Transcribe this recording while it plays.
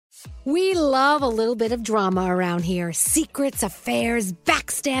We love a little bit of drama around here. Secrets, affairs,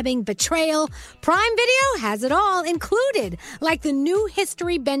 backstabbing, betrayal. Prime Video has it all included, like the new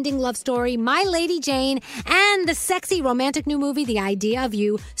history-bending love story, My Lady Jane, and the sexy romantic new movie, The Idea of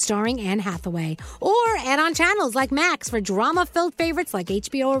You, starring Anne Hathaway. Or add-on channels like Max for drama-filled favorites like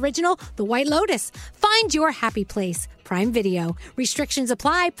HBO original, The White Lotus. Find your happy place. Prime Video. Restrictions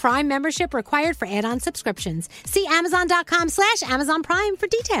apply. Prime membership required for add-on subscriptions. See Amazon.com/Amazon Prime for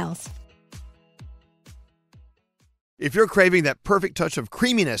details. If you're craving that perfect touch of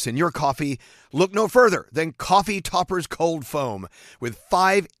creaminess in your coffee, look no further than Coffee Topper's Cold Foam with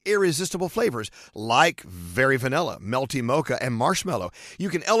 5 irresistible flavors like very vanilla, melty mocha, and marshmallow. You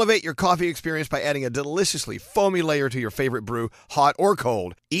can elevate your coffee experience by adding a deliciously foamy layer to your favorite brew, hot or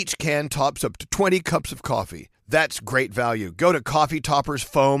cold. Each can tops up to 20 cups of coffee. That's great value. Go to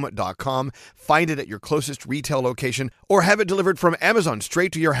coffeetoppersfoam.com, find it at your closest retail location, or have it delivered from Amazon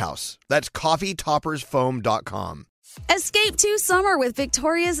straight to your house. That's coffeetoppersfoam.com. Escape to summer with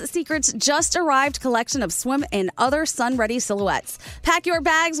Victoria's Secret's just arrived collection of swim and other sun-ready silhouettes. Pack your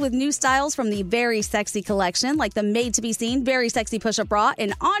bags with new styles from the Very Sexy collection, like the made-to-be-seen Very Sexy push-up bra,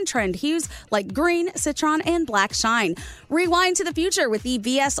 and on-trend hues like green, citron, and black shine. Rewind to the future with the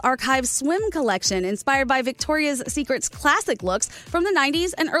VS Archive Swim collection, inspired by Victoria's Secret's classic looks from the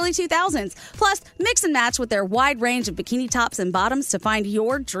 90s and early 2000s. Plus, mix and match with their wide range of bikini tops and bottoms to find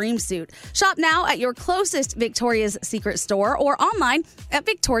your dream suit. Shop now at your closest Victoria's Secret store or online at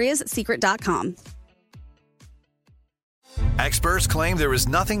victoriassecret.com. Experts claim there is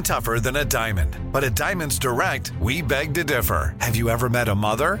nothing tougher than a diamond. But at Diamonds Direct, we beg to differ. Have you ever met a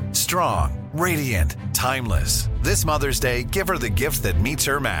mother? Strong, radiant, timeless. This Mother's Day, give her the gift that meets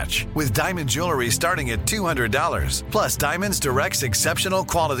her match. With diamond jewelry starting at $200. Plus Diamonds Direct's exceptional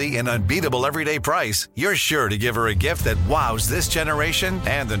quality and unbeatable everyday price, you're sure to give her a gift that wows this generation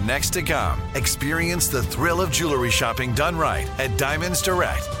and the next to come. Experience the thrill of jewelry shopping done right at Diamonds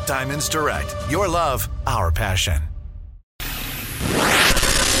Direct. Diamonds Direct. Your love, our passion.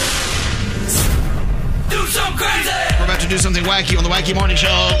 Do something crazy! We're about to do something wacky on the Wacky Morning Show.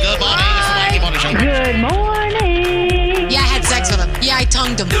 Good morning. It's the Wacky Morning Show. Good morning. Yeah, I had sex with him. Yeah, I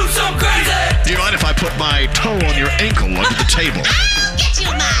tongued him. Do something crazy! Do you mind if I put my toe on your ankle under the table? I'll get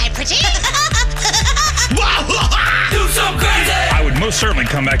you, my pretty. Do something crazy! I would most certainly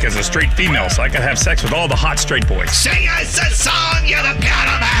come back as a straight female so I could have sex with all the hot straight boys. Sing us a song, you're the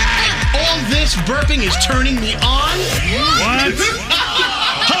piano man. All this burping is turning me on. What?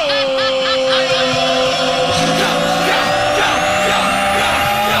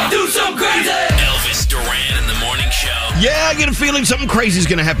 Do something crazy! Elvis Duran in the Morning Show. Yeah, I get a feeling something crazy is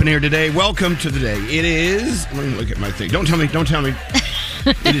going to happen here today. Welcome to the day. It is, let me look at my thing. Don't tell me.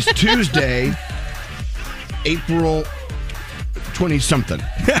 It is Tuesday, April 20-something.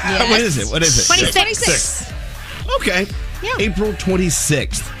 Yes. What is it? 26. Okay. Yeah. April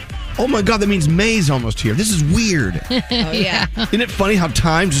 26th. Oh my God, that means May's almost here. This is weird. Oh, yeah. Isn't it funny how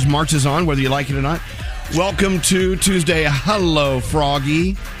time just marches on, whether you like it or not? Welcome to Tuesday. Hello,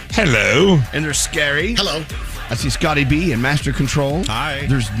 Froggy. Hello. And there's Scary. Hello. I see Scotty B in Master Control. Hi.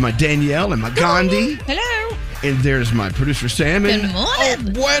 There's my Danielle and my Gandhi. Hello. And there's my producer Sam. Good And,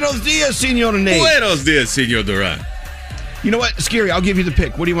 morning. buenos dias, Senor Nate. Buenos dias, Senor Duran. You know what, Scary, I'll give you the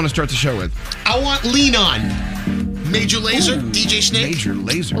pick. What do you want to start the show with? I want Lean On. Major Lazer, Ooh, DJ Snake. Major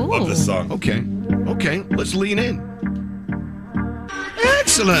Lazer. Ooh. Love this song. Okay, let's lean in.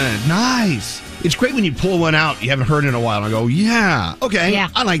 Excellent. Nice. It's great when you pull one out you haven't heard in a while and I go, yeah, okay, Yeah.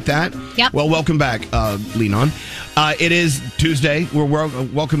 I like that. Yep. Well, welcome back, Lean On. It is Tuesday. We're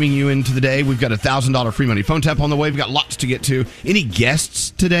welcoming you into the day. We've got a $1,000 free money phone tap on the way. We've got lots to get to. Any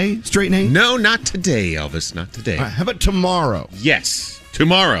guests today, Straight Nate? No, not today, Elvis. Not today. All right, how about tomorrow? Yes.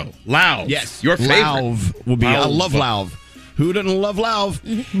 Tomorrow. Lauv. Yes. Your favorite. Lauv will be. I Lauv. love Lauv. Who doesn't love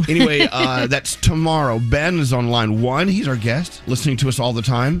Lauv? Anyway, that's tomorrow. Ben is on line 1. He's our guest, listening to us all the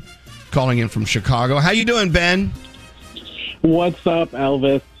time, calling in from Chicago. How you doing, Ben? What's up,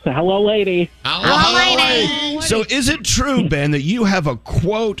 Elvis? Hello, lady. Hello, lady. So is it true, Ben, that you have a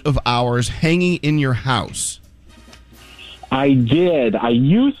quote of ours hanging in your house? I did. I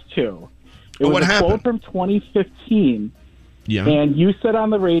used to. It was what a happened? quote from 2015. Yeah. And you said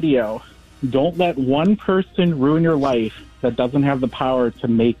on the radio, don't let one person ruin your life that doesn't have the power to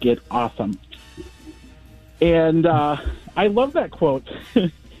make it awesome. And I love that quote.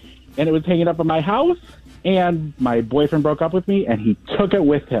 And it was hanging up in my house. And my boyfriend broke up with me, and he took it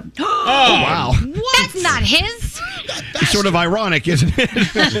with him. Oh, wow. That's not his. It's sort of ironic, isn't it?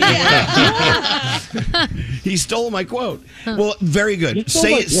 He stole my quote. Well, very good.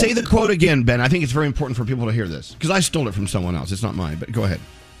 Say the quote again, Ben. I think it's very important for people to hear this, because I stole it from someone else. It's not mine, but go ahead.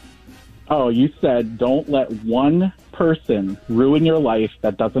 Oh, you said don't let one person ruin your life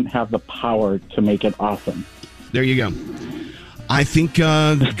that doesn't have the power to make it awesome. There you go. I think,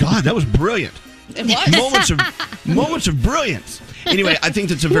 God, that was brilliant. It was. Moments of brilliance. Anyway, I think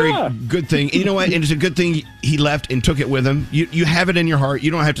that's a very good thing. And you know what? And it's a good thing he left and took it with him. You have it in your heart.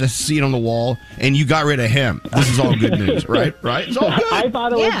 You don't have to see it on the wall. And you got rid of him. This is all good news, right? Right? It's all good. I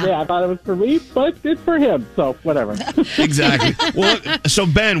thought it was for me, but it's for him. So whatever. Exactly. Well, so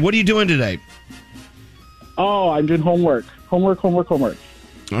Ben, what are you doing today? Oh, I'm doing homework. Homework.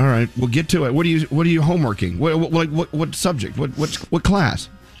 All right, we'll get to it. What are you homeworking? What subject? What class?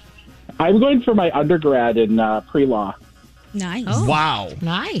 I'm going for my undergrad in pre-law. Nice. Oh, wow.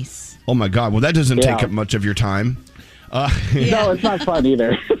 Nice. Oh my God. Well, that doesn't take up much of your time. No, it's not fun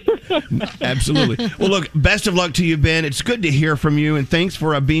either. Absolutely. Well, look, best of luck to you, Ben. It's good to hear from you, and thanks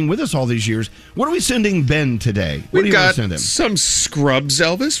for being with us all these years. What are we sending Ben today? What do you want to send him? Some Scrubs,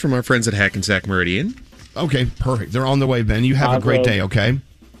 Elvis, from our friends at Hackensack Meridian. Okay, perfect. They're on the way, Ben. You have a great day, okay?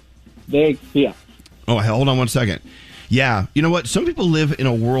 Thanks. Yeah. Oh, hold on one second. Yeah, you know what? Some people live in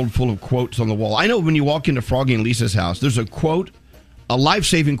a world full of quotes on the wall. I know when you walk into Froggy and Lisa's house, there's a quote, a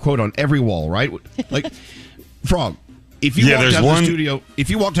life-saving quote on every wall, right? Like, Frog, if you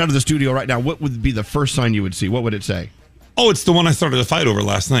walked out of the studio, right now, what would be the first sign you would see? What would it say? Oh, it's the one I started a fight over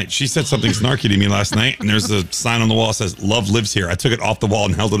last night. She said something snarky to me last night, and there's a sign on the wall that says, "Love lives here." I took it off the wall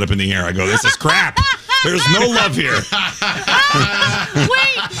and held it up in the air. I go, "This is crap. There's no love here." Wait,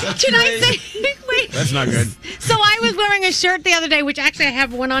 can I say? Wait. That's not good. So I was wearing a shirt the other day, which actually I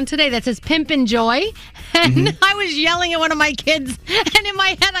have one on today, that says "Pimp and Joy," and I was yelling at one of my kids, and in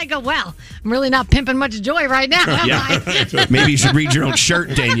my head I go, "Well, I'm really not pimping much joy right now." Maybe you should read your own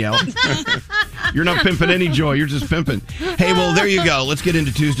shirt, Danielle. You're not pimping any joy. You're just pimping. Hey, well, there you go. Let's get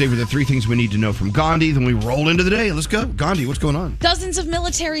into Tuesday with the 3 things we need to know from Gandhi. Then we roll into the day. Let's go. Gandhi, what's going on? Dozens of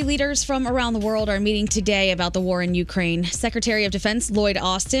military leaders from around the world are meeting today about the war in Ukraine. Secretary of Defense Lloyd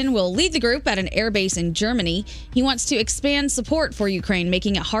Austin will lead the group at an airbase in Germany. He wants to expand support for Ukraine,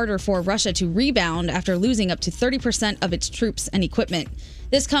 making it harder for Russia to rebound after losing up to 30% of its troops and equipment.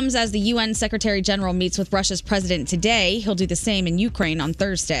 This comes as the UN Secretary General meets with Russia's president today. He'll do the same in Ukraine on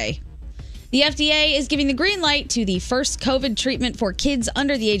Thursday. The FDA is giving the green light to the first COVID treatment for kids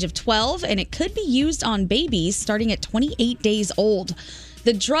under the age of 12, and it could be used on babies starting at 28 days old.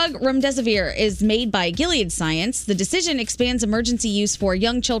 The drug remdesivir is made by Gilead Science. The decision expands emergency use for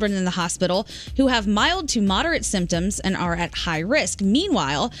young children in the hospital who have mild to moderate symptoms and are at high risk.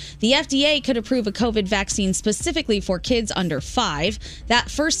 Meanwhile, the FDA could approve a COVID vaccine specifically for kids under 5. That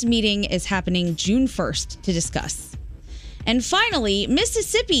first meeting is happening June 1st to discuss. And finally,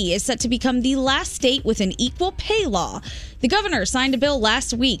 Mississippi is set to become the last state with an equal pay law. The governor signed a bill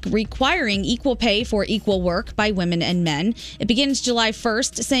last week requiring equal pay for equal work by women and men. It begins July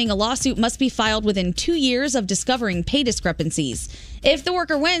 1st, saying a lawsuit must be filed within 2 years of discovering pay discrepancies. If the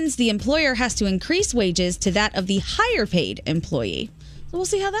worker wins, the employer has to increase wages to that of the higher paid employee. So we'll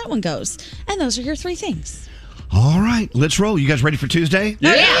see how that one goes. And those are your 3 things. All right, let's roll. You guys ready for Tuesday?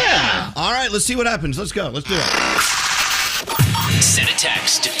 Yeah. All right, let's see what happens. Let's go. Let's do it. Send a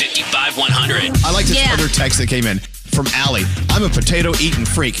text to 55100. I like this other text that came in from Allie. I'm a potato eating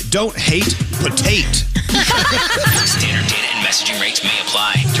freak. Don't hate, potate. Standard data and messaging rates may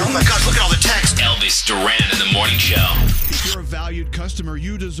apply. Oh my gosh, look at all the text. Elvis Duran in the Morning Show. If you're a valued customer,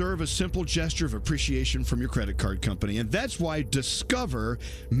 you deserve a simple gesture of appreciation from your credit card company. And that's why Discover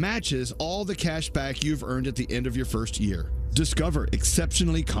matches all the cash back you've earned at the end of your first year. Discover,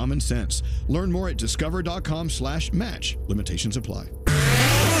 exceptionally common sense. Learn more at discover.com/match. Limitations apply.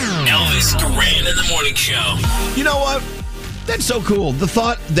 Elvis Duran in the Morning Show. You know what? That's so cool. The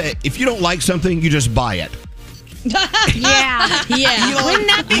thought that if you don't like something, you just buy it. Yeah. Wouldn't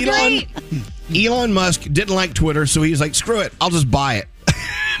that be great? Elon Musk didn't like Twitter, so he's like, screw it, I'll just buy it.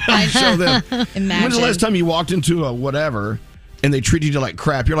 I'll show them. Imagine. When's the last time you walked into a whatever and they treated you like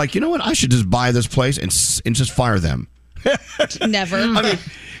crap? You're like, you know what? I should just buy this place and just fire them. Never. I mean,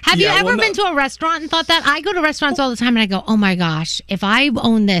 Have you ever been to a restaurant and thought that? I go to restaurants all the time and I go, oh my gosh, if I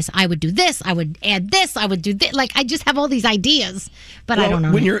own this, I would do this, I would add this, I would do this. Like, I just have all these ideas, but I don't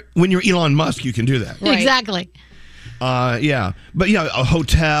know. When you're Elon Musk, you can do that. Right. Exactly. Yeah. But, a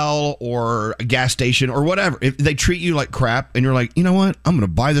hotel or a gas station or whatever, if they treat you like crap and you're like, you know what? I'm going to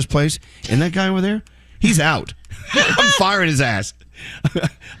buy this place. And that guy over there, he's out. I'm firing his ass.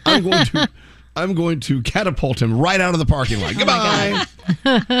 I'm going to catapult him right out of the parking lot. Goodbye.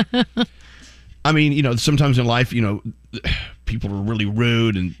 I mean, sometimes in life, people are really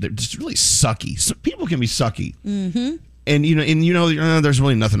rude and they're just really sucky. So people can be sucky. Mm-hmm. And, there's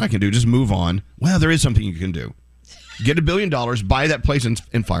really nothing I can do. Just move on. Well, there is something you can do. Get $1 billion, buy that place,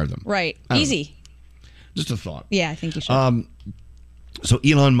 and fire them. Right. I don't know. Easy. Just a thought. Yeah, I think you should. So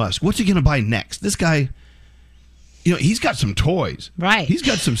Elon Musk, what's he going to buy next? This guy, he's got some toys. Right. He's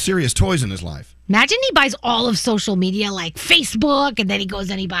got some serious toys in his life. Imagine he buys all of social media like Facebook, and then he goes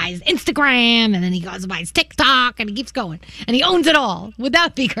and he buys Instagram, and then he goes and buys TikTok, and he keeps going. And he owns it all. Would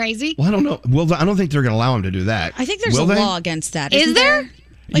that be crazy? Well, I don't know. Well, I don't think they're going to allow him to do that. I think there's Will a they? law against that. Is Isn't there?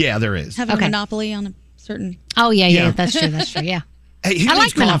 Yeah, there is. Have a monopoly on a certain... Oh, yeah. That's true, yeah. Hey, who I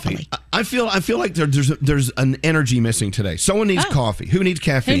needs like coffee? Monopoly. I feel like there's an energy missing today. Someone needs coffee. Who needs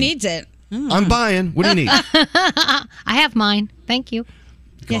caffeine? Who needs it? I'm buying. What do you need? I have mine. Thank you.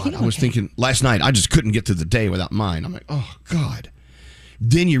 God, I was thinking last night. I just couldn't get through the day without mine. I'm like, oh God.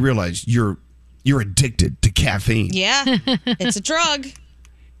 Then you realize you're addicted to caffeine. Yeah, it's a drug.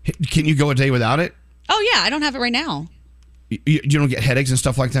 Can you go a day without it? Oh, yeah, I don't have it right now. You don't get headaches and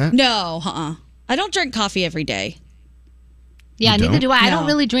stuff like that? No, I don't drink coffee every day. Yeah, You neither do I. No. I don't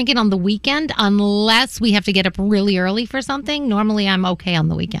really drink it on the weekend unless we have to get up really early for something. Normally, I'm okay on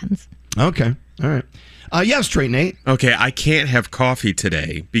the weekends. Okay. All right. Yeah, straight Nate. Okay, I can't have coffee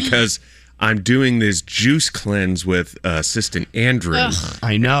today because I'm doing this juice cleanse with assistant Andrew.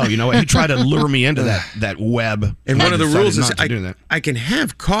 I know. You know what? He tried to lure me into that web. And one of the rules is not to do that. I can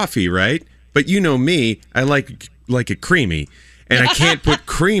have coffee, right? But you know me, I like it creamy, and I can't put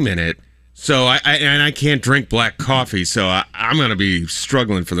cream in it. So I can't drink black coffee. So I'm going to be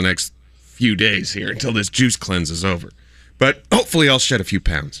struggling for the next few days here until this juice cleanse is over. But hopefully I'll shed a few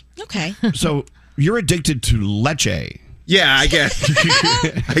pounds. Okay. So you're addicted to leche. Yeah, I guess.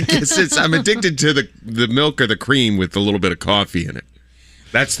 I guess I'm addicted to the milk or the cream with a little bit of coffee in it.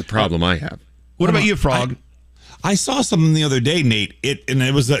 That's the problem I have. What about you, Frog? I saw something the other day, Nate. It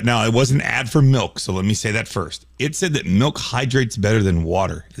was it was an ad for milk. So let me say that first. It said that milk hydrates better than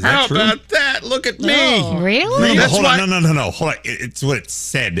water. Is that How true? about that? Look at me. Oh, really? No, hold on. No. Hold on. It's what it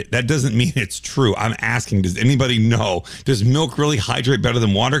said. That doesn't mean it's true. I'm asking, does anybody know? Does milk really hydrate better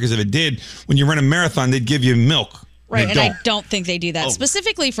than water? Because if it did, when you run a marathon, they'd give you milk. Right, They and I don't. don't think they do that. Oh.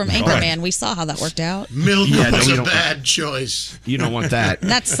 Specifically from All Anchorman, right. we saw how that worked out. Milk Yeah, no, was we a don't- bad choice. You don't want that.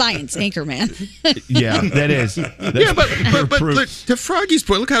 That's science, Anchorman. Yeah, that is. Yeah, but look, to Froggy's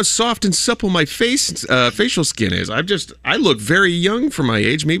point, look how soft and supple my facial skin is. I look very young for my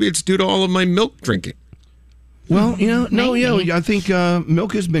age. Maybe it's due to all of my milk drinking. Well, I think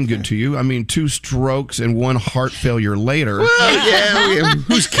milk has been good to you. I mean, 2 strokes and 1 heart failure later. Well, yeah,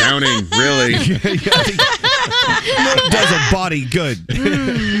 who's counting, really? Milk does a body good.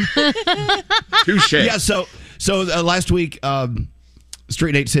 Touche. Yeah, so last week,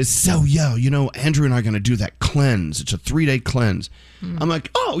 Straight Nate says, Andrew and I are going to do that cleanse. It's a 3-day cleanse. I'm like,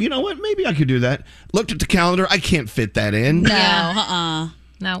 oh, you know what? Maybe I could do that. Looked at the calendar. I can't fit that in. No,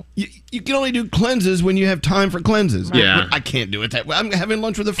 No. You can only do cleanses when you have time for cleanses. Yeah. I can't do it that way. I'm having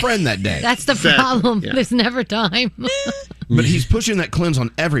lunch with a friend that day. That's the Exactly. problem. Yeah. There's never time. But he's pushing that cleanse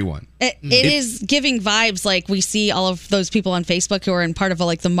on everyone. It is giving vibes like we see all of those people on Facebook who are in part of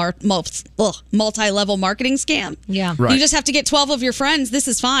the multi-level marketing scam. Yeah. Right. You just have to get 12 of your friends. This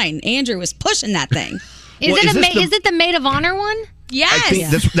is fine. Andrew is pushing that thing. Is, Well, it is this is it the maid of honor one? Yes. I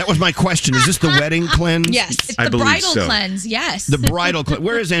think that was my question. Is this the wedding cleanse? Yes. It's I the believe bridal so. cleanse, yes. The bridal cleanse.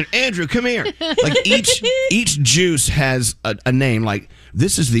 Where is Andrew? Come here. Like each juice has a name. Like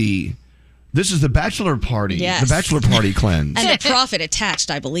this is the bachelor party. Yes. The bachelor party cleanse. And a profit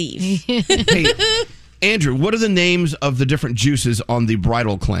attached, I believe. Hey, Andrew, what are the names of the different juices on the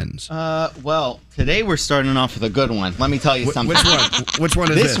bridal cleanse? Well, today we're starting off with a good one. Let me tell you something. Which one? Which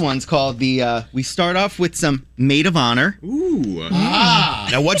one is This it? one's called the, we start off with some Maid of Honor. Ooh.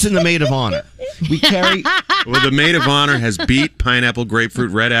 Now, what's in the maid of honor? We carry, Well, the maid of honor has beet, pineapple,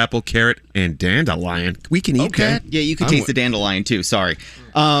 grapefruit, red apple, carrot, and dandelion. We can eat that. yeah, you can I'm taste wi- the dandelion too, sorry.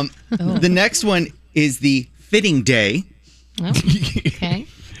 The next one is the Fitting Day. Oh, okay.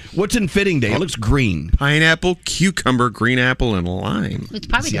 What's in fitting day? It looks green. Pineapple, cucumber, green apple, and lime. It's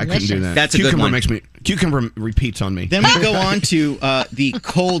probably See, I delicious. couldn't do that. That's a good cucumber one. Cucumber repeats on me. Then we go on to the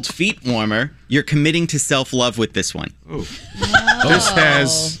Cold Feet Warmer. You're committing to self-love with this one. This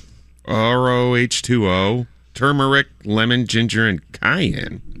has ROH2O, turmeric, lemon, ginger, and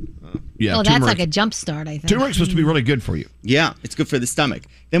cayenne. Yeah, Oh, that's turmeric. like a jump start, I think. Turmeric's supposed to be really good for you. Yeah, it's good for the stomach.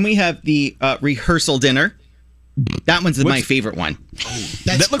 Then we have the rehearsal dinner. That one's my favorite one.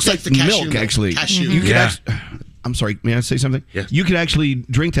 That looks like the cashew milk, actually. Cashew. You could Yeah. I'm sorry, may I say something? Yes. You could actually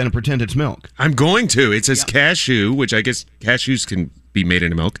drink that and pretend it's milk. I'm going to. It says cashew, which I guess cashews can be made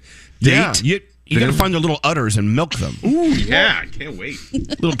into milk. Yeah, Date. you got to vanilla. find the little udders and milk them. Ooh, yeah. I can't wait.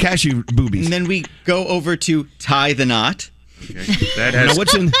 Little cashew boobies. And then we go over to Tie the Knot. Okay. That Now, has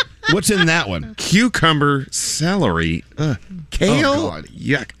what's in What's in that one? Cucumber, celery, kale, Oh, God.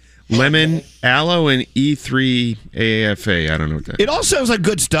 yuck, lemon, aloe, and E3-AFA. I don't know what that is. It all sounds like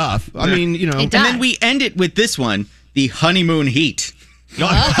good stuff. I mean, you know. And then we end it with this one, the honeymoon heat.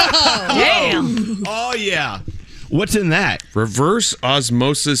 Damn. Oh, yeah. What's in that? Reverse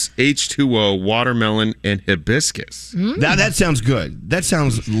osmosis H2O, watermelon, and hibiscus. That sounds good. That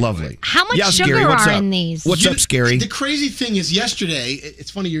sounds lovely. How much Yeah, sugar Scary, what's are up? in these? What's up, Scary? The crazy thing is, yesterday,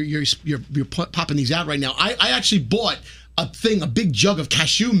 it's funny you're popping these out right now. I actually bought a big jug of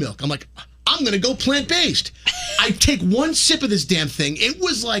cashew milk. I'm like, I'm gonna go plant-based. I take one sip of this damn thing. It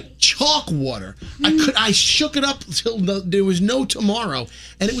was like chalk water. I shook it up till there was no tomorrow,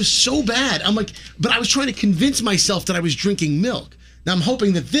 and it was so bad. I'm like, but I was trying to convince myself that I was drinking milk. Now I'm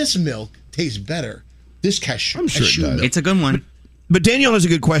hoping that this milk tastes better. This cashew, I'm sure it cashew does. milk. It's a good one. But Danielle has a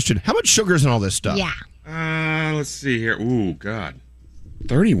good question. How much sugar is in all this stuff? Yeah. Let's see here. Ooh, God.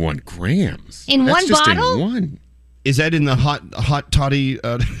 31 grams. In That's one just bottle? In one. Is that in the hot toddy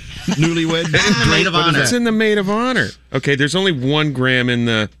newlywed? Maid of honor. It's in the maid of honor. Okay, there's only 1 gram in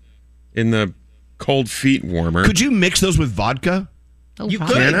the cold feet warmer. Could you mix those with vodka? Oh, You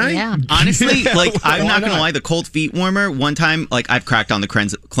probably, could. Can I? Yeah. Honestly, like, I'm Why not going to not? lie, the cold feet warmer, one time, like, I've cracked on the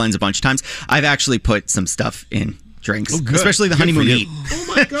cleanse a bunch of times. I've actually put some stuff in drinks, Oh, good. especially the Good honeymoon for you. heat.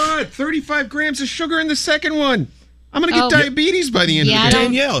 Oh my God, 35 grams of sugar in the second one. I'm going to get Oh. diabetes by the end Yeah, I of the day.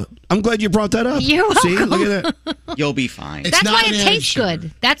 don't- Danielle, I'm glad you brought that up. You're See, welcome. look at that. You'll be fine. It's That's not why an it added tastes sugar.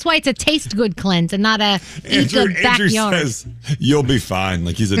 good. That's why it's a taste good cleanse and not a eat good backyard. says, you'll be fine,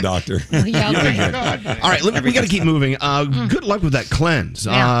 like he's a doctor. Yeah, okay. All right, we got to keep moving. Good luck with that cleanse.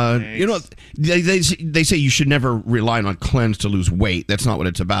 Yeah. You know, they say you should never rely on cleanse to lose weight. That's not what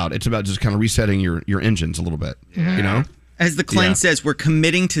it's about. It's about just kind of resetting your engines a little bit. You know? As the cleanse says, we're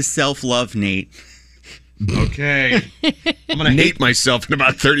committing to self-love, Nate. Okay. I'm going to hate myself in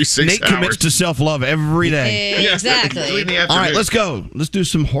about 36 Nate hours. commits to self-love every day. Exactly. All right, let's go. Let's do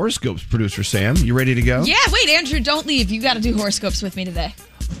some horoscopes, producer Sam. You ready to go? Yeah, wait, Andrew, don't leave. You got to do horoscopes with me today.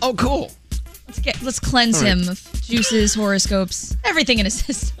 Oh, cool. Let's cleanse All right. him of juices, horoscopes, everything in his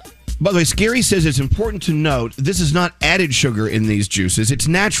system. By the way, Scary says it's important to note this is not added sugar in these juices. It's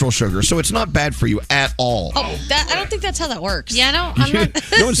natural sugar, so it's not bad for you at all. Oh, I don't think that's how that works. Yeah, no, I'm not.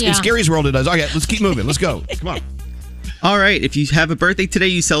 No, in Scary's world it does. Okay, let's keep moving. Let's go. Come on. All right, if you have a birthday today,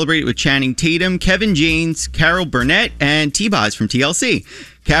 you celebrate it with Channing Tatum, Kevin James, Carol Burnett, and T-Boz from TLC.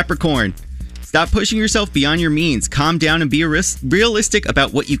 Capricorn, stop pushing yourself beyond your means. Calm down and be realistic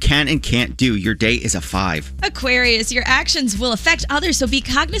about what you can and can't do. Your day is a 5. Aquarius, your actions will affect others, so be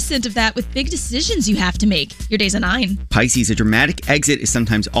cognizant of that with big decisions you have to make. Your day's a 9. Pisces, a dramatic exit is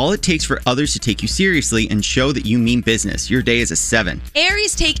sometimes all it takes for others to take you seriously and show that you mean business. Your day is a 7.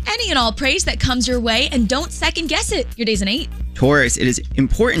 Aries, take any and all praise that comes your way and don't second guess it. Your day's an 8. Taurus, it is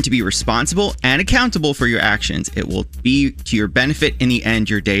important to be responsible and accountable for your actions. It will be to your benefit in the end.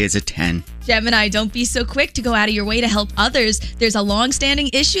 Your day is a 10. Gemini, don't be so quick to go out of your way to help others. There's a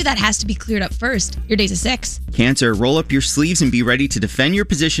long-standing issue that has to be cleared up first. Your day's a 6. Cancer, roll up your sleeves and be ready to defend your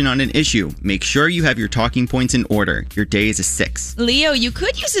position on an issue. Make sure you have your talking points in order. Your day is a 6. Leo, you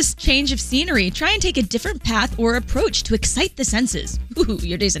could use this change of scenery. Try and take a different path or approach to excite the senses. Ooh,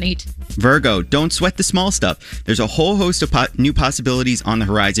 your day's an 8. Virgo, don't sweat the small stuff. There's a whole host of new possibilities on the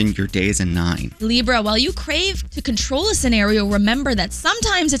horizon. Your day is a 9. Libra, while you crave to control a scenario, remember that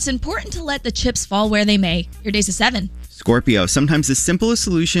sometimes it's important to let the chips fall where they may. Your day's a 7. Scorpio, sometimes the simplest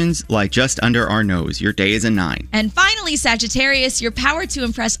solutions lie just under our nose. Your day is a 9. And finally, Sagittarius, your power to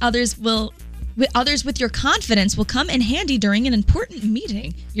impress others with your confidence will come in handy during an important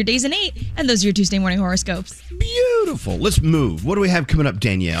meeting. Your day's an 8, and those are your Tuesday morning horoscopes. Beautiful. Let's move. What do we have coming up,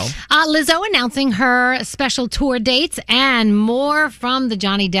 Danielle? Lizzo announcing her special tour dates and more from the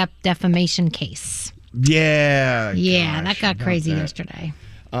Johnny Depp defamation case. Yeah. Yeah, gosh, that got about crazy that. yesterday.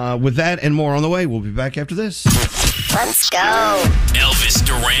 With that and more on the way, we'll be back after this. Let's go. Elvis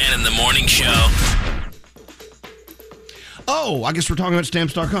Duran in the morning show. Oh, I guess we're talking about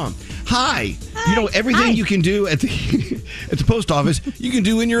stamps.com. Hi. You know, everything you can do at the at the post office, you can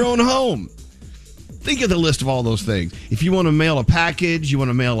do in your own home. Think of the list of all those things. If you want to mail a package, you want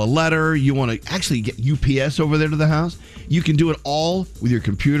to mail a letter, you want to actually get UPS over there to the house, you can do it all with your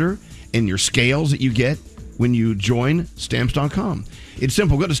computer and your scales that you get when you join stamps.com. It's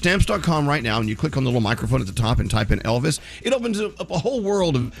simple. Go to stamps.com right now and you click on the little microphone at the top and type in Elvis. It opens up a whole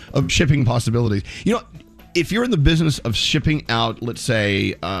world of shipping possibilities. You know, if you're in the business of shipping out, let's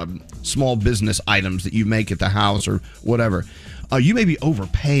say, small business items that you make at the house or whatever, you may be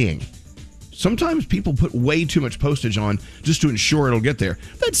overpaying. sometimes people put way too much postage on just to ensure it'll get there.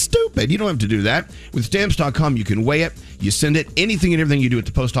 That's stupid. You don't have to do that. With Stamps.com, you can weigh it, you send it. Anything and everything you do at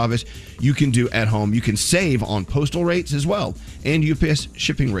the post office, you can do at home. You can save on postal rates as well, and UPS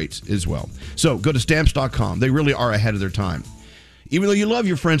shipping rates as well. So go to Stamps.com. They really are ahead of their time. Even though you love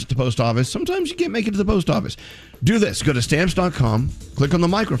your friends at the post office, sometimes you can't make it to the post office. Do this. Go to Stamps.com, click on the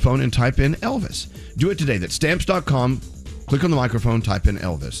microphone, and type in Elvis. Do it today. That's Stamps.com. Click on the microphone, type in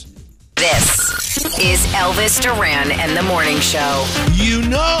Elvis. This is Elvis Duran and the Morning Show. You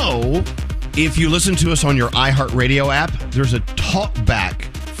know, if you listen to us on your iHeartRadio app, there's a talkback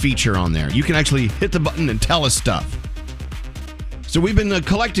feature on there. You can actually hit the button and tell us stuff. So we've been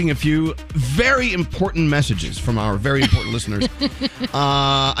collecting a few very important messages from our very important listeners.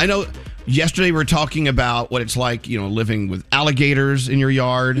 I know yesterday we were talking about what it's like, living with alligators in your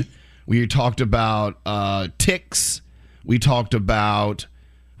yard. We talked about ticks. We talked about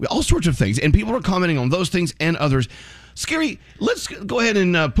all sorts of things. And people are commenting on those things and others. Scary, let's go ahead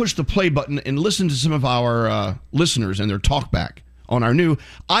and push the play button and listen to some of our listeners and their talkback on our new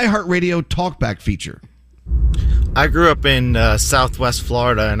iHeartRadio talkback feature. I grew up in southwest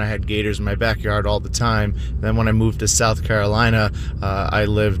Florida, and I had gators in my backyard all the time. Then when I moved to South Carolina, I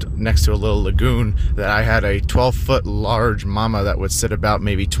lived next to a little lagoon that I had a 12-foot large mama that would sit about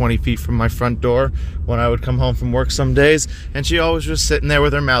maybe 20 feet from my front door when I would come home from work some days, and she always was sitting there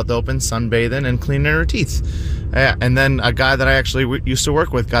with her mouth open, sunbathing and cleaning her teeth. And then a guy that I actually used to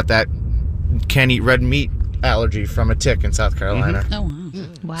work with got that can't eat red meat allergy from a tick in South Carolina. Oh,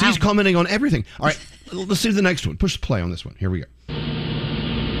 wow. So he's commenting on everything. All right, let's see the next one. Push play on this one. Here we go.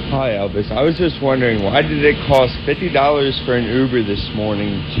 Hi, Elvis. I was just wondering, why did it cost $50 for an Uber this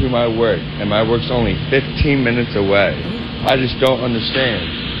morning to my work, and my work's only 15 minutes away? I just don't understand.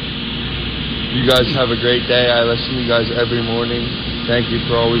 You guys have a great day. I listen to you guys every morning. Thank you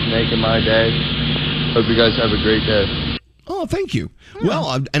for always making my day. Hope you guys have a great day. Oh, thank you.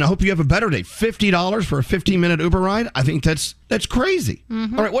 Well, and I hope you have a better day. $50 for a 15-minute Uber ride? I think that's crazy.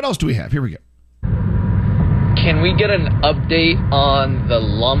 Mm-hmm. All right, what else do we have? Here we go. Can we get an update on the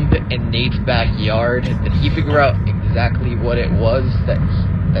lump in Nate's backyard? Did he figure out exactly what it was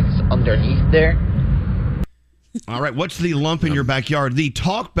that's underneath there? All right, what's the lump in your backyard? The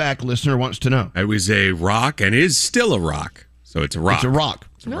talkback listener wants to know. It was a rock and is still a rock. So it's a rock. It's a rock.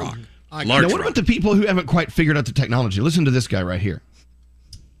 It's a rock. Now, Large what rock. about the people who haven't quite figured out the technology? Listen to this guy right here.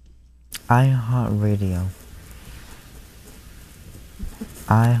 iHeartRadio.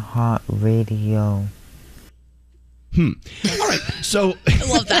 iHeartRadio. All right, so...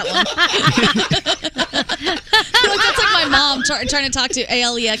 I love that one. That's like my mom trying to talk to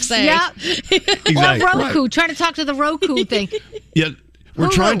Alexa. Yeah. Exactly. Or Roku, Right. trying to talk to the Roku thing. Yeah, we're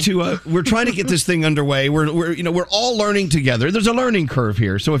trying to get this thing underway. We're all learning together. There's a learning curve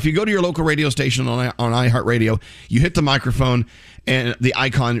here. So if you go to your local radio station on iHeartRadio, you hit the microphone and the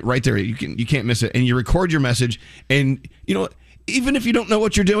icon right there. You can't miss it, and you record your message. And even if you don't know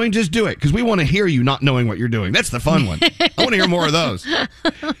what you're doing, just do it, because we want to hear you not knowing what you're doing. That's the fun one. I want to hear more of those.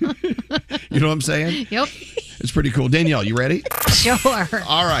 You know what I'm saying? Yep. It's pretty cool. Danielle, you ready? Sure.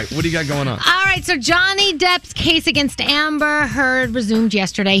 All right. What do you got going on? All right, so Johnny Depp's case against Amber Heard resumed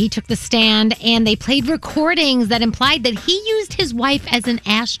yesterday. He took the stand, and they played recordings that implied that he used his wife as an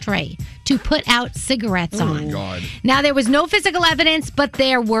ashtray to put out cigarettes on. Oh, my God. Now, there was no physical evidence, but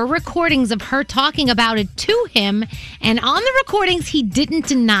there were recordings of her talking about it to him. And on the recordings, he didn't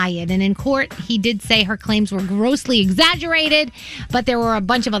deny it. And in court, he did say her claims were grossly exaggerated, but there were a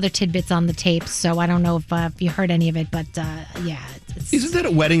bunch of other tidbits on the tapes. So I don't know if you heard any of it, but yeah. Isn't that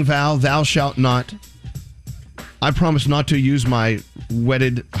a wedding vow? Thou shalt not. I promise not to use my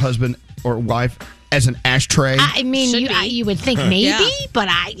wedded husband or wife as an ashtray. I mean, you would think maybe, Yeah. but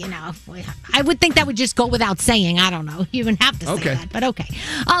I would think that would just go without saying. I don't know. You wouldn't have to say that, but okay.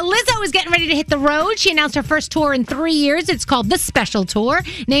 Lizzo is getting ready to hit the road. She announced her first tour in 3 years. It's called The Special Tour,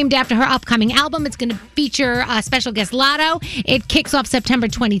 named after her upcoming album. It's going to feature special guest Lotto. It kicks off September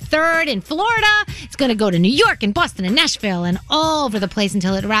 23rd in Florida. It's going to go to New York and Boston and Nashville and all over the place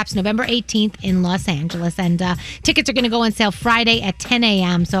until it wraps November 18th in Los Angeles. And tickets are going to go on sale Friday at 10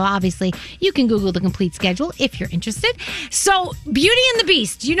 a.m. So obviously you can Google the complete schedule if you're interested. So Beauty and the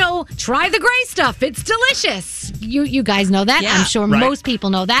Beast, try the gray stuff. It's delicious. You guys know that. Yeah. I'm sure Right. most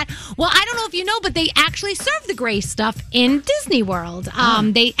people know that. Well, I don't know if you know, but they actually serve the gray stuff in Disney World.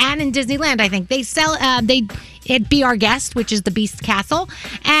 And in Disneyland, I think they sell. It'd Be Our Guest, which is the Beast Castle,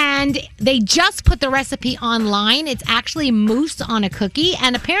 and they just put the recipe online. It's actually mousse on a cookie,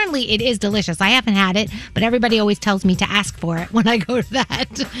 and apparently it is delicious. I haven't had it, but everybody always tells me to ask for it when I go to that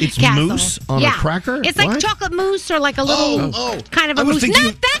It's castle. mousse on a cracker? It's like What? chocolate mousse or like a little kind of a I was mousse. thinking-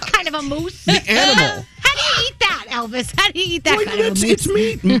 Not that kind kind of a moose. The animal. How do you eat that, Elvis? How do you eat that Well, kind of a moose? it's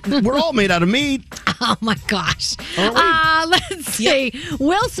meat. We're all made out of meat. Oh my gosh. Aren't we? Let's see.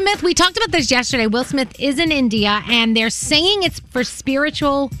 Will Smith, we talked about this yesterday. Will Smith is in India and they're saying it's for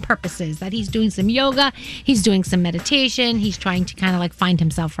spiritual purposes, that he's doing some yoga, he's doing some meditation, he's trying to kind of like find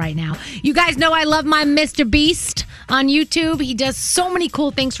himself right now. You guys know I love my Mr. Beast on YouTube. He does so many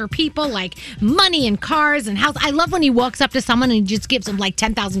cool things for people like money and cars and house. I love when he walks up to someone and he just gives them like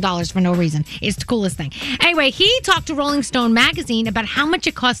 $10,000 for no reason. It's the coolest thing. Anyway, he talked to Rolling Stone magazine about how much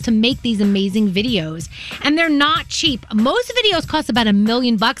it costs to make these amazing videos. And they're not cheap. Most videos cost about $1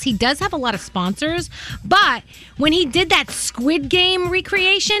 million. He does have a lot of sponsors, but when he did that Squid Game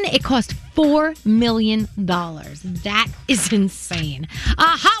recreation, it cost $4 million. That is insane.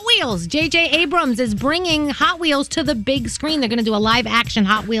 Hot Wheels. J.J. Abrams is bringing Hot Wheels to the big screen. They're going to do a live-action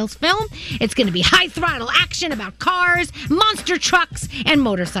Hot Wheels film. It's going to be high-throttle action about cars, monster trucks, and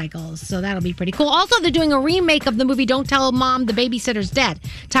motorcycles. So that'll be pretty cool. Also, they're doing a remake of the movie Don't Tell Mom the Babysitter's Dead.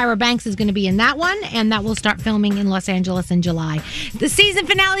 Tyra Banks is going to be in that one, and that will start filming in Los Angeles in July. The season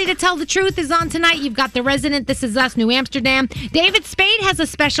finale, To Tell the Truth, is on tonight. You've got The Resident, This Is Us, New Amsterdam. David Spade has a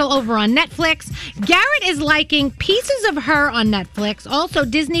special over on Netflix. Garrett is liking Pieces of Her on Netflix. Also,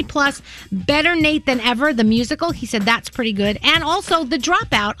 Disney Plus, Better Nate Than Ever, the musical. He said that's pretty good. And also, The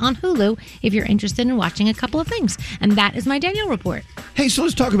Dropout on Hulu, if you're interested in watching a couple of things. And that is my Danielle report. Hey, so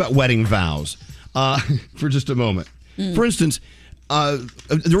let's talk about wedding vows for just a moment. For instance,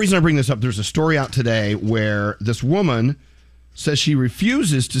 the reason I bring this up, there's a story out today where this woman says she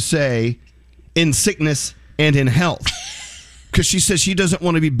refuses to say in sickness and in health. Because she says she doesn't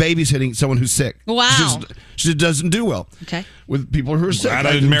want to be babysitting someone who's sick. Wow. She just doesn't do well. Okay. With people who are sick. Glad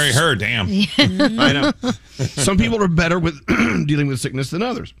I didn't marry her, damn. I know. Some people are better with dealing with sickness than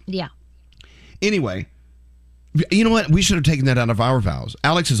others. Yeah. Anyway, you know what? We should have taken that out of our vows.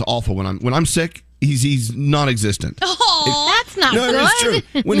 Alex is awful when I'm sick. He's non-existent. Oh, that's not No, good.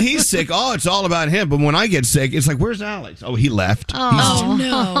 it's true. When he's sick, it's all about him. But when I get sick, it's like, where's Alex? Oh, he left. Oh,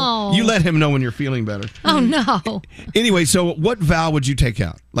 no. You let him know when you're feeling better. Oh, no. Anyway, so what vow would you take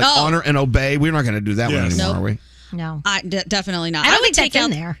out? Like honor and obey? We're not going to do that one anymore, Nope. are we? No. Definitely not. I don't would think take that's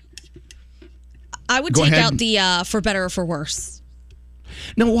out in there. I would Go take ahead. out the for better or for worse.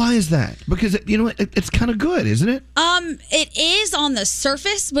 Now, why is that? Because, you know, it's kind of good, isn't it? It is on the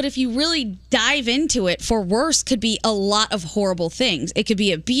surface, but if you really dive into it, for worse could be a lot of horrible things. It could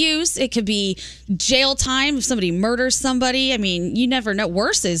be abuse. It could be jail time if somebody murders somebody. I mean, you never know.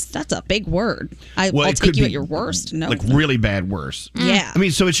 Worse that's a big word. I'll it take could you be at your worst. No. Like really bad worse. Yeah. I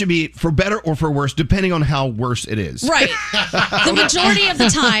mean, so it should be for better or for worse, depending on how worse it is. Right. The majority of the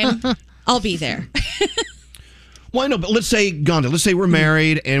time, I'll be there. Well, I know, but let's say, Gonda, let's say we're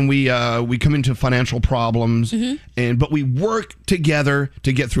married and we come into financial problems, but we work together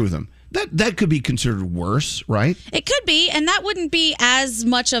to get through them. That could be considered worse, right? It could be, and that wouldn't be as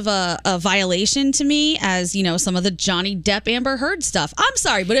much of a violation to me as, some of the Johnny Depp Amber Heard stuff. I'm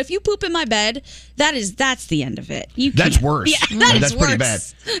sorry, but if you poop in my bed, that's the end of it. That's can't- worse. Yeah, That's worse. pretty bad.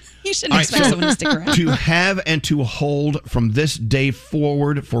 You shouldn't All right, expect so someone to stick around. to have and to hold from this day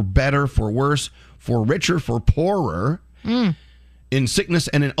forward, for better, for worse, for richer, for poorer, in sickness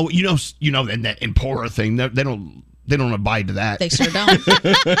and in that in poorer thing, they don't abide to that. They sure don't.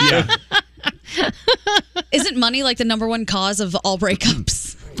 Yeah. Isn't money like the number one cause of all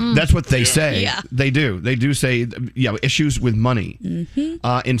breakups? That's what they say. Yeah. They do. They do say, issues with money.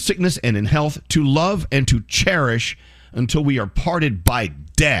 In sickness and in health, to love and to cherish until we are parted by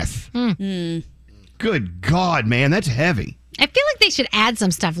death. Good God, man, that's heavy. I feel like they should add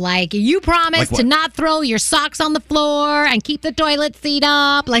some stuff like you promise Like what? to not throw your socks on the floor and keep the toilet seat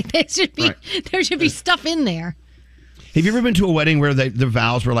up. Like there should be stuff in there. Have you ever been to a wedding where the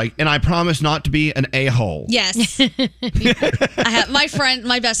vows were like, and I promise not to be an a-hole? Yes. I have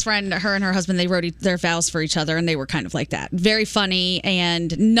my best friend, her and her husband, they wrote their vows for each other, and they were kind of like that. Very funny,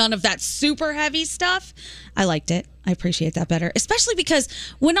 and none of that super heavy stuff. I liked it. I appreciate that better, especially because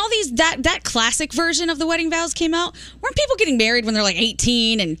when all these that classic version of the wedding vows came out, weren't people getting married when they're like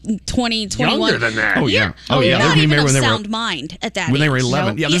 18 and 20, 21? Younger than that. Oh, yeah. Oh, Oh, yeah. Not They're getting even married of when they were- sound mind at that When they were age.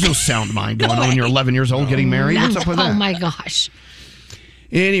 11. Yeah, there's no sound mind going on when you're 11 years old getting married. What's up with that? Oh my gosh.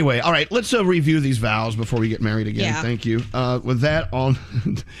 Anyway, all right, let's review these vows before we get married again. Yeah. Thank you. With that on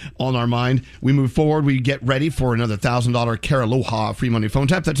our mind, we move forward. We get ready for another $1,000 Caraluha free money phone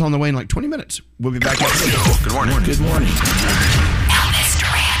tap. That's on the way in like 20 minutes. We'll be back after this. Good morning. Good morning. Elvis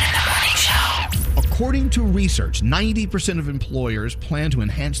Duran in the Morning Show. According to research, 90% of employers plan to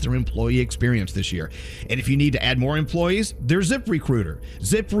enhance their employee experience this year. And if you need to add more employees, there's ZipRecruiter.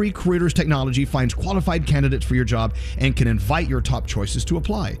 ZipRecruiter's technology finds qualified candidates for your job and can invite your top choices to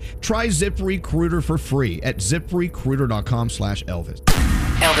apply. Try ZipRecruiter for free at ZipRecruiter.com/Elvis.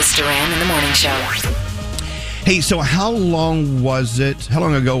 Elvis Duran in the Morning Show. Hey, so how long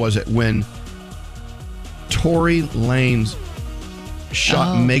ago was it when Tory Lanez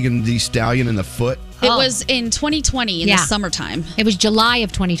shot Megan Thee Stallion in the foot? It was in 2020 in the summertime. It was July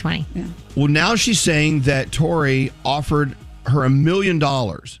of 2020. Yeah. Well, now she's saying that Tory offered her $1 million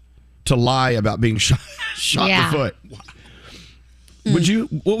to lie about being shot in the foot. What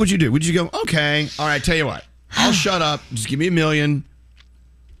would you do? Would you go, okay, all right, tell you what, I'll shut up. Just give me $1 million.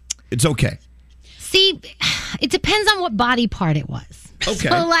 It's okay. See, it depends on what body part it was. Okay.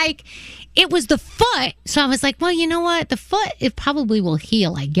 So, like, it was the foot. So I was like, well, you know what? The foot, it probably will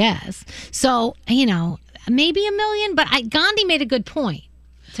heal, I guess. So, maybe $1 million. But Gandhi made a good point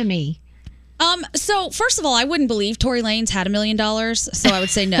to me. So first of all, I wouldn't believe Tory Lanez had $1 million, so I would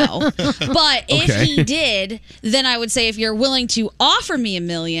say no. But if he did, then I would say if you're willing to offer me $1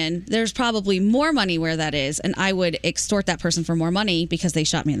 million, there's probably more money where that is, and I would extort that person for more money because they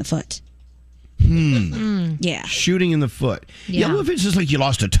shot me in the foot. Yeah. Shooting in the foot. Yeah. What if it's just like you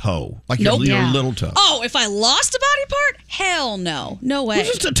lost a toe? Like your little toe? Oh, if I lost a body part? Hell no. No way. It's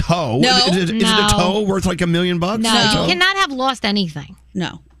just a toe. No. Is it a toe worth like $1 million? No, you cannot have lost anything.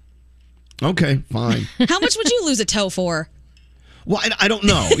 No. Okay, fine. How much would you lose a toe for? Well, I don't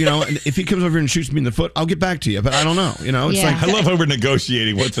know. And if he comes over and shoots me in the foot, I'll get back to you. But I don't know. It's like I love how we're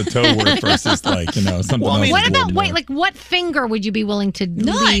negotiating what's a toe worth versus something else. What about what finger would you be willing to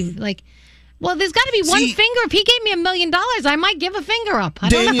leave? Well, there's got to be one finger. If he gave me $1 million, I might give a finger up. I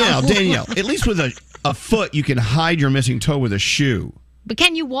don't know. Danielle, at least with a foot, you can hide your missing toe with a shoe. But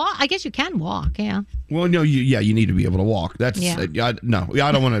can you walk? I guess you can walk, yeah. Well, no, you need to be able to walk. That's I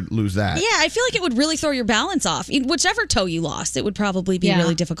don't want to lose that. Yeah, I feel like it would really throw your balance off. Whichever toe you lost, it would probably be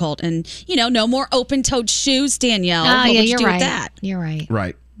really difficult. And, no more open-toed shoes, Danielle. What would you do with that? You're right.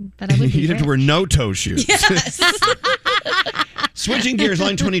 Right. But I would You'd have to wear no-toe shoes. Yes. Switching gears,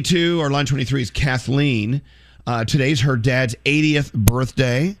 line 22 or line 23 is Kathleen. Today's her dad's 80th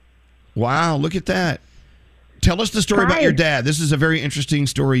birthday. Wow, look at that. Tell us the story about your dad. This is a very interesting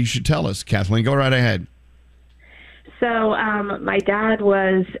story you should tell us, Kathleen. Go right ahead. So my dad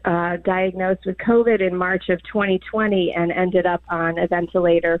was diagnosed with COVID in March of 2020 and ended up on a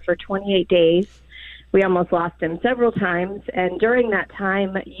ventilator for 28 days. We almost lost him several times. And during that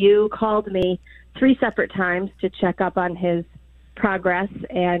time, you called me 3 separate times to check up on his progress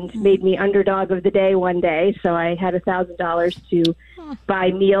and made me underdog of the day one day. So I had $1,000 to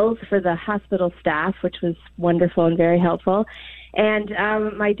buy meals for the hospital staff, which was wonderful and very helpful. And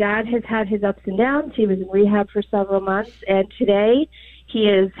my dad has had his ups and downs. He was in rehab for several months, and today he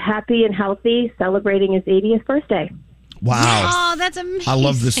is happy and healthy, celebrating his 80th birthday. Wow. Oh, that's amazing. I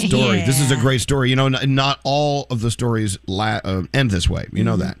love this story. Yeah. This is a great story. Not all of the stories end this way. You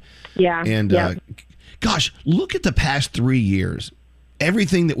know that. Yeah. And gosh, look at the past 3 years.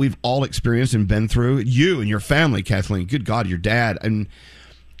 Everything that we've all experienced and been through, you and your family, Kathleen, good God, your dad, and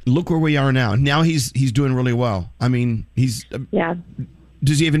look where we are now. Now he's doing really well. I mean, he's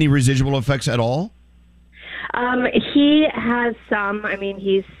Does he have any residual effects at all? He has some. I mean,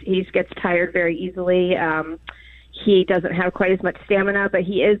 he gets tired very easily. He doesn't have quite as much stamina, but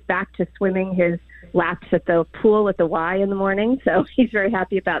he is back to swimming his laps at the pool at the Y in the morning, so he's very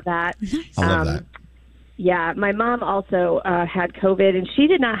happy about that. I love that. Yeah, my mom also had COVID, and she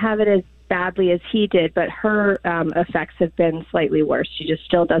did not have it as badly as he did, but her effects have been slightly worse. She just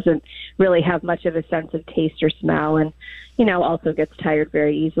still doesn't really have much of a sense of taste or smell, and, also gets tired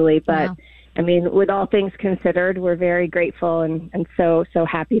very easily. But, wow. I mean, with all things considered, we're very grateful and so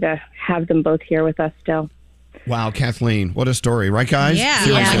happy to have them both here with us still. Wow, Kathleen, what a story, right, guys? Yeah,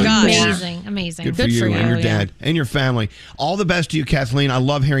 amazing. Good for you and your dad and your family. All the best to you, Kathleen. I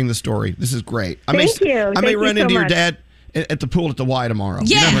love hearing the story. This is great. Thank you. I may run into your dad at the pool at the Y tomorrow.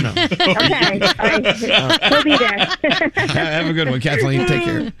 Yeah. You never know. Okay. He'll be there. Have a good one, Kathleen. Take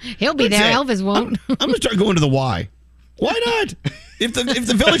care. He'll be there. Elvis won't. I'm going to start going to the Y. Why not? If the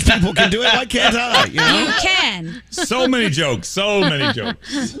village people can do it, why can't I? You can. So many jokes. What?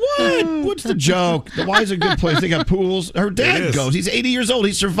 What's the joke? The Y's a good place. They got pools. Her dad goes. He's 80 years old.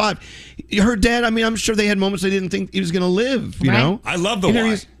 He survived. Her dad, I mean, I'm sure they had moments they didn't think he was going to live, you know? I love the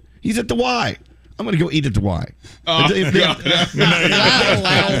Y. He's at the Y. I'm going to go eat at the Y. Oh, they have a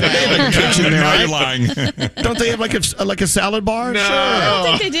kitchen there, now right? you're lying. Don't they have like a salad bar? No. Sure. I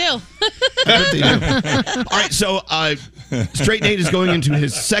don't think they do. I bet they do. All right, so Straight Nate is going into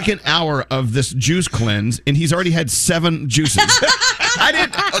his second hour of this juice cleanse, and he's already had 7 juices.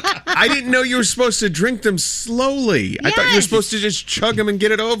 I didn't know you were supposed to drink them slowly. I thought you were supposed to just chug them and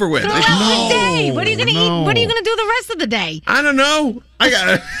get it over with. Throughout the day. What are you going to eat? What are you going to do the rest of the day? I don't know. I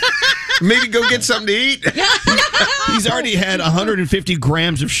gotta maybe go get something to eat. He's already had 150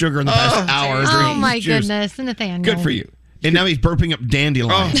 grams of sugar in the past hour. Oh, my juice. goodness, Nathaniel. Good for you. And now he's burping up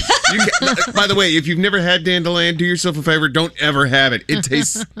dandelion. By the way, if you've never had dandelion, do yourself a favor. Don't ever have it. It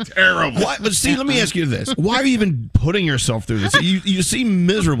tastes terrible. Why, but see, let me ask you this. Why are you even putting yourself through this? You seem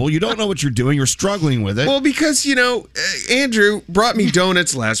miserable. You don't know what you're doing. You're struggling with it. Well, because, Andrew brought me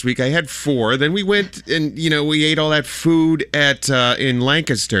donuts last week. I had 4. Then we went and, we ate all that food at in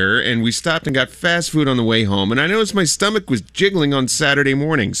Lancaster, and we stopped and got fast food on the way home. And I noticed my stomach was jiggling on Saturday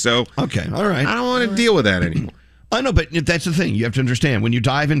morning. So, okay, all right. I don't want to deal with that anymore. I know, but that's the thing. You have to understand when you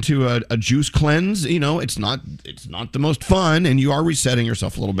dive into a juice cleanse. It's not the most fun, and you are resetting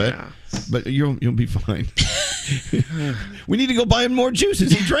yourself a little bit. Yeah. But you'll be fine. We need to go buy him more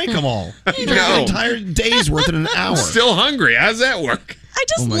juices. He drank them all. He drank an entire day's worth in an hour. Still hungry. How's that work? I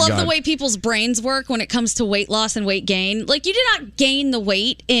just love the way people's brains work when it comes to weight loss and weight gain. Like, you did not gain the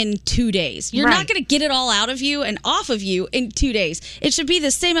weight in 2 days. You're not going to get it all out of you and off of you in 2 days. It should be the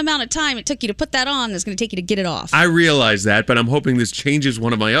same amount of time it took you to put that on that's going to take you to get it off. I realize that, but I'm hoping this changes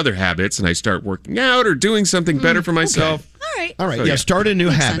one of my other habits and I start working out or doing something better for myself. Okay. All right. So, yeah, start a new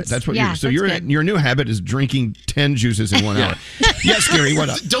habit. That's what Yeah, you. So that's your new habit is drinking 10 juices in 1 hour. Yes, Gary. What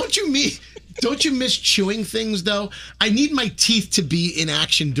up? Don't you miss chewing things, though? I need my teeth to be in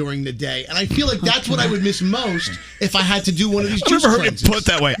action during the day, and I feel like that's what I would miss most if I had to do one of these juice I've never heard cleanses. it put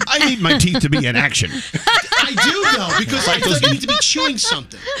that way. I need my teeth to be in aaction. I do, though, because I feel like I need to be chewing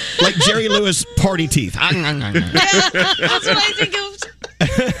something. Like Jerry Lewis party teeth. That's what I think of.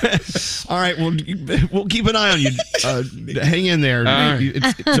 All right, we'll keep an eye on you. Hang in there.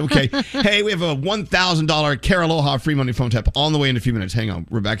 It's okay. Hey, we have a $1,000 Care Aloha free money phone tap on the way in a few minutes. Hang on.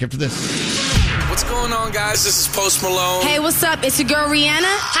 We're back after this. What's going on, guys? This is Post Malone. Hey, what's up? It's your girl Rihanna.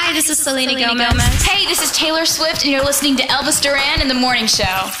 Hi, this is Selena Gomez. Hey, this is Taylor Swift, and you're listening to Elvis Duran in the Morning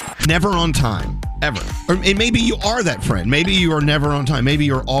Show. Never on time, ever. Or maybe you are that friend. Maybe you are never on time. Maybe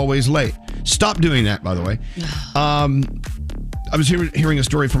you're always late. Stop doing that, by the way. I was hearing a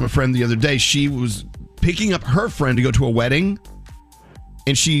story from a friend the other day. She was picking up her friend to go to a wedding,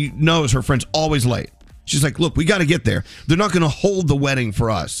 and she knows her friend's always late. She's like, look, we got to get there. They're not going to hold the wedding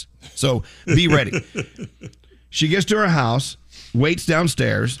for us. So be ready. She gets to her house, waits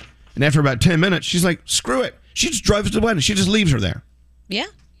downstairs, and after about 10 minutes, she's like, screw it. She just drives to the wedding. She just leaves her there. Yeah.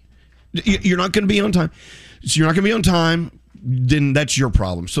 You're not going to be on time. So you're not going to be on time, then that's your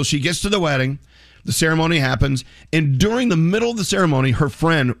problem. So she gets to the wedding, the ceremony happens, and during the middle of the ceremony, her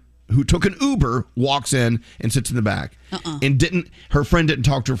friend who took an Uber walks in and sits in the back. And her friend didn't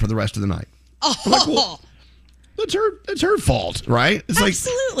talk to her for the rest of the night. Oh, like, well, that's her fault, right? It's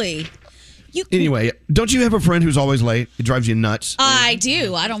absolutely. Anyway, don't you have a friend who's always late? It drives you nuts. I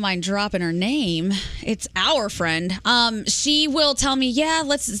do. I don't mind dropping her name. It's our friend. She will tell me, yeah,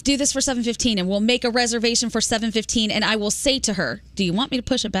 let's do this for 7:15, and we'll make a reservation for 7:15, and I will say to her, do you want me to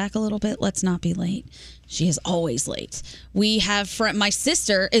push it back a little bit? Let's not be late. She is always late. We have my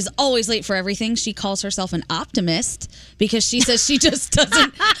sister is always late for everything. She calls herself an optimist because she says she just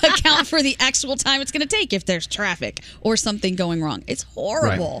doesn't account for the actual time it's going to take if there's traffic or something going wrong. It's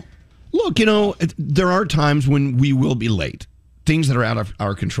horrible. Right. Look, there are times when we will be late. Things that are out of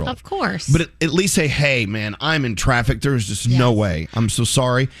our control. Of course. But at least say, hey, man, I'm in traffic. There's just no way. I'm so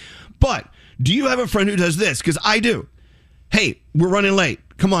sorry. But do you have a friend who does this? Because I do. Hey, we're running late.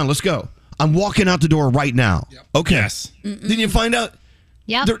 Come on, let's go. I'm walking out the door right now. Yep. Okay. Yes. Then you find out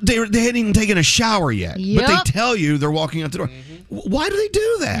they hadn't even taken a shower yet. But they tell you they're walking out the door. Why do they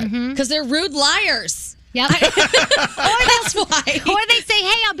do that? Because they're rude liars. Yep. That's why. Or they say,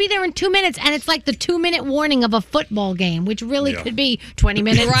 hey, I'll be there in 2 minutes. And it's like the 2-minute warning of a football game, which really could be 20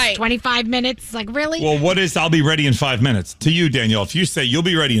 minutes, 25 minutes. Like, really? Well, what is I'll be ready in 5 minutes? To you, Danielle, if you say you'll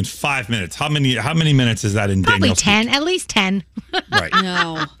be ready in 5 minutes, how many minutes is that in Probably Danielle's 10, at least 10. Right.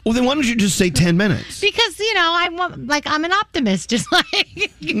 No. Well, then why don't you just say 10 minutes? Because, I'm an optimist, just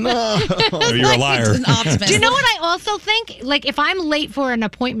like... No. You're a liar. An optimist. Do you know what I also think? Like, if I'm late for an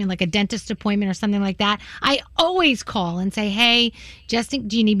appointment, like a dentist appointment or something like that, I always call and say, hey, Justin,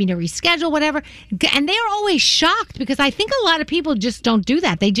 do you need me to reschedule, whatever? And they're always shocked because I think a lot of people just don't do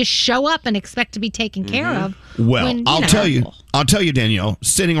that. They just show up and expect to be taken care of. Well, I'll tell you, Danielle,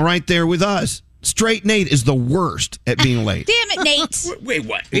 sitting right there with us, Straight Nate is the worst at being late. Damn it, Nate. Wait,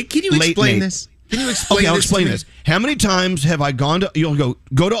 what? Can you Late explain Nate. this? Can you explain Okay, I'll this? explain this. How many times have I gone to, you'll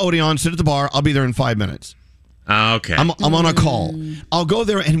go to Odeon, sit at the bar, I'll be there in 5 minutes. Okay. I'm on a call. I'll go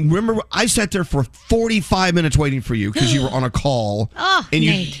there and remember, I sat there for 45 minutes waiting for you because you were on a call. And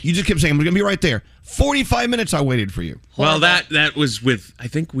you just kept saying, I'm going to be right there. 45 minutes I waited for you. Well, that was with,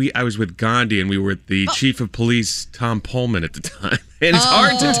 I was with Gandhi, and we were with the chief of police, Tom Pullman, at the time. And it's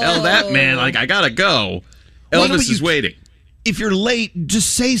hard to tell that man, like, I got to go. Elvis is waiting. If you're late,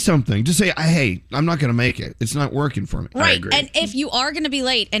 just say something. Just say, hey, I'm not going to make it. It's not working for me. Right. And if you are going to be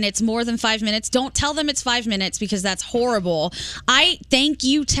late and it's more than 5 minutes, don't tell them it's 5 minutes because that's horrible. I thank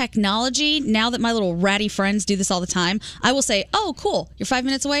you, technology. Now that my little ratty friends do this all the time, I will say, oh, cool. You're 5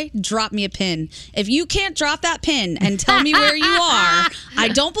 minutes away. Drop me a pin. If you can't drop that pin and tell me where you are,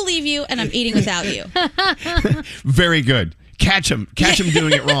 I don't believe you and I'm eating without you. Very good. Catch him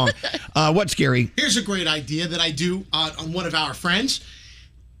doing it wrong. What's scary? Here's a great idea that I do on one of our friends.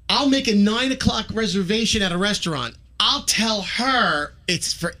 I'll make a 9 o'clock reservation at a restaurant. I'll tell her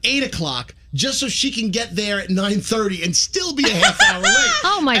it's for 8 o'clock just so she can get there at 9:30 and still be a half hour late.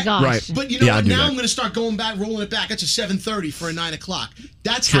 Oh, my gosh. Right. But you know what? do Now that. I'm going to start going back, rolling it back. That's a 7:30 for a 9 o'clock.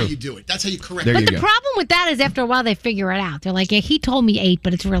 That's True. how you do it. That's how you correct There it. you But go. the problem with that is after a while they figure it out. They're like, yeah, he told me 8,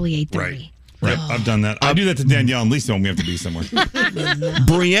 but it's really 8:30. Right. Yep, I've done that. I do that to Danielle and Lisa when we have to be somewhere.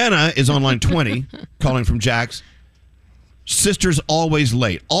 Brianna is on line 20, calling from Jack's. Sister's always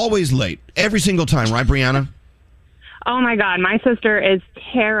late. Always late. Every single time, right, Brianna? Oh my God, my sister is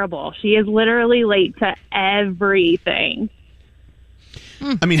terrible. She is literally late to everything.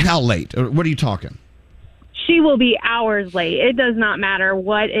 I mean, how late? What are you talking? She will be hours late. It does not matter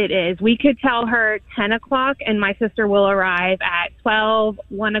what it is. We could tell her 10 o'clock and my sister will arrive at 12,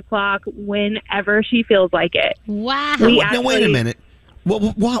 1 o'clock, whenever she feels like it. Wow. Now, wait a minute.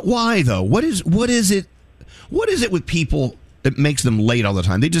 Why, though? What is it? What is it with people that makes them late all the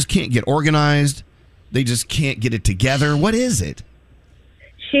time? They just can't get organized. They just can't get it together. What is it?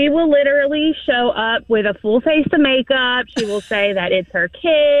 She will literally show up with a full face of makeup. She will say that it's her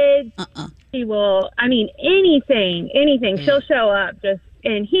kids. She will, anything. She'll show up just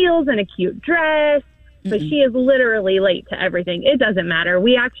in heels and a cute dress, but she is literally late to everything. It doesn't matter.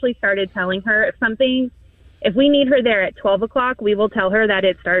 We actually started telling her if we need her there at 12 o'clock, we will tell her that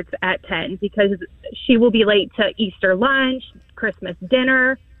it starts at 10 because she will be late to Easter lunch, Christmas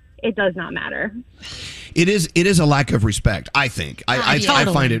dinner. It does not matter. It is a lack of respect, I think. I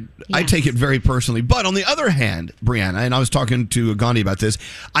find it, I take it very personally. But on the other hand, Brianna, and I was talking to Gandhi about this,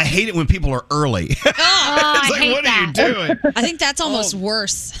 I hate it when people are early. It's like, what are you doing? I think that's almost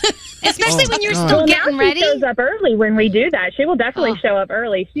worse. Especially when you're Well, still now getting she ready. shows up early when we do that. She will definitely show up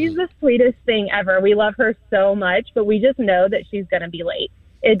early. She's the sweetest thing ever. We love her so much, but we just know that she's going to be late.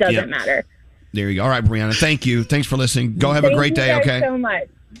 It doesn't matter. There you go. All right, Brianna, thank you. Thanks for listening. Go have a great day, Thank you okay? guys so much.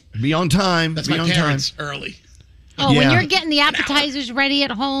 Be on time. That's Be my on parents time. early. Oh, when you're getting the appetizers ready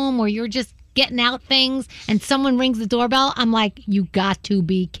at home or you're just getting out things and someone rings the doorbell, I'm like, you got to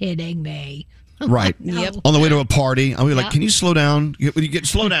be kidding me. Right. Yep. On the way to a party, I'll be like, Yep. can you slow down?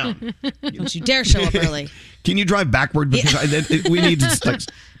 Slow down. Don't you dare show up early. Can you drive backward? Because we need to.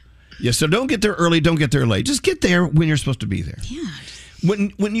 Yeah, so don't get there early. Don't get there late. Just get there when you're supposed to be there. Yeah.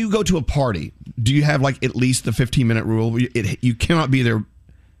 When you go to a party, do you have like at least the 15-minute rule? You cannot be there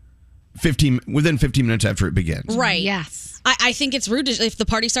within 15 minutes after it begins. Right. Yes. I think it's rude if the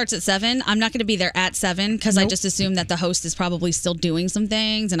party starts at 7. I'm not going to be there at 7 because I just assume that the host is probably still doing some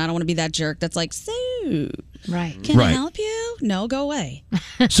things, and I don't want to be that jerk that's like, so, right? Can I Right. help you? No, go away.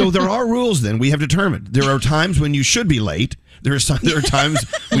 So there are rules. Then we have determined there are times when you should be late. There are times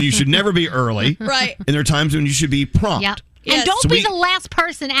when you should never be early. Right. And there are times when you should be prompt. Yep. And don't So be the last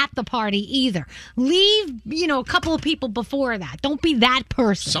person at the party either. Leave, a couple of people before that. Don't be that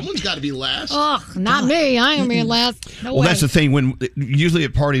person. Someone's got to be last. Ugh, not me. I am being last. No Well, way. that's the thing. Usually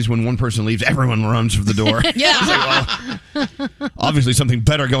at parties, when one person leaves, everyone runs for the door. Yeah. It's like, well, obviously something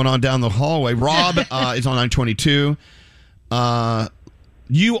better going on down the hallway. Rob is on 922.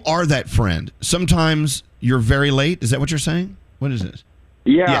 You are that friend. Sometimes you're very late. Is that what you're saying? What is this?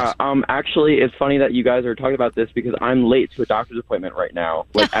 Yeah, actually, it's funny that you guys are talking about this because I'm late to a doctor's appointment right now,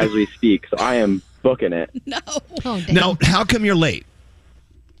 as we speak, so I am booking it. Now, how come you're late?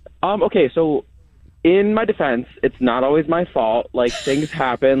 Okay, so in my defense, it's not always my fault. Like, things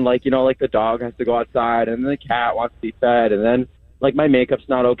happen, like the dog has to go outside, and then the cat wants to be fed, and then, my makeup's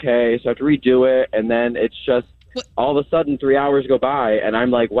not okay, so I have to redo it, and then it's just, all of a sudden, 3 hours go by, and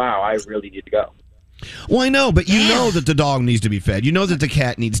I'm like, wow, I really need to go. Well, I know, but you know that the dog needs to be fed. You know that the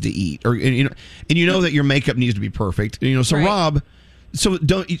cat needs to eat, and you know that your makeup needs to be perfect. So Right. Rob, so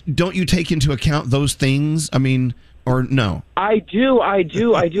don't you take into account those things? I mean, or no? I do.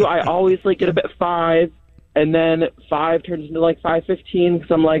 I always get up at 5, and then 5 turns into 5:15 because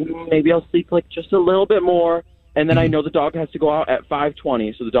I'm like, maybe I'll sleep just a little bit more, and then I know the dog has to go out at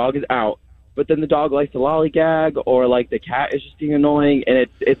 5:20, so the dog is out. But then the dog likes to lollygag, or like the cat is just being annoying, and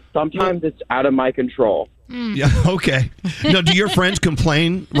it's sometimes it's out of my control. Yeah, okay. Now, do your friends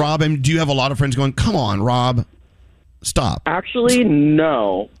complain, Rob? And do you have a lot of friends going, come on, Rob, stop? Actually,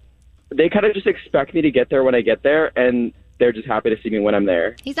 no. They kind of just expect me to get there when I get there, and they're just happy to see me when I'm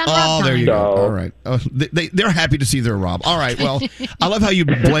there. He's on Oh, there you go. All right. Oh, they're happy to see their Rob. All right. Well, I love how you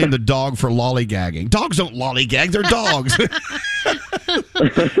blame the dog for lollygagging. Dogs don't lollygag. They're dogs.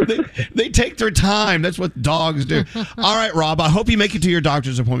 they take their time. That's what dogs do. All right, Rob. I hope you make it to your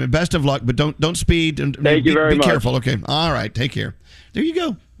doctor's appointment. Best of luck, but don't speed. And Thank you very be much. careful. Okay. All right. Take care. There you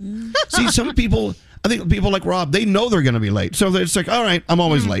go. See, some people, I think people like Rob, they know they're going to be late. So it's like, all right, I'm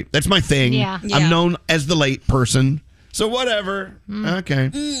always late. That's my thing. Yeah. I'm known as the late person. So whatever.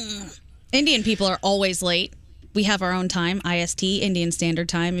 Okay. Indian people are always late. We have our own time, IST, Indian Standard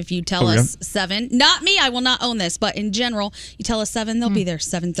Time. If you tell us 7, not me, I will not own this, but in general, you tell us 7, they'll be there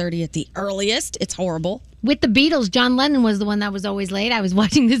 7:30 at the earliest. It's horrible. With the Beatles, John Lennon was the one that was always late. I was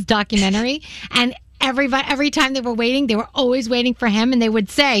watching this documentary, and every time they were waiting, they were always waiting for him, and they would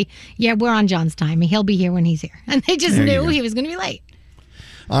say, yeah, we're on John's time. He'll be here when he's here. And they just There you knew go. he was going to be late.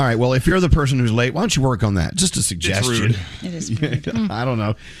 All right. Well, if you're the person who's late, why don't you work on that? Just a suggestion. rude. It is rude. I don't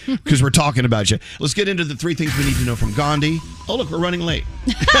know. Because we're talking about you. Let's get into the 3 things we need to know from Gandhi. Oh, look, we're running late.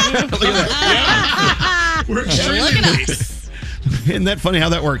 Look at that. We're Look at us. Isn't that funny how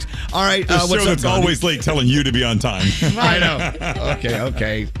that works? All right. The What's show up, that's Gandhi? always late telling you to be on time. I know.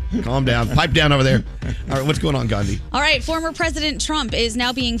 Okay. Calm down. Pipe down over there. All right. What's going on, Gandhi? All right, former President Trump is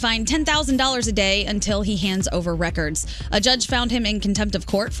now being fined $10,000 a day until he hands over records. A judge found him in contempt of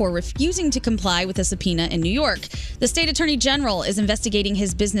court for refusing to comply with a subpoena in New York. The state attorney general is investigating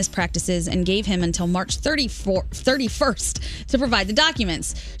his business practices and gave him until March 31st to provide the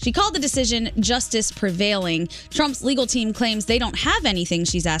documents. She called the decision justice prevailing. Trump's legal team claims they don't have anything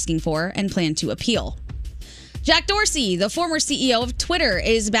she's asking for and plan to appeal. Jack Dorsey, the former CEO of Twitter,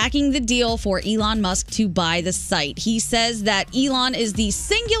 is backing the deal for Elon Musk to buy the site. He says that Elon is the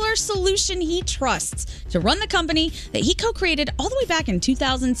singular solution he trusts to run the company that he co-created all the way back in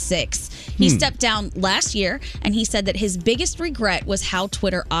 2006. He stepped down last year, and he said that his biggest regret was how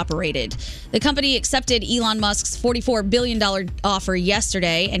Twitter operated. The company accepted Elon Musk's $44 billion offer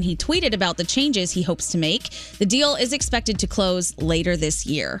yesterday, and he tweeted about the changes he hopes to make. The deal is expected to close later this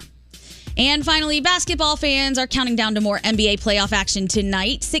year. And finally, basketball fans are counting down to more NBA playoff action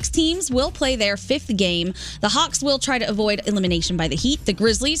tonight. 6 teams will play their 5th game. The Hawks will try to avoid elimination by the Heat. The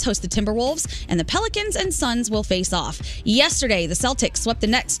Grizzlies host the Timberwolves, and the Pelicans and Suns will face off. Yesterday, the Celtics swept the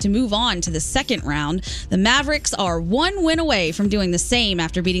Nets to move on to the 2nd round. The Mavericks are 1 win away from doing the same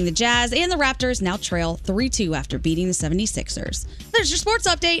after beating the Jazz, and the Raptors now trail 3-2 after beating the 76ers. There's your sports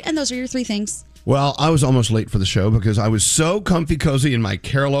update, and those are your 3 things. Well, I was almost late for the show because I was so comfy cozy in my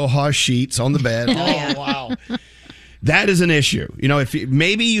Aloha sheets on the bed. Oh, wow. That is an issue. You know,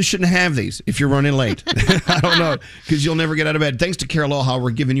 maybe you shouldn't have these if you're running late. I don't know, because you'll never get out of bed. Thanks to Aloha,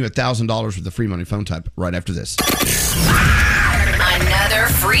 we're giving you $1,000 with the free money phone tap right after this. Another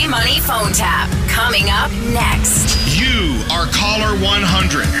free money phone tap coming up next. You are caller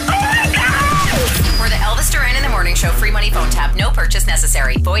 100. For the Elvis Duran in the Morning Show free money phone tap, no purchase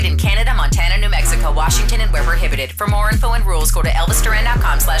necessary. Void in Canada, Montana, New Mexico, Washington, and where prohibited. For more info and rules, go to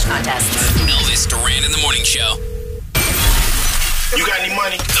elvisduran.com/contests. Elvis Duran in the Morning Show. You got any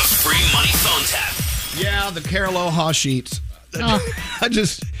money? The free money phone tap. Yeah, the Aloha sheets.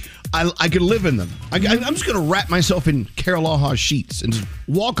 I could live in them. I'm just going to wrap myself in Aloha sheets and just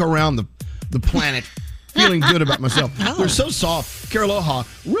walk around the planet feeling good about myself. They're so soft. Aloha,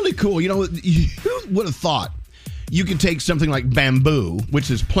 really cool. You know, who would have thought you could take something like bamboo,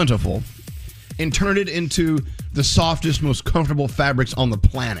 which is plentiful, and turn it into the softest, most comfortable fabrics on the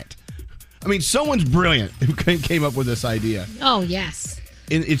planet? I mean, someone's brilliant who came up with this idea. Oh, yes.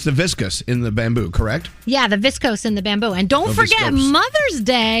 It's the viscose in the bamboo, correct? Yeah, the viscose in the bamboo. And don't forget, viscose. Mother's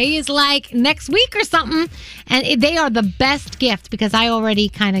Day is like next week or something. And they are the best gift because I already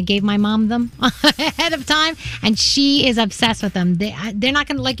kind of gave my mom them ahead of time. And she is obsessed with them. They're not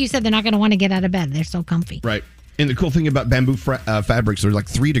going to, like you said, they're not going to want to get out of bed. They're so comfy. Right. And the cool thing about bamboo fabrics, they're like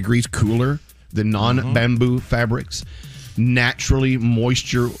 3 degrees cooler than non-bamboo fabrics. Naturally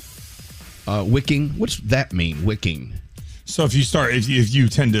moisture wicking. What's that mean, wicking? So if you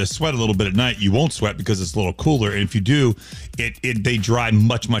tend to sweat a little bit at night, you won't sweat because it's a little cooler. And if you do, they dry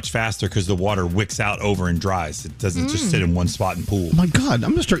much faster because the water wicks out over and dries. It doesn't just sit in one spot and pool. Oh my God,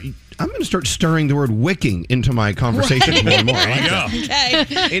 I'm I'm going to start stirring the word wicking into my conversations more and more. I like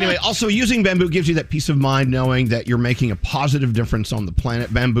that. Okay. Anyway, also using bamboo gives you that peace of mind knowing that you're making a positive difference on the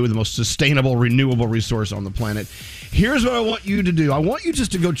planet. Bamboo, the most sustainable, renewable resource on the planet. Here's what I want you to do. I want you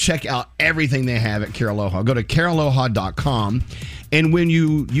just to go check out everything they have at Carealoha. Go to carealoha.com. And when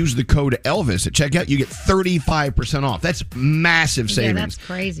you use the code Elvis at checkout, you get 35% off. That's massive savings. Yeah, that's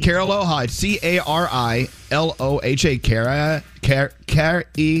crazy. Carealoha, Cariloha,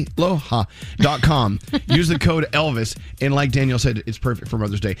 Carealoha.com. Use the code Elvis. And like Danielle said, it's perfect for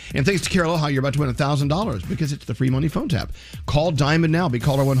Mother's Day. And thanks to Carealoha, you're about to win $1,000 because it's the free money phone tap. Call Diamond now. Be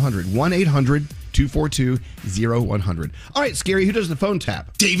caller 100. 1-800-242-0100. All right, Scary, who does the phone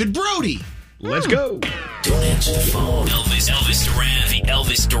tap? David Brody. Let's go. Don't answer the phone. Elvis Duran, the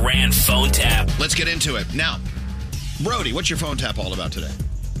Elvis Duran phone tap. Let's get into it. Now, Brody, what's your phone tap all about today?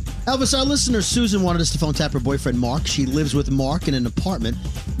 Elvis, our listener Susan wanted us to phone tap her boyfriend Mark. She lives with Mark in an apartment,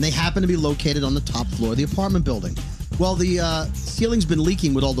 and they happen to be located on the top floor of the apartment building. Well, the ceiling's been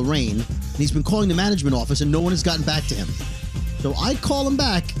leaking with all the rain, and he's been calling the management office, and no one has gotten back to him. So I call him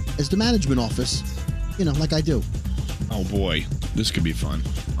back as the management office, like I do. Oh, boy. This could be fun.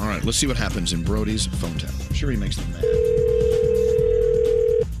 All right, let's see what happens in Brody's phone tap. I'm sure he makes them mad.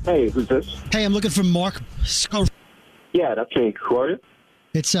 Hey, who's this? Hey, I'm looking for Mark. Yeah, that's me. Who are you?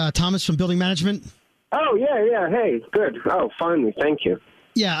 It's Thomas from Building Management. Oh, yeah. Hey, good. Oh, finally. Thank you.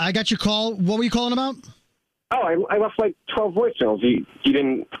 Yeah, I got your call. What were you calling about? Oh, I left like 12 voicemails. You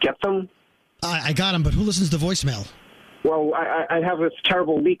didn't get them? I got them, but who listens to voicemail? Well, I have this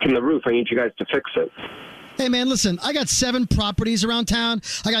terrible leak in the roof. I need you guys to fix it. Hey, man, listen, I got 7 properties around town.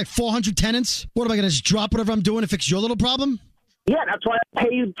 I got 400 tenants. What, am I going to just drop whatever I'm doing to fix your little problem? Yeah, that's why I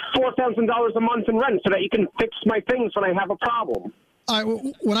pay you $4,000 a month in rent so that you can fix my things when I have a problem. All right,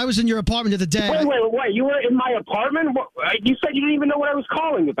 when I was in your apartment the other day... Wait. You were in my apartment? You said you didn't even know what I was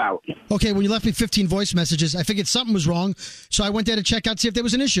calling about. Okay, when you left me 15 voice messages, I figured something was wrong, so I went there to check out, see if there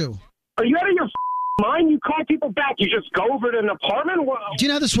was an issue. Are you out of your mind? You call people back. You just go over to an apartment? Do you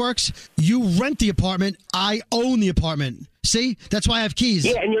know how this works? You rent the apartment. I own the apartment. See? That's why I have keys.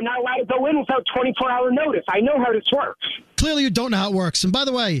 Yeah, and you're not allowed to go in without 24-hour notice. I know how this works. Clearly you don't know how it works. And by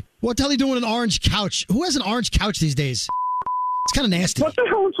the way, what the hell are you doing with an orange couch? Who has an orange couch these days? It's kind of nasty. What the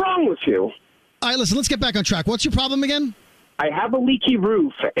hell is wrong with you? All right, listen, let's get back on track. What's your problem again? I have a leaky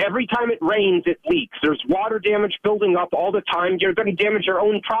roof. Every time it rains, it leaks. There's water damage building up all the time. You're going to damage your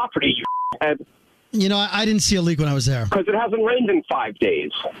own property, you head. You know, I didn't see a leak when I was there. Because it hasn't rained in 5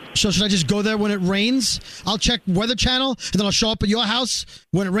 days. So should I just go there when it rains? I'll check Weather Channel, and then I'll show up at your house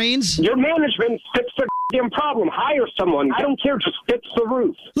when it rains? Your management fix the damn problem. Hire someone. I don't care. Just fix the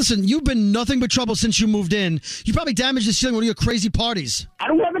roof. Listen, you've been nothing but trouble since you moved in. You probably damaged the ceiling with your crazy parties. I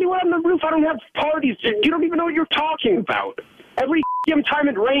don't have anyone on the roof. I don't have parties. You don't even know what you're talking about. Every damn time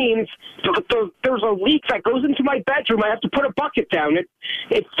it rains, there's a leak that goes into my bedroom. I have to put a bucket down.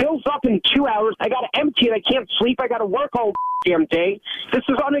 It fills up in 2 hours. I got to empty it. I can't sleep. I got to work all damn day. This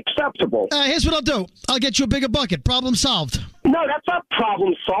is unacceptable. Here's what I'll do. I'll get you a bigger bucket. Problem solved. No, that's not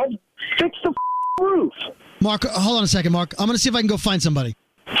problem solved. Fix the roof. Mark, hold on a second, Mark. I'm going to see if I can go find somebody.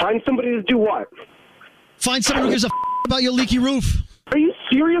 Find somebody to do what? Find someone who gives a about your leaky roof. Are you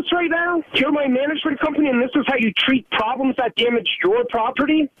serious right now? You're my management company, and this is how you treat problems that damage your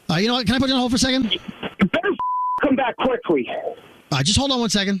property? You know what? Can I put you on hold for a second? You better come back quickly. Just hold on 1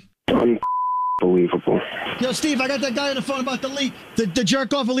 second. Unbelievable. Yo, Steve, I got that guy on the phone about the leak. The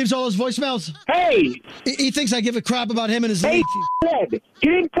jerk off who leaves all those voicemails. Hey! He thinks I give a crap about him and his leak. Ed,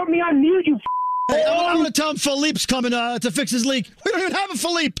 you didn't put me on mute, you Hey, I'm going to tell him Philippe's coming to fix his leak. We don't even have a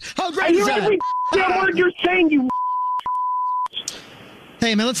Philippe. How great is that? Every damn word you're saying, you...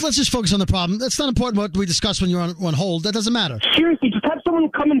 Hey, man, let's just focus on the problem. That's not important what we discuss when you're on hold. That doesn't matter. Seriously, just have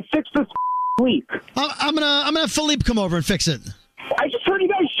someone come and fix this leak. I'm gonna have Philippe come over and fix it. I just heard you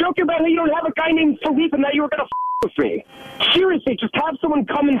guys joking about how you don't have a guy named Philippe and that you were going to with me. Seriously, just have someone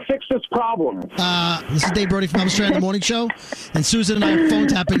come and fix this problem. This is Dave Brody from Elvis Duran, the morning show, and Susan and I are phone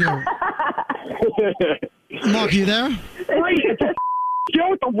tapping you. Mark, are you there? Wait, you know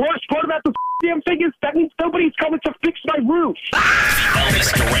what the worst part about the damn thing is? That means nobody's coming to fix my roof.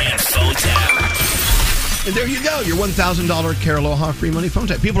 Elvis Duran phone tap. And there you go, your $1,000 Carealoha free money phone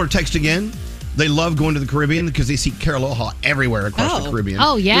tap. People are texting in. They love going to the Caribbean because they see Carealoha everywhere across the Caribbean.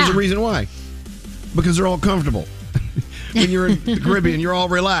 Oh, yeah. There's a reason why. Because they're all comfortable. When you're in the Caribbean, you're all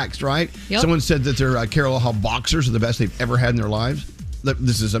relaxed, right? Yep. Someone said that their Carealoha boxers are the best they've ever had in their lives.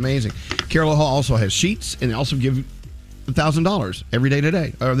 This is amazing. Carealoha also has sheets, and they also give $1,000 every day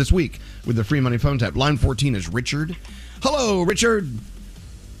today, or this week, with the free money phone tap. Line 14 is Richard. Hello, Richard.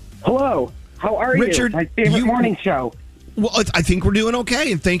 Hello. How are Richard, you? My favorite morning show. Well, I think we're doing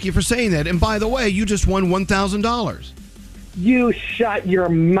okay, and thank you for saying that. And by the way, you just won $1,000. You shut your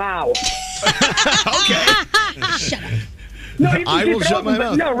mouth. Okay. Shut up. No, you I can will get shut my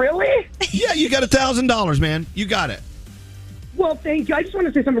mouth. No, really? Yeah, you got $1,000, man. You got it. Well, thank you. I just want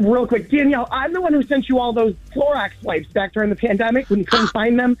to say something real quick. Danielle, I'm the one who sent you all those Clorox wipes back during the pandemic when you couldn't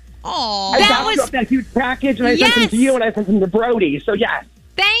find them. Oh, I that boxed was up that huge package, and I sent them to you, and I sent them to Brody. So, yes.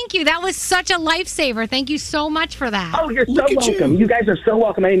 Thank you. That was such a lifesaver. Thank you so much for that. Oh, you're so welcome. You guys are so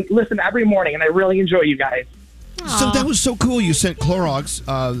welcome. I listen every morning, and I really enjoy you guys. So that was so cool. You sent Clorox,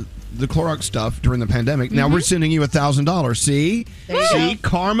 the Clorox stuff during the pandemic. Now we're sending you $1,000. See? See?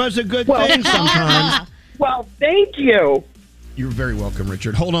 Karma's a good thing sometimes. Well, thank you. You're very welcome,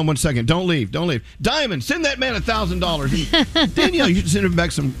 Richard. Hold on one second. Don't leave. Don't leave. Diamond, send that man $1,000. Danielle, you should send him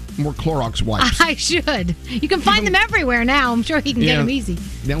back some more Clorox wipes. I should. You can find them everywhere now. I'm sure he can get them easy.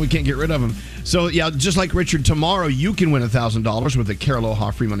 Now we can't get rid of them. So, yeah, just like Richard, tomorrow you can win $1,000 with the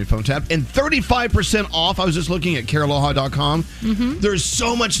Caraloha free money phone tap. And 35% off. I was just looking at Caraloha.com. There's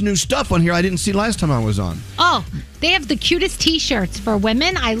so much new stuff on here I didn't see last time I was on. Oh, they have the cutest T-shirts for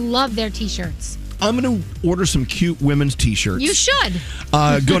women. I love their T-shirts. I'm going to order some cute women's T-shirts. You should.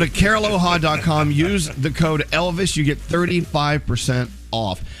 Go to Caraloha.com. Use the code Elvis. You get 35%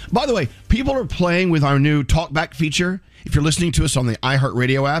 off. By the way, people are playing with our new TalkBack feature. If you're listening to us on the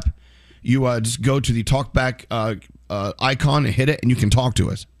iHeartRadio app, you just go to the TalkBack icon and hit it, and you can talk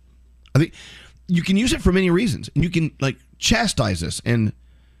to us. I think you can use it for many reasons. And you can, like, chastise us and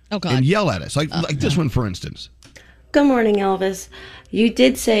yell at us. Like this one, for instance. Good morning, Elvis. You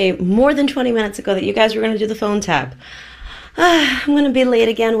did say more than 20 minutes ago that you guys were going to do the phone tap. I'm going to be late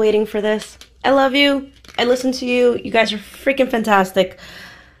again waiting for this. I love you. I listen to you. You guys are freaking fantastic.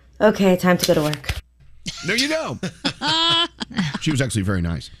 Okay, time to go to work. There you go. She was actually very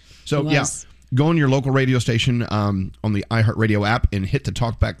nice. So, yeah, go on your local radio station on the iHeartRadio app and hit the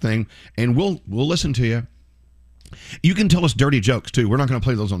TalkBack thing, and we'll listen to you. You can tell us dirty jokes, too. We're not going to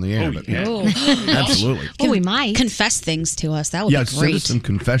play those on the air. But yeah. Absolutely. We might. Confess things to us. That would be great. Send us some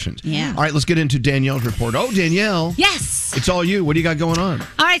confessions. Yeah. All right, let's get into Danielle's report. Oh, Danielle. Yes. It's all you. What do you got going on?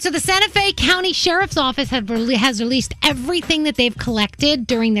 All right, so the Santa Fe County Sheriff's Office has released everything that they've collected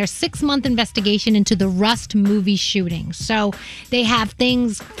during their 6-month investigation into the Rust movie shooting. So they have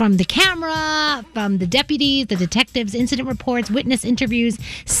things from the camera, from the deputies, the detectives, incident reports, witness interviews,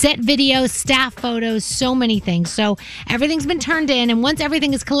 set videos, staff photos, so many things. So everything's been turned in, and once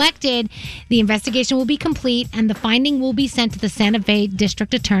everything is collected, the investigation will be complete, and the finding will be sent to the Santa Fe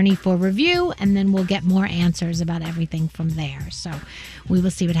District Attorney for review, and then we'll get more answers about everything from there. So we will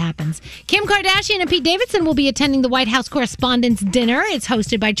see what happens. Kim Kardashian and Pete Davidson will be attending the White House Correspondents' Dinner. It's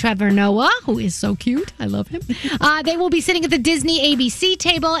hosted by Trevor Noah, who is so cute. I love him. They will be sitting at the Disney ABC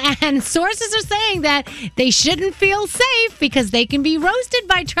table, and sources are saying that they shouldn't feel safe because they can be roasted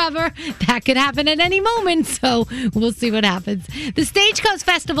by Trevor. That could happen at any moment, so we'll see what happens. The Stagecoach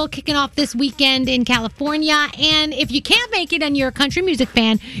Festival kicking off this weekend in California, and if you can't make it and you're a country music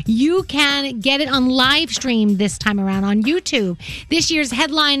fan, you can get it on live stream this time around on YouTube. This year's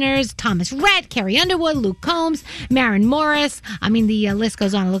headliners: Thomas Rhett, Carrie Underwood, Luke Combs, Maren Morris. I mean, the list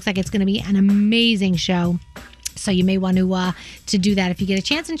goes on. It looks like it's going to be an amazing show. So you may want to do that if you get a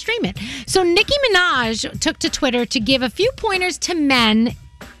chance and stream it. So Nicki Minaj took to Twitter to give a few pointers to men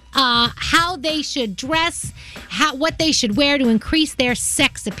how they should dress, what they should wear to increase their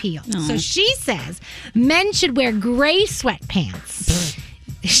sex appeal. So she says men should wear gray sweatpants.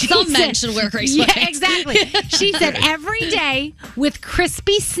 Some men should wear gray sweatpants. Yeah, exactly. She said every day with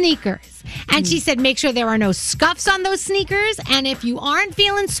crispy sneakers. And she said make sure there are no scuffs on those sneakers. And if you aren't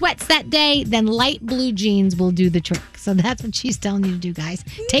feeling sweats that day, then light blue jeans will do the trick. So that's what she's telling you to do, guys.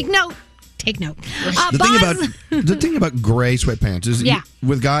 Take note. Take note. The thing about gray sweatpants is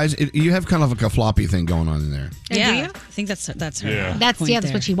with guys, you have kind of like a floppy thing going on in there. Yeah, I think that's her. That's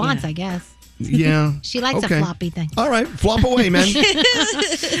what she wants, I guess. Yeah. She likes a floppy thing. All right. Flop away, man. Baz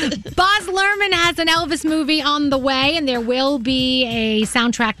Luhrmann has an Elvis movie on the way, and there will be a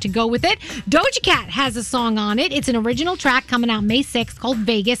soundtrack to go with it. Doja Cat has a song on it. It's an original track coming out May 6th called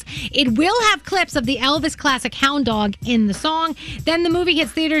Vegas. It will have clips of the Elvis classic Hound Dog in the song. Then the movie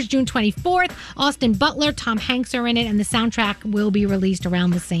hits theaters June 24th. Austin Butler, Tom Hanks are in it, and the soundtrack will be released around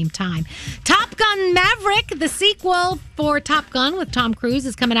the same time. Top Gun Maverick, the sequel for Top Gun with Tom Cruise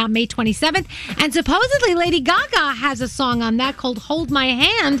is coming out May 27th. And supposedly Lady Gaga has a song on that called Hold My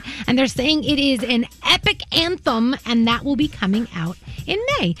Hand. And they're saying it is an epic anthem, and that will be coming out in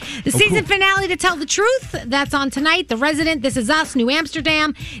May. The season finale to Tell the Truth, that's on tonight. The Resident, This Is Us, New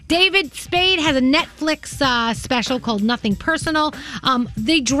Amsterdam. David Spade has a Netflix special called Nothing Personal.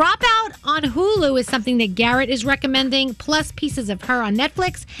 The Dropout on Hulu is something that Garrett is recommending, plus Pieces of Her on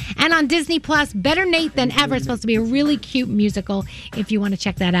Netflix. And on Disney Plus, Better Nate Than Ever. It's supposed to be a really cute musical if you want to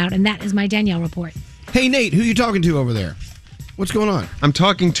check that out. And that is my Danielle report. Hey, Nate, who are you talking to over there? What's going on? I'm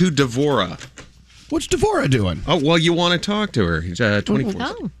talking to Devora. What's Devora doing? Oh, well, you want to talk to her. He's 24.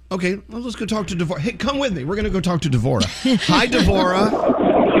 Oh. Okay, well, let's go talk to Devora. Hey, come with me. We're going to go talk to Devora. Hi, Devora.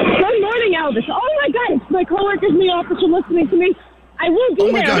 Good morning, Elvis. Oh, my God. My coworkers in the office are listening to me. I will be there.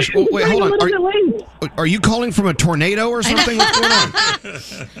 Oh, my gosh. Oh, wait, hold on. Are you calling from a tornado or something? What's going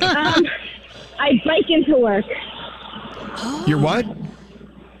on? I bike into work. You're what?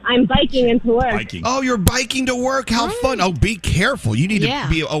 I'm biking into work. Oh, you're biking to work? How fun. Oh, be careful. You need to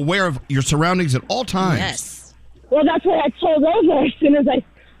be aware of your surroundings at all times. Yes. Well, that's what I told over as soon as I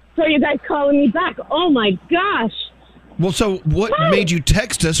saw you guys calling me back. Oh, my gosh. Well, so what made you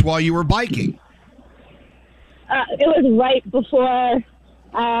text us while you were biking? It was right before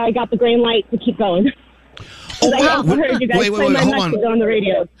I got the green light to keep going. Oh, wow. I heard you guys play my message on the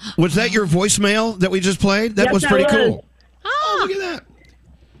radio. Was that your voicemail that we just played? That Yes, was that pretty was. cool. Oh, look at that.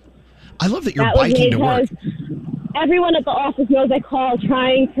 I love that you're That was biking me, to work. 'cause everyone at the office knows I call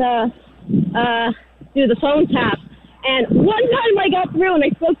trying to do the phone tap. And one time I got through and I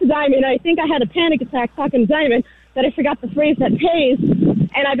spoke to Diamond. I think I had a panic attack talking to Diamond that I forgot the phrase that pays.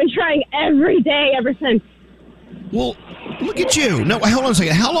 And I've been trying every day ever since. Well, look at you. No, hold on a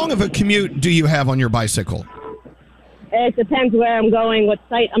second. How long of a commute do you have on your bicycle? It depends where I'm going, what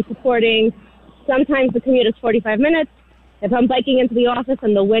site I'm supporting. Sometimes the commute is 45 minutes. If I'm biking into the office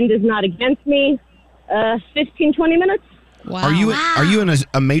and the wind is not against me, 15, 20 minutes. Are you in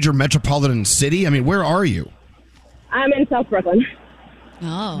a major metropolitan city? I mean, where are you? I'm in South Brooklyn.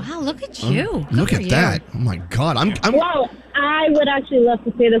 Oh, wow, look at you. Oh, look at that. Oh, my God. I'm Well, I would actually love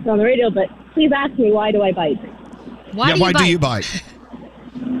to say this on the radio, but please ask me, why do I bike? Why do you bike?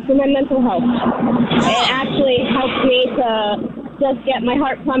 For my mental health. It actually helps me to just get my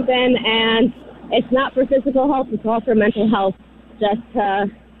heart pumping, and it's not for physical health, it's all for mental health. Just to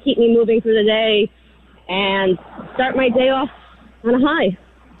keep me moving through the day and start my day off on a high.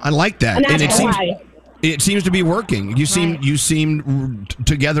 I like that. And that's it why. seems to be working. You seem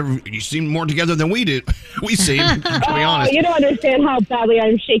together. You seem more together than we do. We seem, to be honest. You don't understand how badly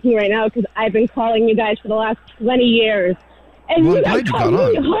I'm shaking right now because I've been calling you guys for the last 20 years. And Well, you I'm guys glad you called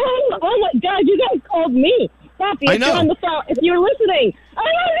got me on. home. Oh my God, you guys called me. Pappy, I if you're know. on the phone, if you're listening, I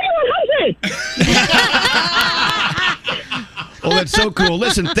love you 100. Well, that's so cool.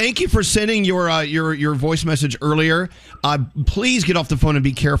 Listen, thank you for sending your voice message earlier. Please get off the phone and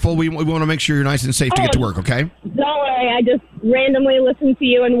be careful. We want to make sure you're nice and safe to get to work. Okay. Don't worry, I just randomly listen to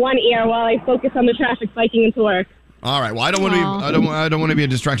you in one ear while I focus on the traffic biking into work. All right. Well, I don't want to be. I don't want to be a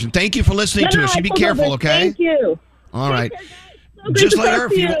distraction. Thank you for listening to us. I You be totally careful. love it. Okay. Thank you. All right. So Just great to later.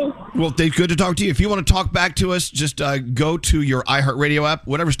 talk to you. Well, it's good to talk to you. If you want to talk back to us, just go to your iHeartRadio app,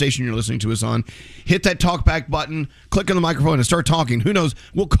 whatever station you're listening to us on. Hit that talk back button, click on the microphone, and start talking. Who knows?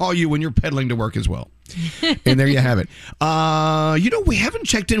 We'll call you when you're pedaling to work as well. And there you have it. We haven't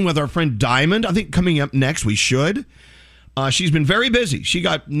checked in with our friend Diamond. I think coming up next we should. She's been very busy.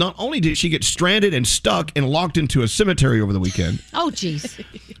 Not only did she get stranded and stuck and locked into a cemetery over the weekend, Oh, jeez.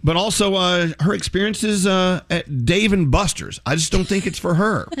 but also her experiences at Dave and Buster's. I just don't think it's for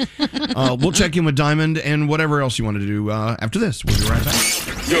her. We'll check in with Diamond and whatever else you want to do after this. We'll be right back.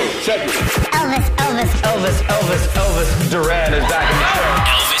 Yo, check it. Elvis Duran is back in the show.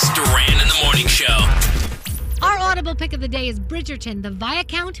 Elvis Duran in the morning show. Our Audible pick of the day is Bridgerton, the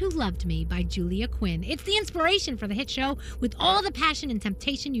Viscount Who Loved Me by Julia Quinn. It's the inspiration for the hit show with all the passion and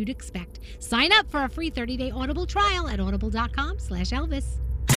temptation you'd expect. Sign up for a free 30-day Audible trial at audible.com/Elvis.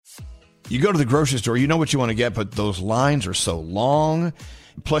 You go to the grocery store, you know what you want to get, but those lines are so long.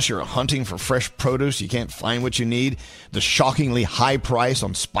 Plus, you're hunting for fresh produce. You can't find what you need. The shockingly high price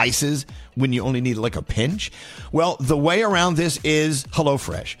on spices when you only need like a pinch. Well, the way around this is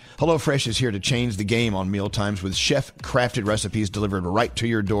HelloFresh. HelloFresh is here to change the game on mealtimes with chef-crafted recipes delivered right to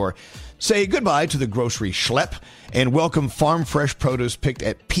your door. Say goodbye to the grocery schlep and welcome farm fresh produce picked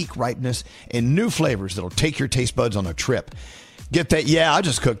at peak ripeness and new flavors that'll take your taste buds on a trip. Get that, yeah, I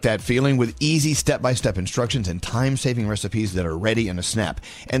just cooked that feeling with easy step-by-step instructions and time-saving recipes that are ready in a snap.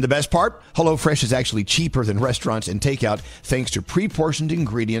 And the best part? HelloFresh is actually cheaper than restaurants and takeout thanks to pre-portioned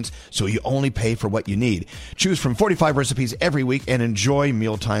ingredients, so you only pay for what you need. Choose from 45 recipes every week and enjoy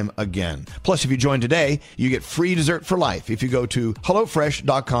mealtime again. Plus, if you join today, you get free dessert for life if you go to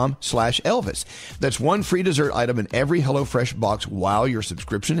HelloFresh.com/Elvis. That's one free dessert item in every HelloFresh box while your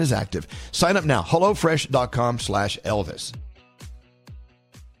subscription is active. Sign up now, HelloFresh.com/Elvis.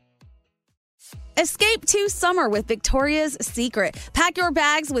 Escape to summer with Victoria's Secret. Pack your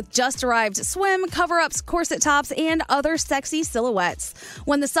bags with just arrived swim, cover-ups, corset tops, and other sexy silhouettes.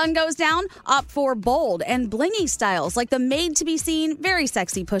 When the sun goes down, opt for bold and blingy styles like the made-to-be-seen Very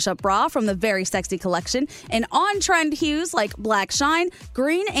Sexy push-up bra from the Very Sexy collection and on-trend hues like black shine,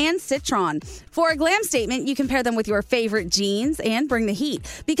 green, and citron. For a glam statement, you can pair them with your favorite jeans and bring the heat.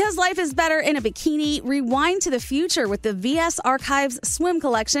 Because life is better in a bikini, rewind to the future with the VS Archives swim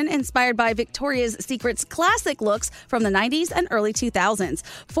collection inspired by Victoria's Secret's classic looks from the 90s and early 2000s.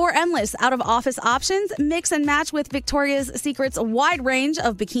 For endless out-of-office options, mix and match with Victoria's Secret's wide range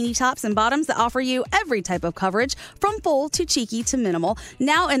of bikini tops and bottoms that offer you every type of coverage, from full to cheeky to minimal,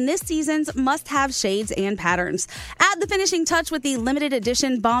 now in this season's must-have shades and patterns. Add the finishing touch with the limited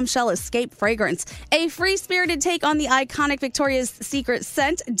edition Bombshell Escape fragrance, a free-spirited take on the iconic Victoria's Secret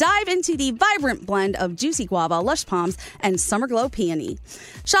scent. Dive into the vibrant blend of juicy guava, lush palms, and summer glow peony.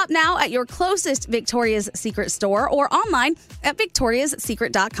 Shop now at your closest Victoria's Secret store or online at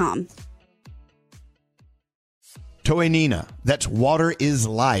victoriassecret.com. Toenina, that's water is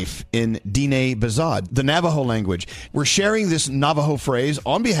life in Diné Bazad, the Navajo language. We're sharing this Navajo phrase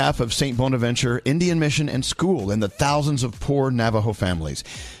on behalf of St. Bonaventure Indian Mission and School and the thousands of poor Navajo families.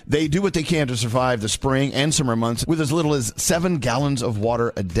 They do what they can to survive the spring and summer months with as little as 7 gallons of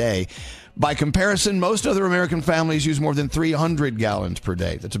water a day. By comparison, most other American families use more than 300 gallons per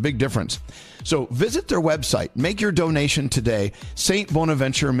day. That's a big difference. So visit their website. Make your donation today,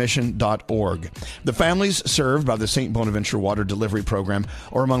 stbonaventuremission.org. The families served by the St. Bonaventure Water Delivery Program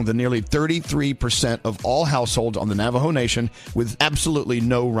are among the nearly 33% of all households on the Navajo Nation with absolutely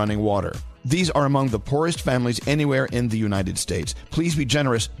no running water. These are among the poorest families anywhere in the United States. Please be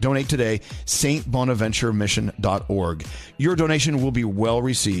generous. Donate today, stbonaventuremission.org. Your donation will be well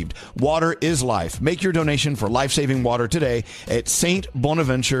received. Water is life. Make your donation for life-saving water today at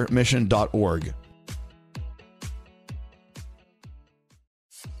stbonaventuremission.org.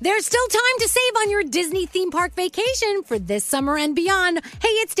 There's still time to save on your Disney theme park vacation for this summer and beyond. Hey,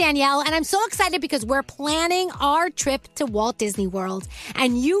 it's Danielle, and I'm so excited because we're planning our trip to Walt Disney World,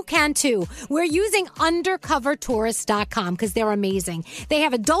 and you can too. We're using undercovertourist.com because they're amazing. They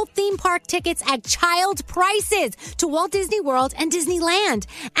have adult theme park tickets at child prices to Walt Disney World and Disneyland.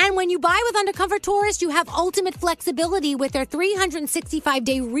 And when you buy with Undercover Tourist, you have ultimate flexibility with their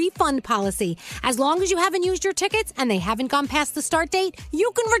 365-day refund policy. As long as you haven't used your tickets and they haven't gone past the start date,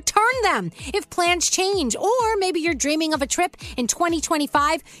 you can return them. If plans change, or maybe you're dreaming of a trip in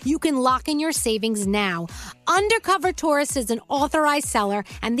 2025, you can lock in your savings now. Undercover Tourist is an authorized seller,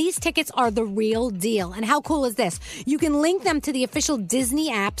 and these tickets are the real deal. And how cool is this? You can link them to the official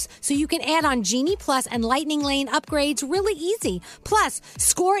Disney apps, so you can add on Genie Plus and Lightning Lane upgrades really easy. Plus,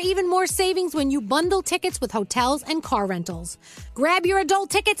 score even more savings when you bundle tickets with hotels and car rentals. Grab your adult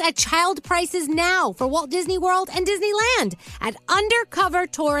tickets at child prices now for Walt Disney World and Disneyland at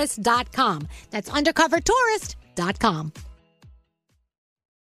undercovertourist.com. That's undercovertourist.com.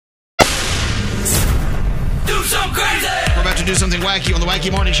 Do something crazy! We're about to do something wacky on the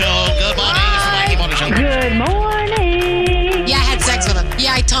Wacky Morning Show. Good morning. It's the Wacky Morning Show. Good morning. Yeah, I had sex with him.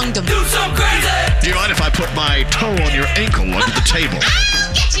 Yeah, I tongued him. Do something crazy! Do you mind if I put my toe on your ankle under the table?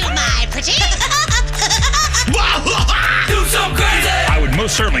 Get you, my pretty. Do something crazy! I would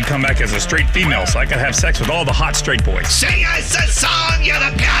most certainly come back as a straight female so I could have sex with all the hot straight boys. Sing us a song, you're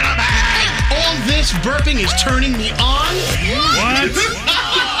the piano man! All this burping is turning me on? What?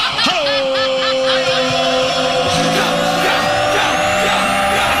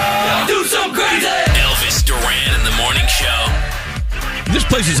 Do something crazy! Elvis Duran in the Morning Show. This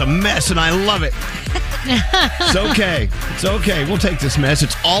place is a mess, and I love it. It's okay. It's okay. We'll take this mess.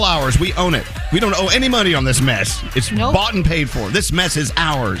 It's all ours. We own it. We don't owe any money on this mess. It's bought and paid for. This mess is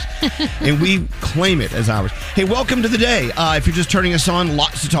ours, and we claim it as ours. Hey, welcome to the day. If you're just turning us on,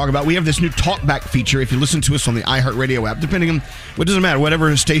 lots to talk about. We have this new talkback feature. If you listen to us on the iHeartRadio app, depending on, it doesn't matter,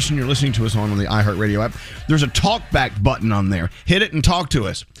 whatever station you're listening to us on the iHeartRadio app, there's a talkback button on there. Hit it and talk to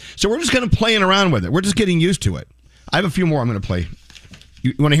us. So we're just kind of playing around with it. We're just getting used to it. I have a few more I'm going to play.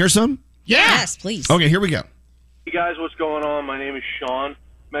 You want to hear some? Yeah. Yes, please. Okay, here we go. Hey guys, what's going on? My name is Sean.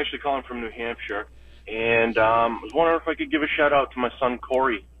 I'm actually calling from New Hampshire. And I was wondering if I could give a shout out to my son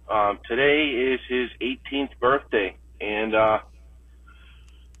Corey. Today is his 18th birthday, and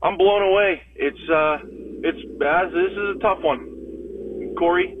I'm blown away. It's this is a tough one.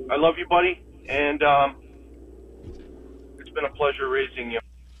 Corey, I love you, buddy, and it's been a pleasure raising you.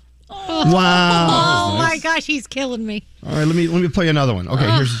 Oh my gosh, he's killing me. All right, let me play another one.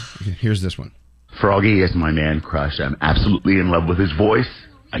 Okay, here's this one. Froggy is my man crush. I'm absolutely in love with his voice.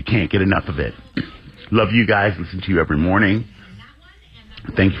 I can't get enough of it. Love you guys. Listen to you every morning.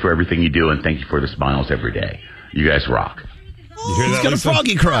 Thank you for everything you do, and thank you for the smiles every day. You guys rock. You hear He's that, got Lisa? a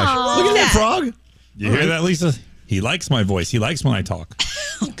Froggy crush. Look at that frog. You hear that, Lisa? He likes my voice. He likes when I talk.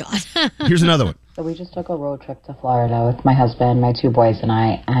 Here's another one. So we just took a road trip to Florida with my husband, my 2 boys, and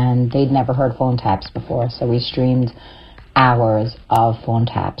I, and they'd never heard phone taps before. So we streamed hours of phone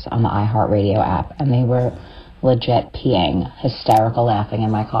taps on the iHeartRadio app, and they were legit peeing, hysterical laughing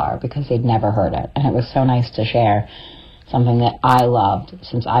in my car because they'd never heard it. And it was so nice to share something that I loved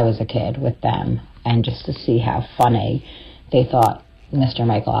since I was a kid with them, and just to see how funny they thought Mr.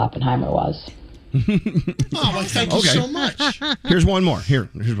 Michael Oppenheimer was. Oh, well, thank you so much. Here's one more.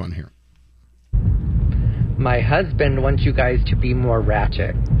 Here's one here. My husband wants you guys to be more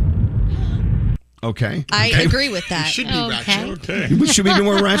ratchet. Okay. I Okay. agree with that. Should be ratchet. Okay. Should we be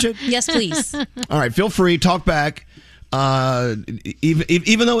more ratchet? Yes, please. All right, feel free. Talk back.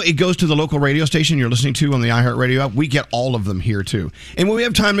 Even though it goes to the local radio station you're listening to on the iHeartRadio app, we get all of them here too. And when we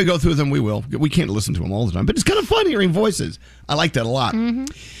have time to go through them, we will. We can't listen to them all the time, but it's kind of fun hearing voices. I like that a lot.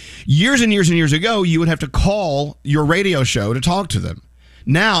 Years and years and years ago, you would have to call your radio show to talk to them.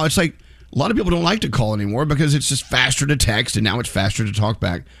 Now it's like a lot of people don't like to call anymore because it's just faster to text, and now it's faster to talk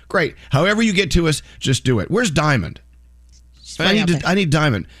back. Great. However you get to us, just do it. Where's Diamond? I need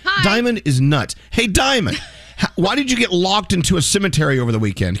Diamond. Hi. Diamond is nuts. Hey, Diamond. Why did you get locked into a cemetery over the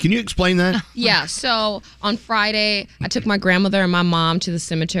weekend? Can you explain that? Yeah, so on Friday, I took my grandmother and my mom to the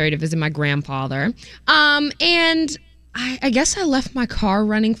cemetery to visit my grandfather. And I guess I left my car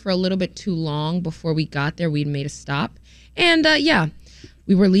running for a little bit too long before we got there. We'd made a stop. And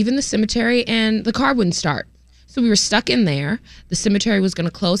we were leaving the cemetery and the car wouldn't start. So we were stuck in there. The cemetery was going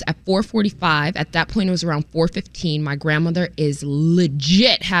to close at 4:45. At that point, it was around 4:15. My grandmother is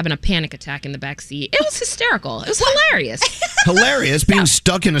legit having a panic attack in the back seat. It was hysterical. It was hilarious. Hilarious? Being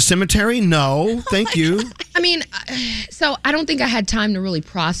stuck in a cemetery? No, thank you. I mean, so I don't think I had time to really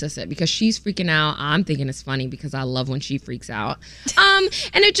process it because she's freaking out. I'm thinking it's funny because I love when she freaks out.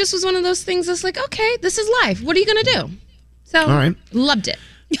 And it just was one of those things that's like, okay, this is life. What are you going to do? So, all right. Loved it.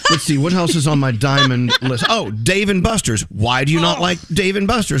 Let's see, what else is on my Diamond list? Oh, Dave and Buster's. Why do you not like Dave and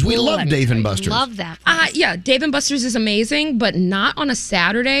Buster's? We love Dave and Buster's. Love that. Yeah, Dave and Buster's is amazing, but not on a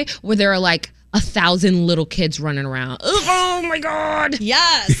Saturday where there are like 1,000 little kids running around. Oh my God.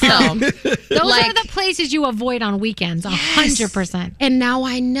 Yes. So, Those are the places you avoid on weekends, 100%. And now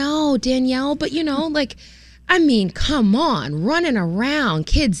I know, Danielle, but I mean, come on, running around,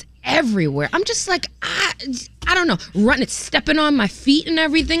 kids everywhere. I'm just like, I don't know, stepping on my feet and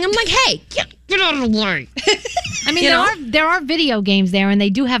everything. I'm like, hey, get out of the way. I mean, there are video games there, and they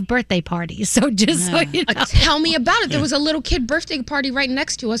do have birthday parties. So just so you know. Tell me about it. There was a little kid birthday party right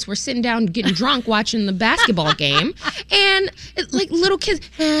next to us. We're sitting down getting drunk watching the basketball game. And little kids,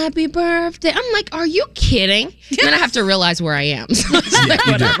 happy birthday. I'm like, are you kidding? And then I have to realize where I am. So it's like,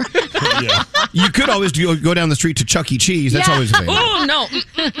 whatever. Yeah. You could always go down the street to Chuck E. Cheese. That's always available. Oh, no.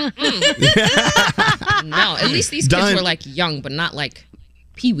 No, at least these kids were young, but not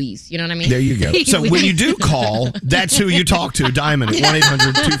peewees. You know what I mean? There you go. So when you do call, that's who you talk to. Diamond at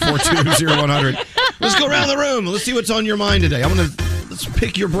 1-800-242-0100. Let's go around the room. Let's see what's on your mind today. Let's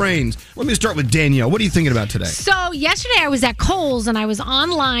pick your brains. Let me start with Danielle. What are you thinking about today? So yesterday I was at Kohl's and I was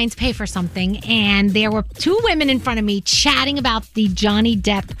online to pay for something, and there were 2 women in front of me chatting about the Johnny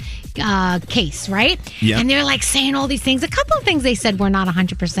Depp case, right? Yeah. And they're saying all these things. A couple of things they said were not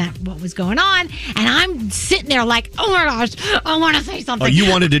 100% what was going on, and I'm sitting there like, oh my gosh, I want to say something. Oh, you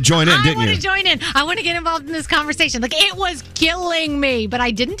wanted to join in, didn't you? I want to join in. I want to get involved in this conversation. It was killing me, but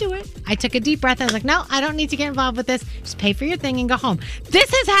I didn't do it. I took a deep breath. I was like, no, I don't need to get involved with this. Just pay for your thing and go home.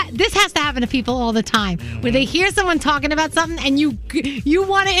 This has to happen to people all the time, where they hear someone talking about something and you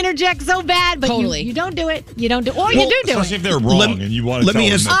want to interject so bad, but you don't do it. You don't do, or you do especially if they're wrong and you want to tell them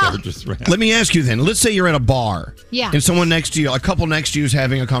that they're just right. Let me ask you then. Let's say you're at a bar. Yeah. And someone next to you, a couple next to you is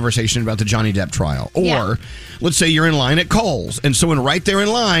having a conversation about the Johnny Depp trial. Or let's say you're in line at Kohl's and someone right there in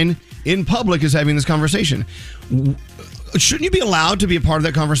line in public is having this conversation. Shouldn't you be allowed to be a part of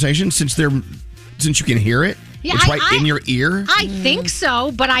that conversation since you can hear it? Yeah, it's right in your ear? I think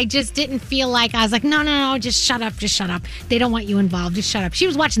so, but I just didn't feel like, I was like, no, just shut up. They don't want you involved. Just shut up. She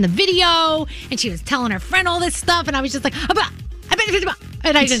was watching the video and she was telling her friend all this stuff, and I was just like,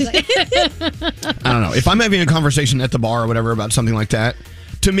 and I just I don't know. If I'm having a conversation at the bar or whatever about something like that,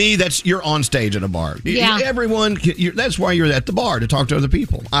 to me, you're on stage at a bar. Yeah. That's why you're at the bar, to talk to other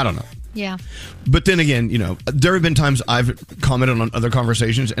people. I don't know. Yeah. But then again, there have been times I've commented on other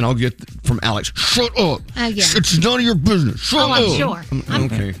conversations and I'll get from Alex, shut up. Yeah. It's none of your business. Shut up. I'm sure.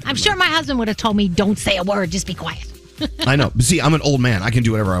 Okay. I'm sure my husband would have told me, don't say a word, just be quiet. I know. But see, I'm an old man. I can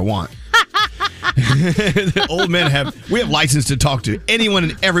do whatever I want. The old men we have license to talk to anyone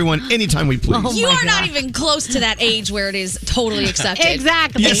and everyone anytime we please. You are not even close to that age where it is totally accepted.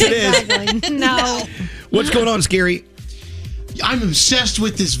 Exactly. Yes, it is. No. What's going on, Scary? I'm obsessed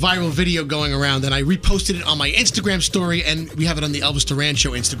with this viral video going around, and I reposted it on my Instagram story, and we have it on the Elvis Duran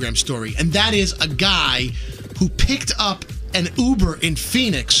Show Instagram story. And that is a guy who picked up an Uber in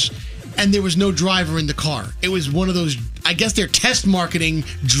Phoenix, and there was no driver in the car. It was one of those, I guess they're test marketing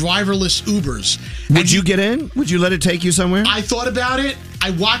driverless Ubers. Would you get in? Would you let it take you somewhere? I thought about it.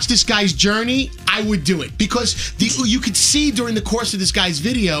 I watched this guy's journey. I would do it because you could see during the course of this guy's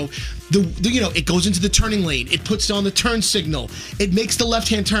video, it goes into the turning lane. It puts on the turn signal. It makes the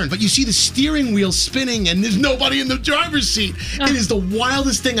left-hand turn. But you see the steering wheel spinning and there's nobody in the driver's seat. It is the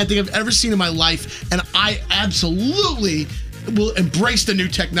wildest thing I think I've ever seen in my life. And I absolutely will embrace the new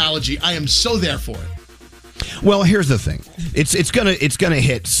technology. I am so there for it. Well, here's the thing. It's gonna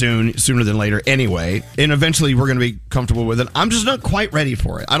hit sooner than later anyway, and eventually we're gonna be comfortable with it. I'm just not quite ready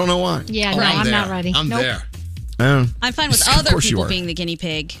for it. I don't know why. Yeah, no, I'm not ready. I'm there. I'm fine with other people being the guinea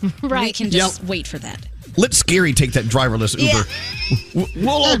pig. Right. We can just wait for that. Let Scary take that driverless Uber. We'll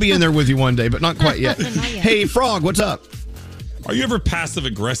all be in there with you one day, but not quite yet. Hey, Frog, what's up? Are you ever passive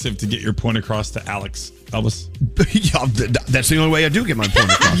aggressive to get your point across to Alex, Elvis? Yeah, that's the only way I do get my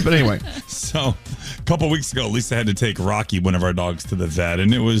point across. But anyway. So, a couple weeks ago, Lisa had to take Rocky, one of our dogs, to the vet,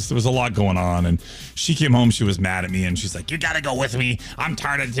 and there was a lot going on. And she came home, she was mad at me, and she's like, "You got to go with me. I'm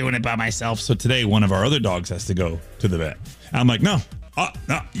tired of doing it by myself." So today, one of our other dogs has to go to the vet. I'm like, no,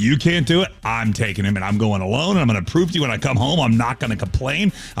 you can't do it. I'm taking him, and I'm going alone, and I'm going to prove to you when I come home, I'm not going to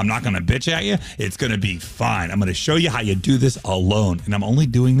complain. I'm not going to bitch at you. It's going to be fine. I'm going to show you how you do this alone, and I'm only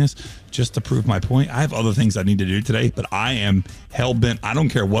doing this just to prove my point. I have other things I need to do today, but I am hell-bent. I don't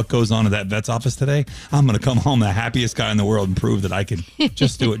care what goes on at that vet's office today. I'm going to come home the happiest guy in the world and prove that I can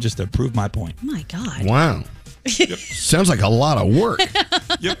just do it just to prove my point. Oh, my God. Wow. Sounds like a lot of work.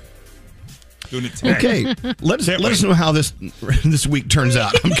 Yep. Doing it today. Okay, let us know how this week turns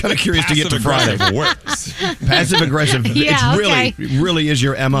out. I'm kind of curious to get to Friday. Works. Passive aggressive. Yeah, it really is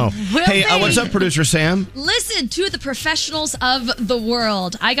your MO. Hey, what's up, producer Sam? Listen to the professionals of the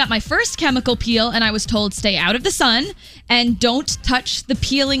world. I got my first chemical peel and I was told stay out of the sun and don't touch the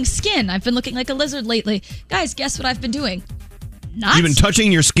peeling skin. I've been looking like a lizard lately. Guys, guess what I've been doing? You've been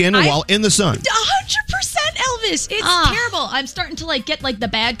touching your skin while in the sun. 100%, Elvis. It's terrible. I'm starting to get the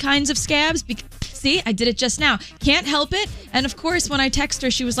bad kinds of scabs. See, I did it just now. Can't help it. And of course, when I text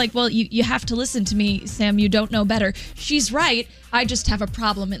her, she was like, well, you have to listen to me, Sam. You don't know better. She's right. I just have a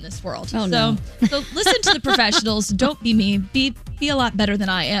problem in this world. Oh, no. So listen to the professionals. Don't be me. Be a lot better than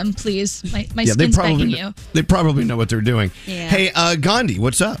I am, please. My skin's begging you. They probably know what they're doing. Yeah. Hey, Gandhi,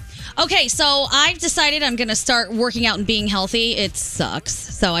 what's up? Okay, so I've decided I'm going to start working out and being healthy. It sucks,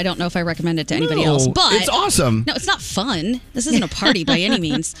 so I don't know if I recommend it to anybody else. But it's awesome. No, it's not fun. This isn't a party by any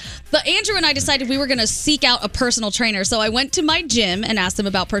means. But Andrew and I decided we were going to seek out a personal trainer. So I went to my gym and asked him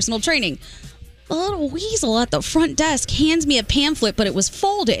about personal training. A little weasel at the front desk hands me a pamphlet, but it was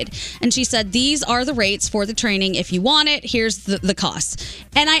folded. And she said, these are the rates for the training. If you want it, here's the costs.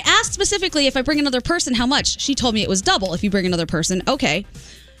 And I asked specifically, if I bring another person, how much? She told me it was double if you bring another person. Okay.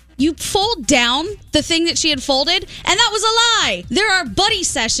 You fold down the thing that she had folded, and that was a lie. There are buddy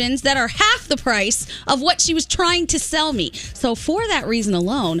sessions that are half the price of what she was trying to sell me. So for that reason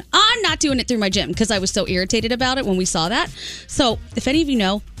alone, I'm not doing it through my gym because I was so irritated about it when we saw that. So if any of you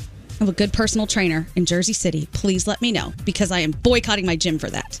know of a good personal trainer in Jersey City, please let me know because I am boycotting my gym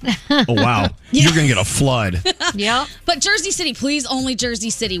for that. Oh, wow. Yeah. You're going to get a flood. Yep. But Jersey City, please, only Jersey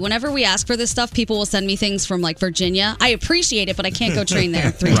City. Whenever we ask for this stuff, people will send me things from Virginia. I appreciate it, but I can't go train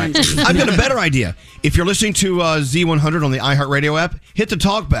there 3 times a week. I've got a better idea. If you're listening to Z100 on the iHeartRadio app, hit the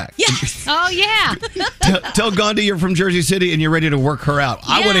talk back. Yes. Oh, yeah. Tell Gandhi you're from Jersey City and you're ready to work her out.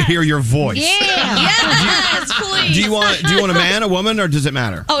 I want to hear your voice. Yeah. Yes, please. Do you want a man, a woman, or does it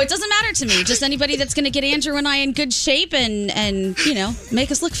matter? Oh, it doesn't matter to me. Just anybody that's going to get Andrew and I in good shape and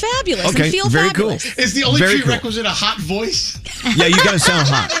make us look fabulous and feel very fabulous. Cool. Is the only Very prerequisite a hot voice? Yeah, you got to sound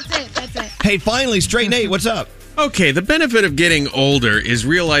hot. That's it. Hey, finally, Straight Nate, what's up? Okay, the benefit of getting older is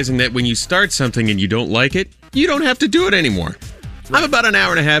realizing that when you start something and you don't like it, you don't have to do it anymore. I'm about an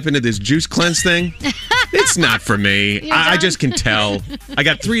hour and a half into this juice cleanse thing. It's not for me. I just can tell. I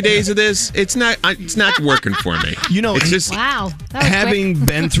got 3 days of this. It's not working for me. You know, it's just Wow. That was having quick.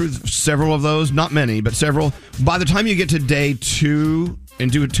 been through several of those, not many, but several, by the time you get to day 2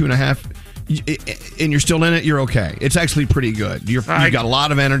 and do it 2.5, and you're still in it, you're okay. It's actually pretty good. You've got a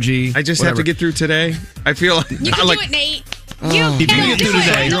lot of energy. I just have to get through today. I feel like You can do it, Nate. If you get through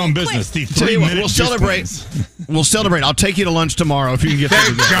today, your own business. Steve, Tell you what, 3 minute we'll juice celebrate. cleanse. We'll celebrate. I'll take you to lunch tomorrow if you can get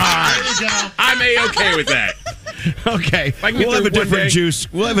through today. God, I'm A-okay with that. Okay, I can get we'll have a through one different day.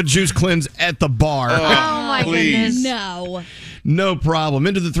 juice. We'll have a juice cleanse at the bar. Oh, my goodness. No. No problem.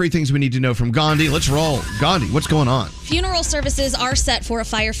 Into the 3 things we need to know from Gandhi. Let's roll. Gandhi, what's going on? Funeral services are set for a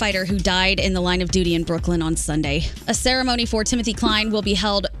firefighter who died in the line of duty in Brooklyn on Sunday. A ceremony for Timothy Klein will be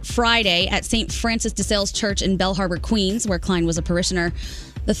held Friday at St. Francis de Sales Church in Bell Harbor, Queens, where Klein was a parishioner.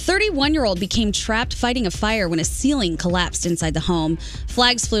 The 31-year-old became trapped fighting a fire when a ceiling collapsed inside the home.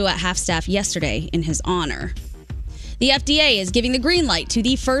 Flags flew at half-staff yesterday in his honor. The FDA is giving the green light to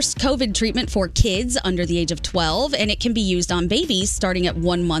the first COVID treatment for kids under the age of 12, and it can be used on babies starting at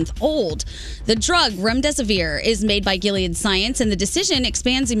 1 month old. The drug remdesivir is made by Gilead Science, and the decision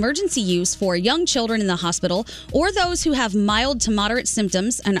expands emergency use for young children in the hospital or those who have mild to moderate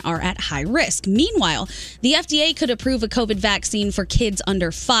symptoms and are at high risk. Meanwhile, the FDA could approve a COVID vaccine for kids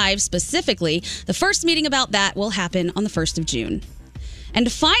under 5 specifically. The first meeting about that will happen on the 1st of June. And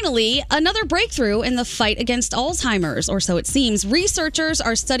finally, another breakthrough in the fight against Alzheimer's, or so it seems. Researchers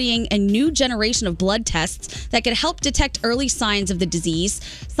are studying a new generation of blood tests that could help detect early signs of the disease.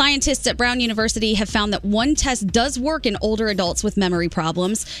 Scientists at Brown University have found that one test does work in older adults with memory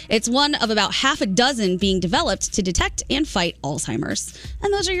problems. It's one of about half a dozen being developed to detect and fight Alzheimer's.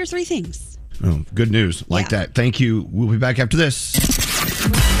 And those are your 3 things. Oh, good news. Like that. Thank you. We'll be back after this.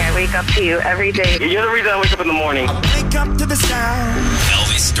 I wake up to you every day. You're the reason I wake up in the morning. Wake up to the sound.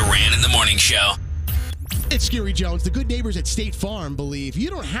 Elvis Duran in the Morning Show. It's Scary Jones. The good neighbors at State Farm believe you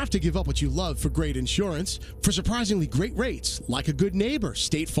don't have to give up what you love for great insurance. For surprisingly great rates, like a good neighbor,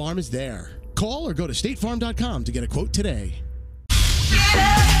 State Farm is there. Call or go to statefarm.com to get a quote today.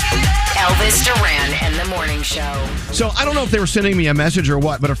 Elvis Duran and the Morning Show. So I don't know if they were sending me a message or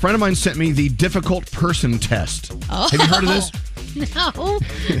what, but a friend of mine sent me the difficult person test. Oh. Have you heard of this? No.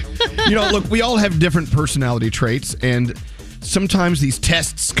 You know, look, we all have different personality traits, and sometimes these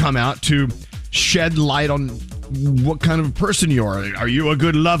tests come out to shed light on what kind of person you are. Are you a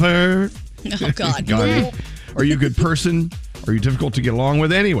good lover? Oh, God. Gandhi? Are you a good person? Are you difficult to get along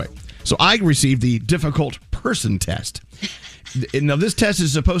with? Anyway, so I received the difficult person test. Now, this test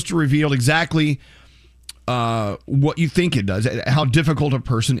is supposed to reveal exactly what you think it does, how difficult a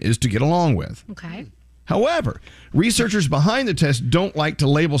person is to get along with. Okay. However, researchers behind the test don't like to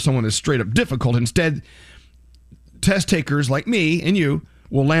label someone as straight up difficult. Instead, test takers like me and you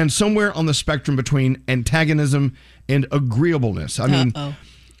will land somewhere on the spectrum between antagonism and agreeableness. I mean,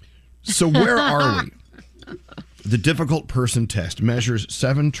 so where are we? The difficult person test measures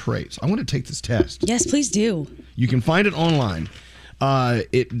 7 traits. I want to take this test. Yes, please do. You can find it online.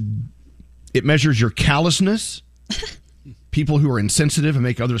 It measures your callousness, people who are insensitive and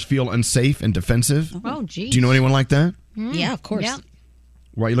make others feel unsafe and defensive. Oh, geez. Do you know anyone like that? Yeah, of course. Yeah.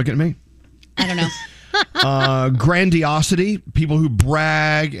 Why are you looking at me? I don't know. Grandiosity, people who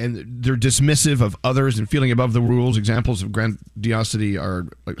brag and they're dismissive of others and feeling above the rules. Examples of grandiosity are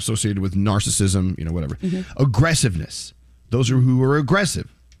associated with narcissism, whatever. Aggressiveness, those who are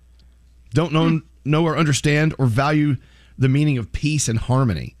aggressive, don't know or understand or value the meaning of peace and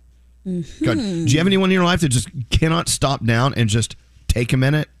harmony. God, do you have anyone in your life that just cannot stop down and just take a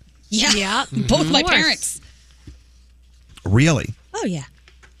minute? Yeah. Both my parents. Really? Oh, yeah.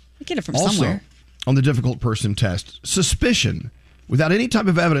 I get it from Also, somewhere. on the difficult person test, suspicion. Without any type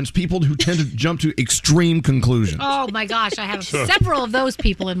of evidence, people who tend to jump to extreme conclusions. Oh, my gosh. I have several of those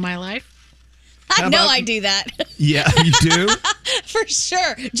people in my life. I know I do that. Yeah, you do? For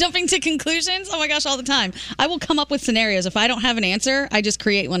sure. Jumping to conclusions. Oh my gosh, all the time. I will come up with scenarios. If I don't have an answer, I just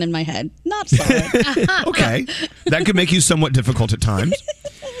create one in my head. Not solid. Okay. That could make you somewhat difficult at times.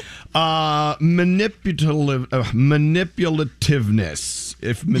 Manipulativeness.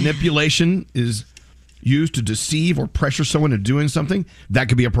 If manipulation is used to deceive or pressure someone into doing something, that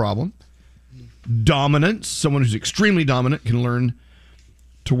could be a problem. Dominance. Someone who's extremely dominant can learn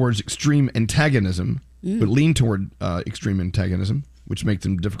towards extreme antagonism, but lean toward extreme antagonism. which make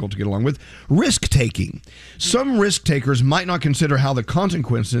them difficult to get along with. Risk taking. Some risk takers might not consider how the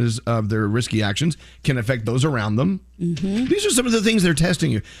consequences of their risky actions can affect those around them. These are some of the things they're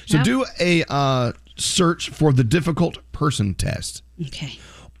testing you. So do a search for the difficult person test. Okay.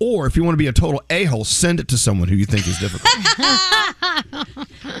 Or if you want to be a total a-hole, send it to someone who you think is difficult.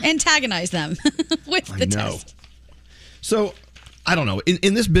 Antagonize them with the test. So, I don't know.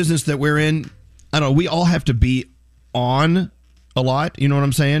 In this business that we're in, I don't know, we all have to be on a lot. You know what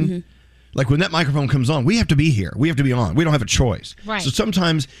I'm saying? Like when that microphone comes on, we have to be here. We have to be on. We don't have a choice. Right. So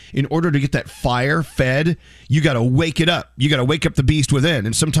sometimes in order to get that fire fed, you got to wake it up. You got to wake up the beast within.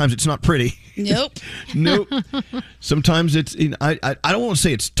 And sometimes it's not pretty. Nope. Nope. Sometimes it's, I don't want to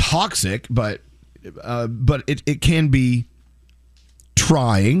say it's toxic, but it can be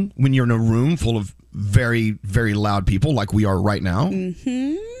trying when you're in a room full of very, very loud people like we are right now.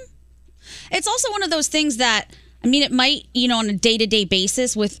 It's also one of those things that, I mean, it might, on a day-to-day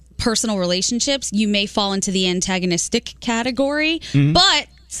basis with personal relationships, you may fall into the antagonistic category, but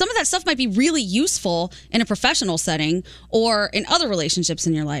some of that stuff might be really useful in a professional setting or in other relationships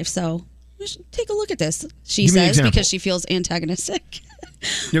in your life. So you should take a look at this, she says, because she feels antagonistic.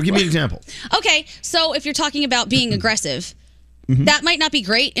 Give me an example. Okay, so if you're talking about being aggressive, that might not be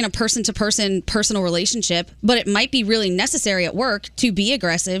great in a person-to-person personal relationship, but it might be really necessary at work to be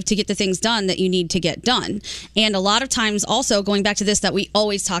aggressive to get the things done that you need to get done. And a lot of times also, going back to this that we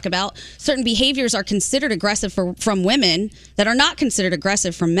always talk about, certain behaviors are considered aggressive from women that are not considered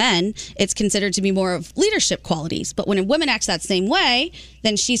aggressive from men. It's considered to be more of leadership qualities. But when a woman acts that same way,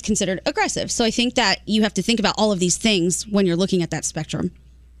 then she's considered aggressive. So I think that you have to think about all of these things when you're looking at that spectrum.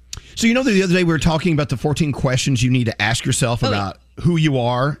 So the other day we were talking about the 14 questions you need to ask yourself about who you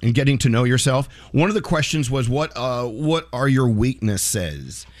are and getting to know yourself. One of the questions was what are your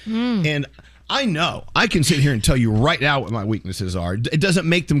weaknesses? And I know I can sit here and tell you right now what my weaknesses are. It doesn't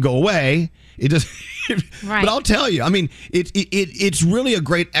make them go away. It does, but I'll tell you. I mean, it's really a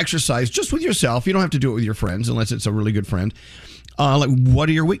great exercise just with yourself. You don't have to do it with your friends unless it's a really good friend. Like, what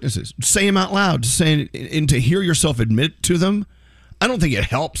are your weaknesses? Say them out loud. And to hear yourself admit to them. I don't think it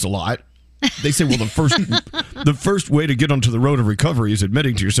helps a lot. They say, well, the first way to get onto the road of recovery is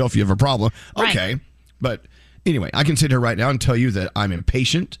admitting to yourself you have a problem. Okay. Right. But anyway, I can sit here right now and tell you that I'm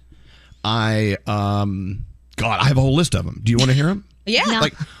impatient. I have a whole list of them. Do you want to hear them? Yeah.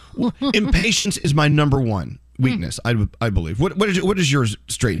 Like, impatience is my number one weakness, I believe. What is yours,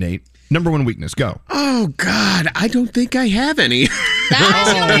 Straight Nate? Number one weakness, go. Oh, God, I don't think I have any.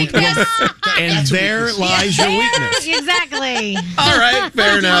 And there lies your weakness. Exactly. All right,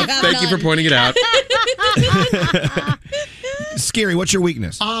 fair enough. Thank you for pointing it out. Scary, what's your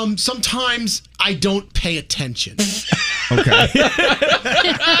weakness? Sometimes I don't pay attention. Okay. These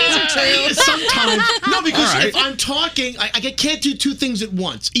are true. Sometimes. No, because if I'm talking, I can't do two things at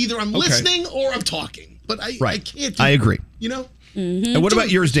once. Either I'm listening or I'm talking. But I can't do I agree. And what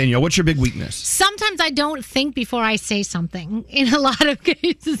about yours, Danielle? What's your big weakness? Sometimes I don't think before I say something. In a lot of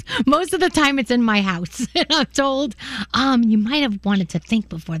cases, most of the time it's in my house. And I'm told, you might have wanted to think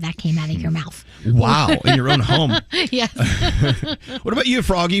before that came out of your mouth. Wow, in your own home. Yes. What about you,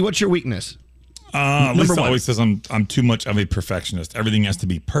 Froggy? What's your weakness? Lisa always says I'm too much of a perfectionist. Everything has to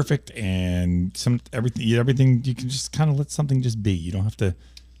be perfect, and everything you can just kind of let something just be. You don't have to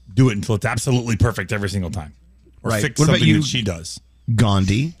do it until it's absolutely perfect every single time. Or fix what about something you, that she does.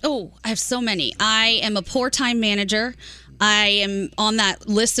 Gandhi? Oh, I have so many. I am a poor time manager. I am on that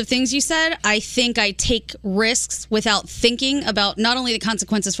list of things you said. I think I take risks without thinking about not only the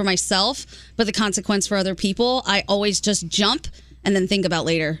consequences for myself, but the consequence for other people. I always just jump and then think about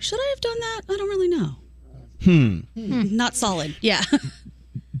later. Should I have done that? I don't really know. Not solid. Yeah.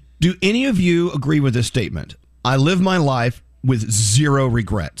 Do any of you agree with this statement? I live my life with zero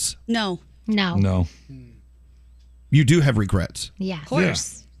regrets. No. No. You do have regrets. Yeah. Of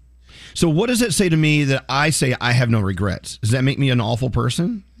course. Yeah. So what does it say to me that I say I have no regrets? Does that make me an awful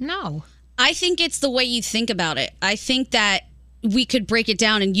person? No. I think it's the way you think about it. I think that we could break it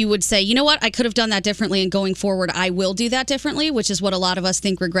down and you would say, you know what, I could have done that differently, and going forward, I will do that differently, which is what a lot of us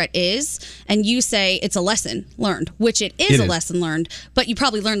think regret is. And you say it's a lesson learned, which it is a lesson learned, but you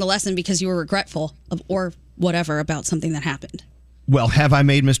probably learned the lesson because you were regretful or whatever about something that happened. Well, have I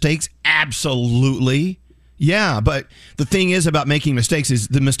made mistakes? Absolutely. Yeah, but the thing is about making mistakes is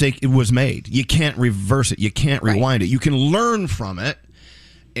the mistake it was made. You can't reverse it. You can't rewind it. You can learn from it.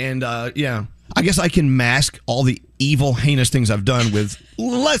 And I guess I can mask all the evil, heinous things I've done with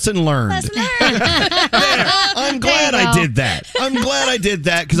lesson learned. Lesson learned. I'm glad I did that. I'm glad I did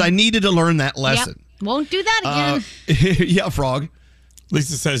that because I needed to learn that lesson. Yep. Won't do that again. Yeah, Frog.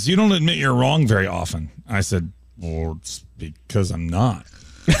 Lisa says, you don't admit you're wrong very often. I said, Well, it's because I'm not.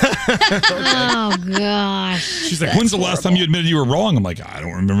 Oh, gosh. She's like, when's the last time you admitted you were wrong? I'm like, I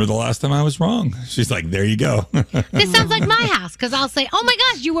don't remember the last time I was wrong. She's like, there you go. This sounds like my house because I'll say, oh my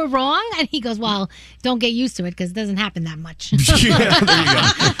gosh, you were wrong. And he goes, well, don't get used to it because it doesn't happen that much. Yeah, there you go.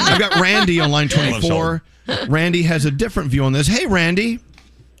 I've got Randy on line 24. Randy has a different view on this. Hey, Randy.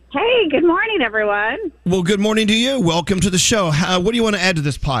 Hey, good morning, everyone. Well, good morning to you. Welcome to the show. What do you want to add to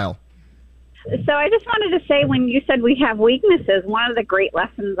this pile? So I just wanted to say, when you said we have weaknesses, one of the great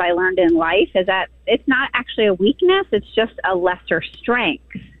lessons I learned in life is that it's not actually a weakness, it's just a lesser strength.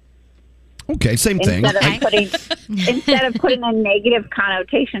 Okay, same thing. Instead of putting a negative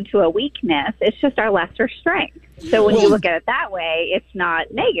connotation to a weakness, it's just our lesser strength. So when you look at it that way, it's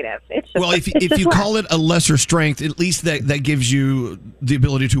not negative. It's just if you call it a lesser strength, at least that gives you the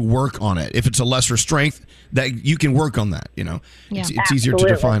ability to work on it. If it's a lesser strength, that you can work on that. Yeah. It's easier to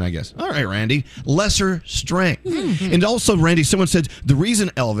define, I guess. All right, Randy, lesser strength. And also, Randy, someone said the reason,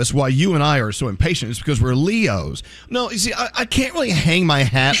 Elvis, why you and I are so impatient is because we're Leos. No, you see, I can't really hang my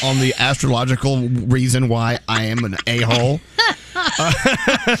hat on the astrological reason why I am an a-hole.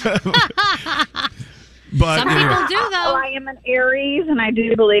 But some people do, though. I am an Aries, and I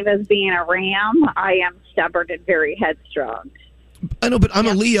do believe as being a Ram, I am stubborn and very headstrong. I know, but I'm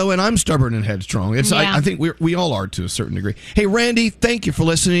a Leo, and I'm stubborn and headstrong. I think we all are to a certain degree. Hey, Randy, thank you for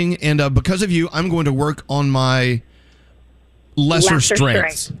listening, and because of you, I'm going to work on my lesser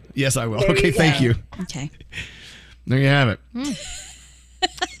strengths. strength. Yes, I will. There Okay, you thank go. you. Okay. There you have it.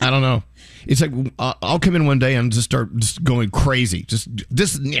 I don't know. It's like I'll come in one day and just start going crazy. Just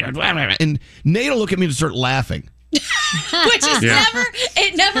this, and Nate will look at me and start laughing. Which is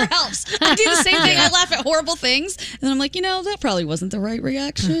it never helps. I do the same thing. I laugh at horrible things, and then I'm like, that probably wasn't the right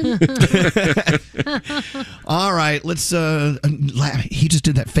reaction. All right, let's laugh. He just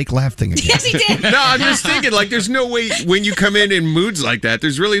did that fake laugh thing again. Yes, he did. No, I'm just thinking, like, there's no way, when you come in moods like that,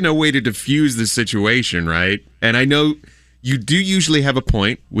 there's really no way to diffuse the situation, right? And I know you do usually have a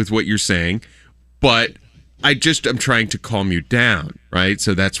point with what you're saying, but I'm trying to calm you down, right?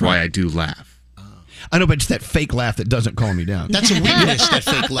 So that's why I do laugh. I know, but it's that fake laugh that doesn't calm me down. That's a weakness, that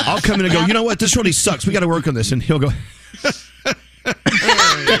fake laugh. I'll come in and go, you know what? This really sucks. We got to work on this. And he'll go, I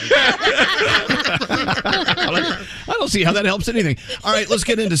don't see how that helps anything. All right, let's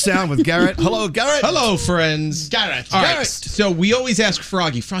get into sound with Garrett. Hello, Garrett. Hello, friends. Garrett. All right, so we always ask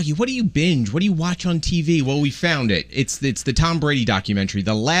Froggy, what do you binge? What do you watch on TV? Well, we found it. It's the Tom Brady documentary.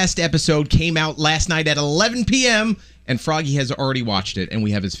 The last episode came out last night at 11 p.m., and Froggy has already watched it, and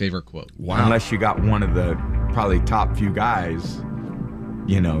we have his favorite quote. Wow. Unless you got one of the probably top few guys,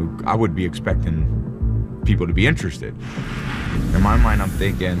 I would be expecting people to be interested. In my mind, I'm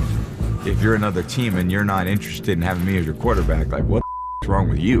thinking, if you're another team and you're not interested in having me as your quarterback, like, what the wrong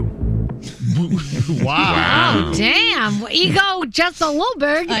with you? Wow. Damn. Ego just a little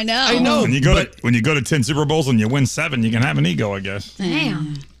bit. I know. I know. When you go to 10 Super Bowls and you win 7, you can have an ego, I guess.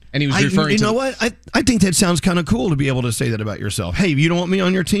 Damn. And he was referring to... You know what? I think that sounds kind of cool to be able to say that about yourself. Hey, you don't want me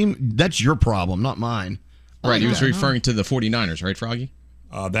on your team? That's your problem, not mine. Right, he was referring to the 49ers, right, Froggy?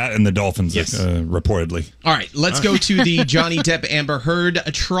 That and the Dolphins, yes. Reportedly. All right, let's go to the Johnny Depp Amber Heard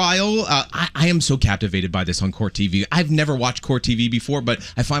trial. I am so captivated by this on Court TV. I've never watched Court TV before, but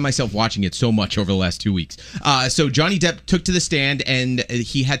I find myself watching it so much over the last 2 weeks. So Johnny Depp took to the stand, and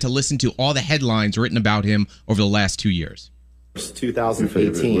he had to listen to all the headlines written about him over the last 2 years.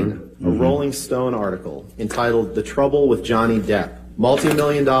 2018, a Rolling Stone article entitled "The Trouble with Johnny Depp: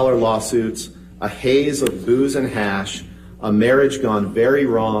 Multi-million-dollar lawsuits, a haze of booze and hash, a marriage gone very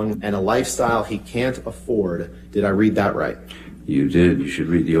wrong, and a lifestyle he can't afford." Did I read that right? You did. You should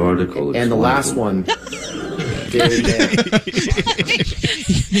read the article. And the last one, Daily Mail.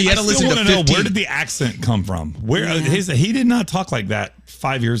 He had to listen to 15. Where did the accent come from? He did not talk like that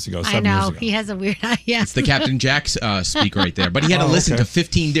 5 years ago, 7 years ago. He has a weird... Yeah. It's the Captain Jack's speak right there. But he had to listen to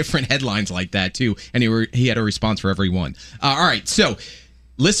 15 different headlines like that, too. And he had a response for every one. All right, so...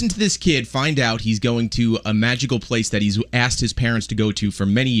 Listen to this kid find out he's going to a magical place that he's asked his parents to go to for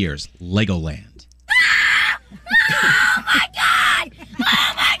many years, Legoland. Oh my God!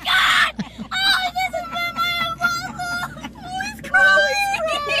 Oh my God! Oh, this has been my impossible! He's crawling!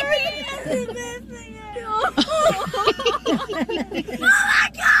 This is missing it! Oh my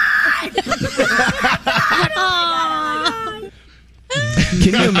God!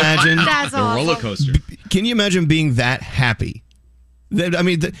 Can you imagine? That's the roller coaster. Can you imagine being that happy? I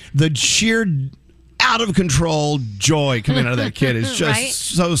mean, the sheer out of control joy coming out of that kid is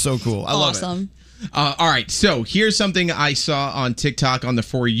just so cool. I love it. All right, so here's something I saw on TikTok on the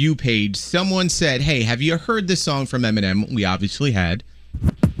For You page. Someone said, hey, have you heard this song from Eminem? We obviously had.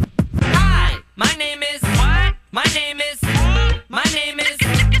 Hi, my name is what? My name is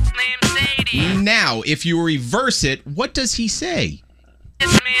Sadie. Now, if you reverse it, what does he say?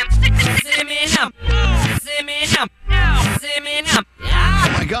 Oh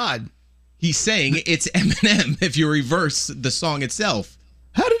my God. He's saying it's Eminem if you reverse the song itself.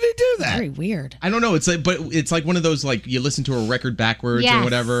 How did he do that? Very weird. I don't know. It's like one of those, like, you listen to a record backwards Yes. or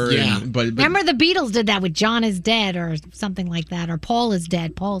whatever. Yeah. But Remember the Beatles did that with John is Dead or something like that, or Paul is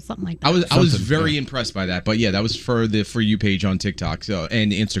Dead, Paul something like that. I was very impressed by that. But yeah, that was for the For You page on TikTok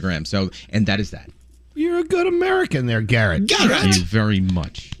and Instagram. And that is that. You're a good American there, Garrett. Thank you very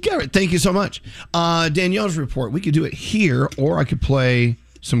much. Garrett, thank you so much. Danielle's report. We could do it here, or I could play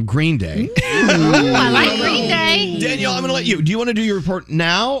some Green Day. Ooh, I like Green Day. Danielle, I'm going to let you. Do you want to do your report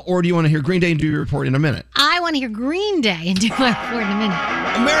now, or do you want to hear Green Day and do your report in a minute? I want to hear Green Day and do my report in a minute.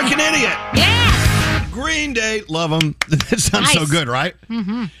 American Idiot. Yeah. Green Day. Love them. That sounds so Nice. good, right?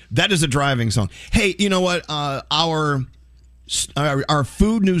 Mm-hmm. That is a driving song. Hey, you know what? Our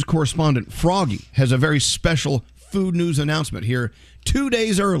food news correspondent, Froggy, has a very special food news announcement here 2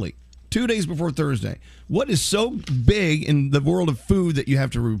 days early, 2 days before Thursday. What is so big in the world of food that you have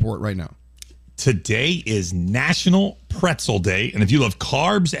to report right now? Today is National Pretzel Day, and if you love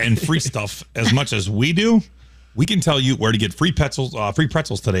carbs and free stuff as much as we do, we can tell you where to get free pretzels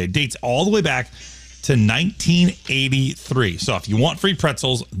today. It dates all the way back to 1983. So if you want free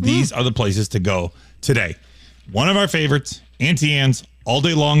pretzels, these are the places to go today. One of our favorites, Auntie Anne's, all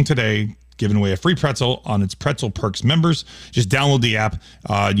day long today, giving away a free pretzel on its Pretzel Perks members. Just download the app.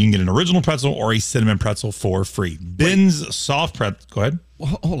 You can get an original pretzel or a cinnamon pretzel for free. Bin's soft pretzel. Go ahead.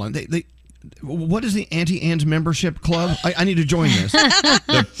 Well, hold on. What is the Auntie Anne's membership club? I need to join this.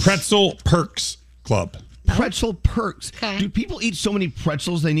 The Pretzel Perks Club. Pretzel Perks. Okay. Do people eat so many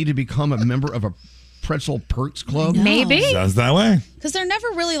pretzels they need to become a member of a Pretzel Perks Club? Maybe. Sounds that way. Because they're never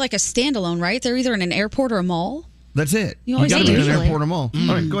really like a standalone, right? They're either in an airport or a mall. That's it. You always got to eat be in an usually. airport or mall.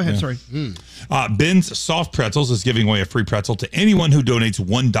 All right, go ahead. Yeah. Sorry. Bin's Soft Pretzels is giving away a free pretzel to anyone who donates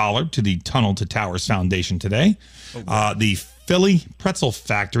 $1 to the Tunnel to Towers Foundation today. The Philly Pretzel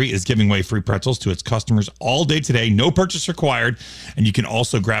Factory is giving away free pretzels to its customers all day today. No purchase required. And you can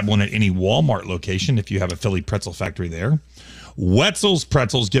also grab one at any Walmart location if you have a Philly Pretzel Factory there. Wetzel's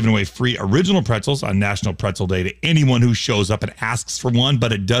Pretzels giving away free original pretzels on National Pretzel Day to anyone who shows up and asks for one,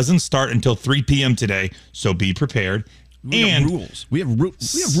 but it doesn't start until 3 p.m. today, so be prepared. We have rules. We have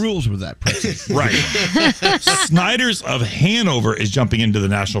rules with that pretzel. Right. Snyder's of Hanover is jumping into the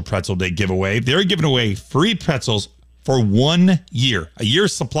National Pretzel Day giveaway. They're giving away free pretzels for 1 year, a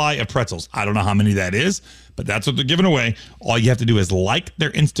year's supply of pretzels. I don't know how many that is, but that's what they're giving away. All you have to do is like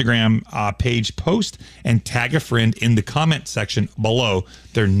their Instagram page post and tag a friend in the comment section below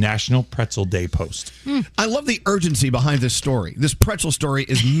their National Pretzel Day post. I love the urgency behind this story. This pretzel story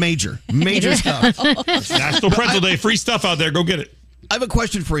is major stuff. It's National Pretzel Day. Free stuff out there. Go get it. I have a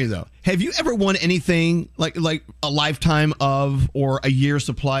question for you, though. Have you ever won anything like a lifetime of or a year's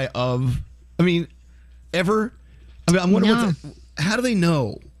supply of? I mean, ever? I mean, I'm wondering how do they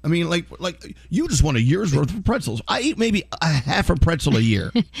know? I mean, like you just want a year's worth of pretzels. I eat maybe a half a pretzel a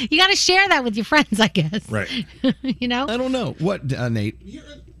year. You got to share that with your friends, I guess. Right. You know? I don't know. What, Nate?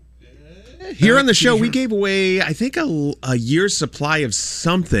 Here on the show, we gave away, I think, a year's supply of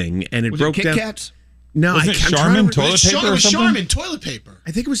something, and it Was broke it Kit down. Kats? No, Wasn't it Charmin toilet paper or something? Charmin toilet paper.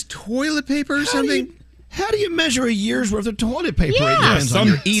 I think it was toilet paper or something. How do you measure a year's worth of toilet paper? Yeah. It depends on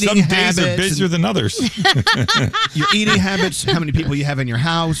your eating some habits. days are busier than others. Your eating habits, how many people you have in your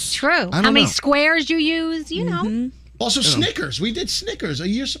house. True. I don't How many know. squares you use, you know. Also, Snickers. We did Snickers, a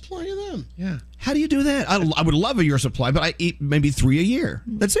year supply of them. Yeah. How do you do that? I would love a year's supply, but I eat maybe 3 a year.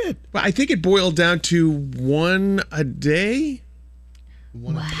 That's it. Well, I think it boiled down to 1 a day.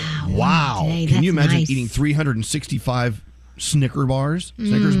 Wow. Day, Can you that's imagine nice. eating 365 Snickers bars?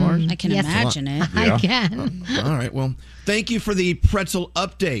 Snickers bars? I can Yes. imagine it. I can. All right. Well, thank you for the pretzel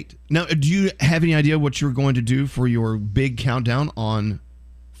update. Now, do you have any idea what you're going to do for your big countdown on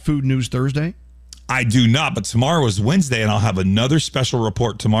Food News Thursday? I do not, but tomorrow is Wednesday, and I'll have another special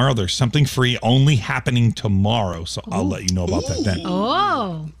report tomorrow. There's something free only happening tomorrow, so I'll let you know about that then.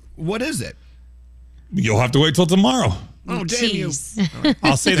 Oh. What is it? You'll have to wait till tomorrow. Oh, damn you. Jeez.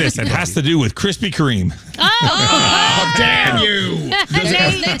 I'll say this. It has to do with Krispy Kreme. Oh, damn you!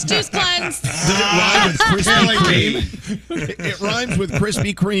 Nate's juice cleanse. Does it rhyme with Krispy Kreme? It rhymes with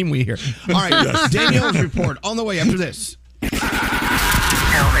Krispy Kreme, we hear. All right, Danielle's report on the way after this.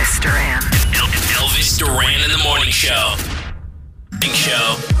 Elvis Duran. Elvis Duran in the morning show. Big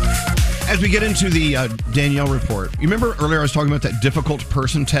show. As we get into the Danielle report, you remember earlier I was talking about that difficult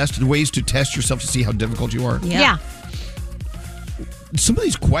person test, the ways to test yourself to see how difficult you are? Yeah. Some of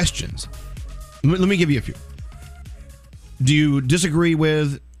these questions, let me give you a few. Do you disagree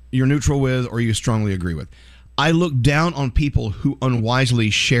with, you're neutral with, or you strongly agree with? I look down on people who unwisely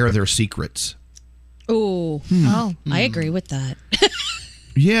share their secrets. Ooh. Oh. I agree with that.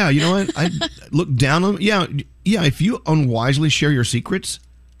 Yeah, you know what? I look down on yeah. If you unwisely share your secrets,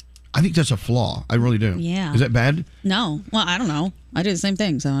 I think that's a flaw. I really do. Yeah. Is that bad? No. Well, I don't know. I do the same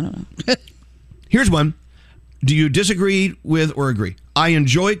thing, so I don't know. Here's one. Do you disagree with or agree? I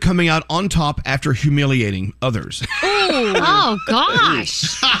enjoy coming out on top after humiliating others. Oh,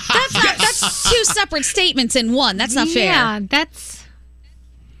 gosh. That's two separate statements in one. That's not fair. Yeah, that's...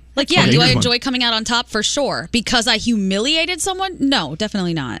 Like, yeah, Okay, do I here's enjoy one. coming out on top? For sure. Because I humiliated someone? No,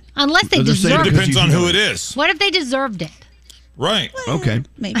 definitely not. Unless they They're saying deserve because Depends you on who humiliate. it is. What if they deserved it? Right. Okay.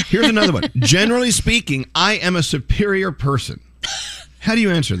 Maybe. Here's another one. Generally speaking, I am a superior person. How do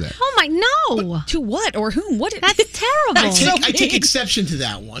you answer that? Oh, my, no. To what or whom? What? That's terrible. I take exception to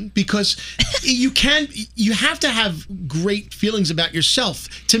that one because you have to have great feelings about yourself.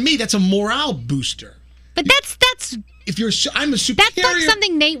 To me, that's a morale booster. But that's if you're I'm a superior. That's like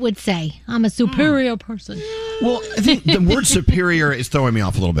something Nate would say. I'm a superior person. Well, I think the word superior is throwing me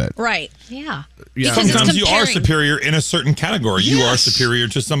off a little bit. Right. Yeah. Yeah. Sometimes you are superior in a certain category. You are superior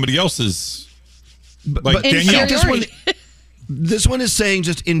to somebody else's. Like Danielle. This one is saying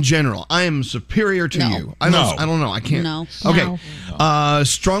just in general, I am superior to you. I don't know. I can't. No. Okay.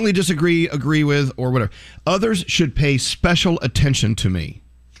 Strongly disagree, agree with, or whatever. Others should pay special attention to me.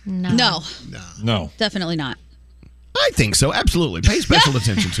 No. No. Definitely not. I think so. Absolutely. Pay special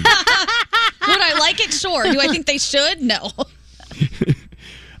attention to me. Would I like it? Sure. Do I think they should? No.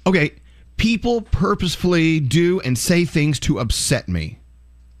 Okay. People purposefully do and say things to upset me.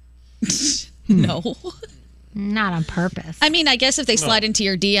 No. Not on purpose. I mean, I guess if they slide into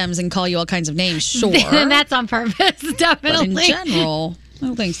your DMs and call you all kinds of names, sure. Then that's on purpose, definitely. But in general, I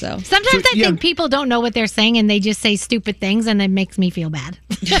don't think so. Sometimes I think people don't know what they're saying and they just say stupid things and it makes me feel bad.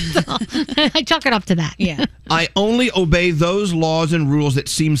 I chalk it up to that. Yeah. I only obey those laws and rules that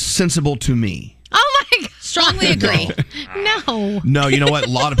seem sensible to me. Oh my God. Strongly agree. No. No, you know what? A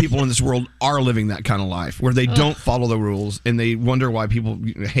lot of people in this world are living that kind of life where they don't follow the rules and they wonder why people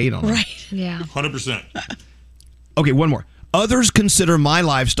hate on them. Right. Yeah. 100%. Okay, one more. Others consider my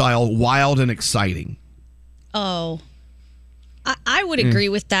lifestyle wild and exciting. Oh. I would agree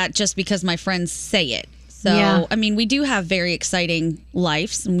with that just because my friends say it. So, Yeah. I mean, we do have very exciting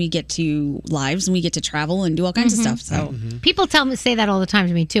lives and we get to travel and do all kinds of stuff. So, People say that all the time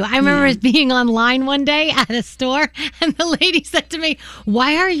to me too. I remember being online one day at a store and the lady said to me,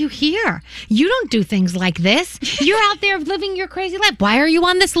 "Why are you here? You don't do things like this. You're out there living your crazy life. Why are you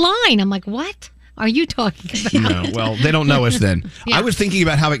on this line?" I'm like, "What are you talking about?" No, well, they don't know us then. Yeah. I was thinking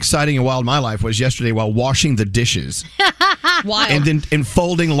about how exciting and wild my life was yesterday while washing the dishes wild. and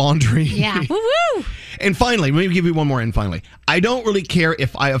folding laundry. Yeah. Woo-woo. And finally, let me give you one more. And finally, I don't really care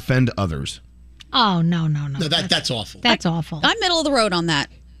if I offend others. Oh, no. No, that's awful. That's awful. I'm middle of the road on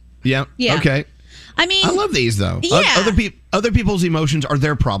that. Yeah. Yeah. Okay. I mean, I love these though. Yeah. Other people's emotions are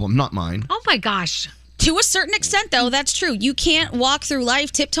their problem, not mine. Oh my gosh. To a certain extent, though, that's true. You can't walk through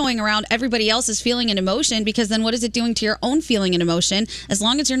life tiptoeing around everybody else's feeling and emotion because then what is it doing to your own feeling and emotion? As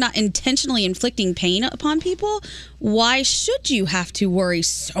long as you're not intentionally inflicting pain upon people, why should you have to worry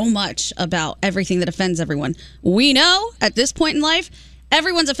so much about everything that offends everyone? We know at this point in life,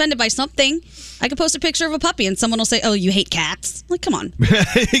 everyone's offended by something. I could post a picture of a puppy and someone will say, "Oh, you hate cats." Like, come on.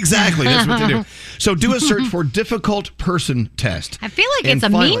 Exactly. That's what they do. So do a search for difficult person test. I feel like And it's a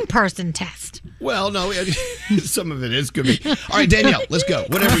finally- mean person test. Well, no, some of it is. Could be. All right, Danielle, let's go.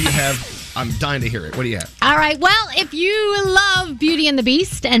 Whatever you have, I'm dying to hear it. What do you have? All right. Well, if you love Beauty and the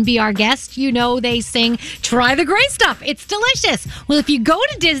Beast and be our guest, you know they sing "Try the Gray Stuff." It's delicious. Well, if you go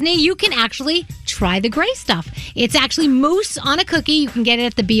to Disney, you can actually try the gray stuff. It's actually mousse on a cookie. You can get it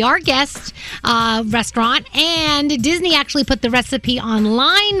at the Be Our Guest restaurant. And Disney actually put the recipe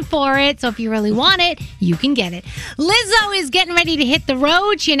online for it. So if you really want it, you can get it. Lizzo is getting ready to hit the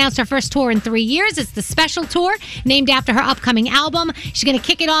road. She announced her first tour in 3 years. It's the Special Tour, named after her upcoming album. She's going to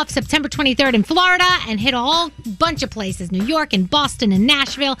kick it off September 23rd in Florida and hit a whole bunch of places, New York and Boston and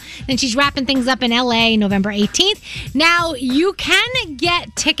Nashville. Then she's wrapping things up in LA November 18th. Now, you can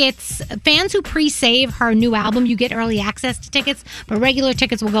get tickets. Fans who pre-save her new album, you get early access to tickets, but regular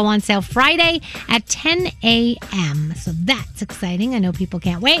tickets will go on sale Friday at 10 a.m. So that's exciting. I know people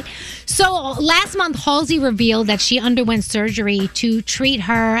can't wait. So last month, Halsey revealed that she underwent surgery to treat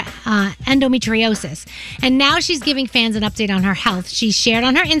her endometriosis. And now she's giving fans an update on her health. She shared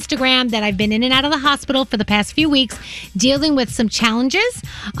on her Instagram that I've been in and out of the hospital for the past few weeks, dealing with some challenges.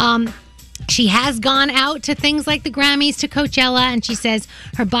 She has gone out to things like the Grammys, to Coachella, and she says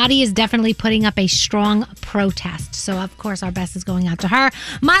her body is definitely putting up a strong protest. So, of course, our best is going out to her.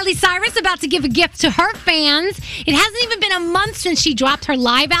 Miley Cyrus about to give a gift to her fans. It hasn't even been a month since she dropped her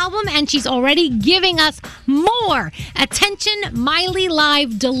live album, and she's already giving us more. Attention, Miley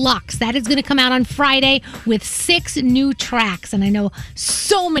Live Deluxe. That is going to come out on Friday with 6 new tracks, and I know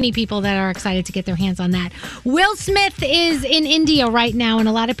so many people that are excited to get their hands on that. Will Smith is in India right now, and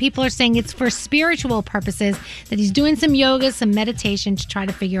a lot of people are saying it's for spiritual purposes, that he's doing some yoga, some meditation to try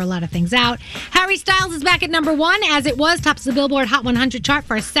to figure a lot of things out. Harry Styles is back at number 1, as it was, tops the Billboard Hot 100 chart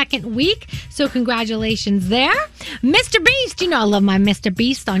for a second week, so congratulations there. Mr. Beast, you know I love my Mr.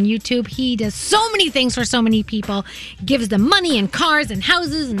 Beast on YouTube. He does so many things for so many people, gives them money and cars and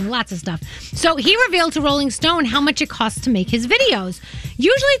houses and lots of stuff. So he revealed to Rolling Stone how much it costs to make his videos.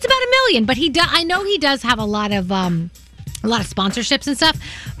 Usually it's about $1 million, but I know he does have a lot of sponsorships and stuff.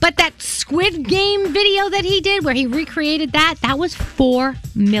 But that Squid Game video that he did where he recreated that was $4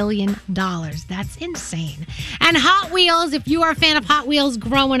 million. That's insane. And Hot Wheels, if you are a fan of Hot Wheels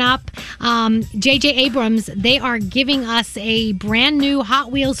growing up, J.J. Abrams, they are giving us a brand new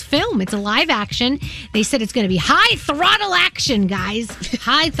Hot Wheels film. It's a live action. They said it's going to be high throttle action, guys.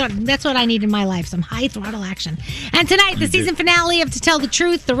 That's what I need in my life, some high throttle action. And tonight, the season finale of To Tell the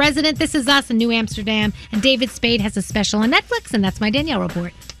Truth, The Resident, This Is Us in New Amsterdam, and David Spade has a special on Netflix, and that's my Danielle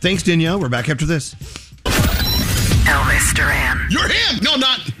report. Thanks, Danielle. We're back after this. Elvis Duran. You're him. No, I'm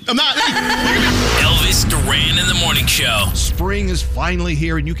not. Elvis Duran in the Morning Show. Spring is finally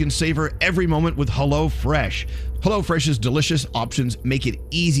here, and you can savor every moment with HelloFresh. HelloFresh's delicious options make it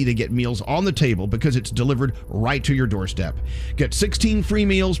easy to get meals on the table because it's delivered right to your doorstep. Get 16 free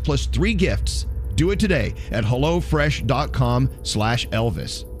meals plus 3 gifts. Do it today at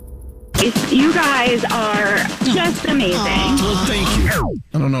HelloFresh.com/Elvis. You guys are just amazing. Well, thank you.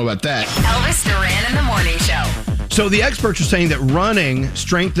 I don't know about that. Elvis Duran in the Morning Show. So the experts are saying that running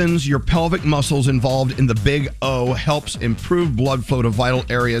strengthens your pelvic muscles involved in the Big O, helps improve blood flow to vital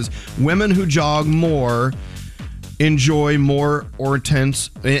areas. Women who jog more enjoy more or intense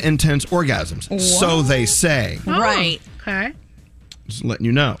orgasms. What? So they say. Right. Okay. Just letting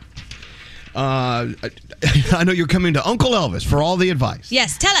you know. I know you're coming to Uncle Elvis for all the advice.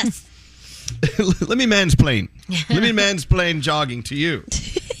 Yes, tell us. Let me mansplain. Let me mansplain jogging to you.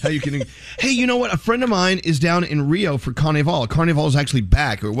 How you can? Hey, you know what? A friend of mine is down in Rio for Carnival. Carnival is actually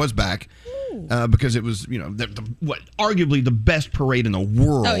back, or it was back, because it was, arguably the best parade in the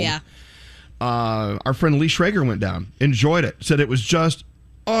world. Oh yeah. Our friend Lee Schrager went down, enjoyed it, said it was just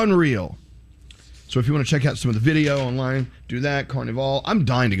unreal. So if you want to check out some of the video online, do that. Carnival. I'm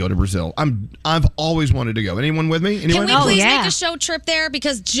dying to go to Brazil. I've always wanted to go. Anyone with me? Anyone? Can we please make a show trip there?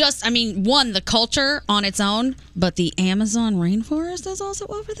 Because one, the culture on its own, but the Amazon rainforest is also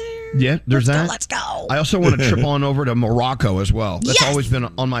over there. Yeah, there's that. Let's go. I also want to trip on over to Morocco as well. That's always been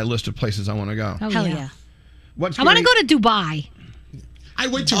on my list of places I want to go. Oh, Hell yeah. I want to go to Dubai. I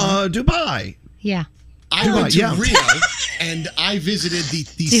went to Dubai. Yeah. I went to Rio and I visited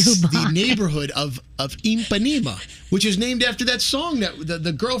the neighborhood of Ipanema, which is named after that song that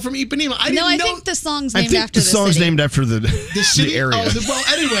the girl from Ipanema. I think the song's named after the song's city. named after the city? the area. Well,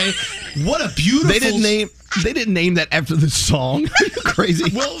 anyway, what a beautiful. They didn't name that after the song. Are you crazy?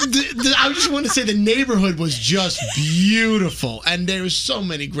 Well, I just want to say the neighborhood was just beautiful, and there was so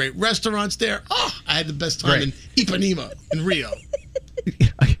many great restaurants there. Oh, I had the best time in Ipanema in Rio.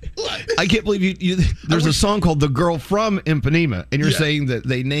 I can't believe you there's a song called "The Girl from Ipanema," and you're saying that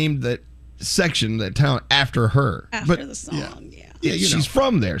they named that section, that town, after her. After the song, yeah, she's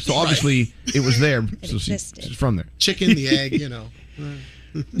from there, so obviously it was there. So she's from there. Chicken, the egg,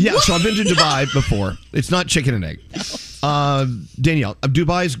 Yeah, so I've been to Dubai before. It's not chicken and egg. Danielle,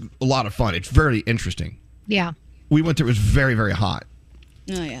 Dubai's a lot of fun. It's very interesting. Yeah. We went there. It was very, very hot.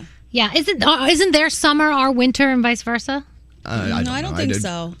 Oh yeah. Yeah. Isn't their summer our winter and vice versa? I don't think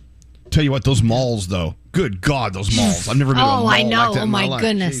so. Tell you what, those malls, though. Good God, those malls. I've never been to a mall I know. like that in my life.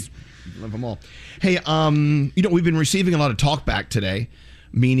 goodness. Jeez, love them all. Hey, we've been receiving a lot of talk back today,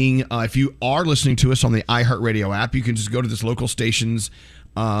 meaning if you are listening to us on the iHeartRadio app, you can just go to this local station's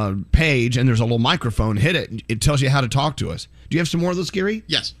page, and there's a little microphone. Hit it. And it tells you how to talk to us. Do you have some more of those, Gary?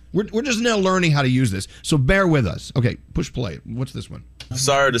 Yes. We're just now learning how to use this, so bear with us. Okay, push play. What's this one?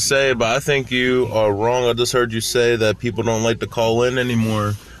 Sorry to say, but I think you are wrong. I just heard you say that people don't like to call in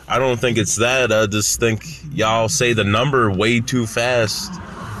anymore. I don't think it's that. I just think y'all say the number way too fast.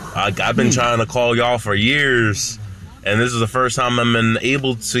 I've been trying to call y'all for years, and this is the first time I'm been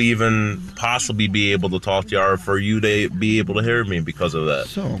able to even possibly be able to talk to y'all, for you to be able to hear me because of that.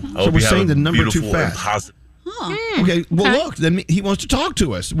 So we're saying the number too fast. Okay, well, look, then he wants to talk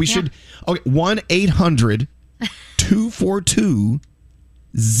to us. We should,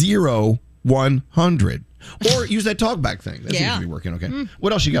 1-800-242-0100. Or use that talkback thing. That seems to be working, okay.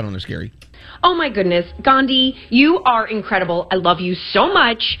 What else you got on there, Scary? Oh my goodness, Gandhi, you are incredible. I love you so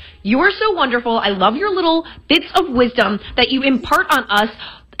much. You are so wonderful. I love your little bits of wisdom that you impart on us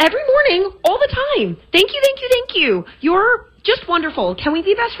every morning, all the time. Thank you, thank you, thank you. You're just wonderful. Can we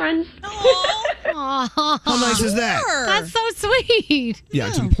be best friends? How nice is that? That's so sweet. Yeah,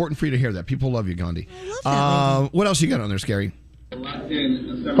 it's important for you to hear that. People love you, Gandhi. What else you got on there, Scary?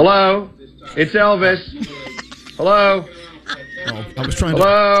 Hello, it's Elvis. Hello. Oh, I was trying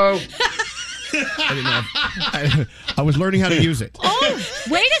Hello. I didn't know. I was learning how to use it. Oh,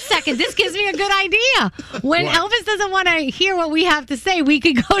 wait a second. This gives me a good idea. When What? Elvis doesn't want to hear what we have to say, we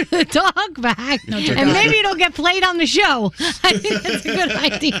could go to the talk back, and maybe it'll get played on the show. I think that's a good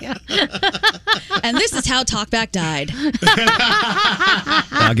idea. And this is how Talkback died.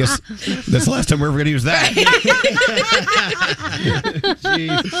 I guess that's the last time we're ever going to use that.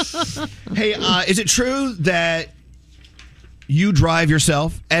 Jeez. Hey, is it true that you drive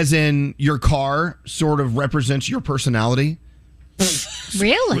yourself, as in your car sort of represents your personality?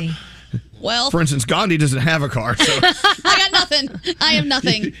 Really? Well, For instance, Gandhi doesn't have a car, so I got nothing. I am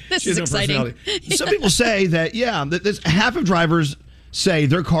nothing. This she is has no exciting. personality. Some people say that, half of drivers say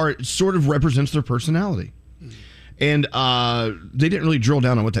their car sort of represents their personality. And they didn't really drill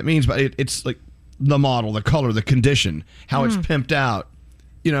down on what that means, but it's like the model, the color, the condition, how it's pimped out.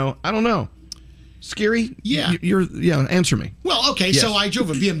 I don't know. Scary? Yeah. Answer me. Well, okay, Yes. so I drove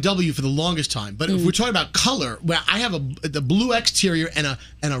a BMW for the longest time, but if we're talking about color, well, I have the blue exterior and a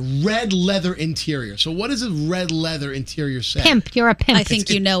red leather interior. So what does a red leather interior say? Pimp. You're a pimp. I think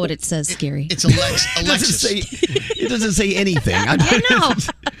you know what it says, Scary. It's Alexis. It doesn't say anything. I know.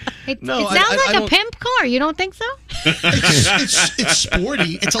 It No, sounds I like a don't- pimp car. You don't think so? It's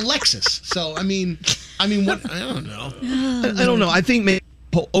sporty. It's a Lexus. So I mean, what? I don't know. I don't know. I think maybe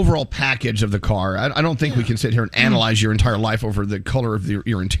overall package of the car. I don't think we can sit here and analyze your entire life over the color of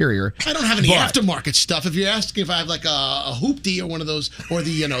your interior. I don't have any But- aftermarket stuff. If you're asking if I have like a hoopty or one of those, or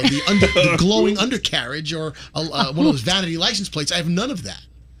the glowing undercarriage or one of those vanity license plates, I have none of that.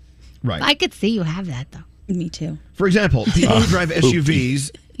 Right. I could see you have that, though. Me too. For example, people who drive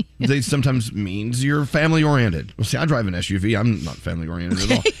SUVs, they sometimes means you're family oriented. Well, see, I drive an SUV. I'm not family oriented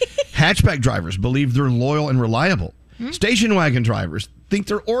at all. Hatchback drivers believe they're loyal and reliable. Station wagon drivers think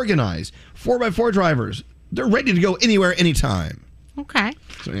they're organized. 4x4 drivers, they're ready to go anywhere, anytime. Okay.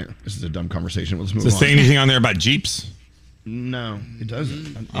 So yeah, this is a dumb conversation. Let's move Does it on. say anything on there about Jeeps? No, it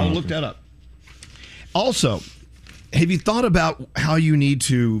doesn't. I'll look that up. Also, have you thought about how you need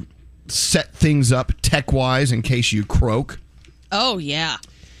to set things up tech-wise in case you croak? Oh, yeah.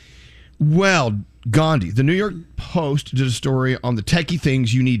 Well, Gandhi, the New York Post did a story on the techie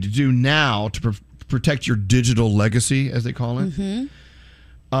things you need to do now to protect your digital legacy, as they call it.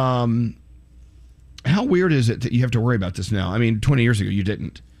 How weird is it that you have to worry about this now? I mean, 20 years ago, you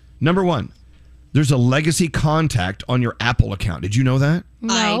didn't. Number one, there's a legacy contact on your Apple account. Did you know that?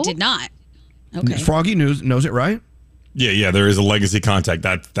 I did not. Okay. Froggy knows it, right? Yeah, there is a legacy contact.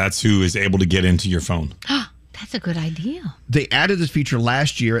 That's who is able to get into your phone. That's a good idea. They added this feature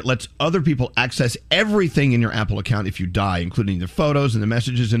last year. It lets other people access everything in your Apple account if you die, including the photos and the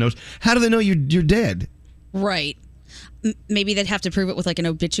messages and notes. How do they know you're dead? Right. Maybe they'd have to prove it with like an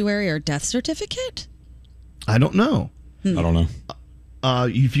obituary or death certificate? I don't know. I don't know.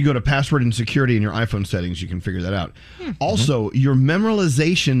 If you go to password and security in your iPhone settings, you can figure that out. Also, your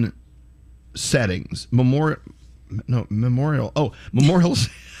memorization settings, memorials.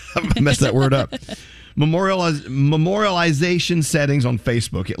 I messed that word up. Memorialization settings on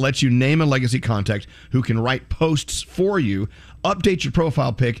Facebook. It lets you name a legacy contact who can write posts for you, update your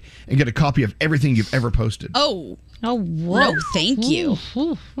profile pic, and get a copy of everything you've ever posted. Oh, whoa. No, thank you.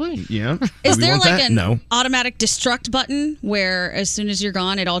 Yeah. Is Do we there want like that? an No. automatic destruct button where as soon as you're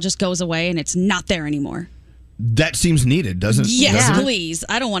gone, it all just goes away and it's not there anymore? That seems needed, doesn't it? Yes, Doesn't it? please.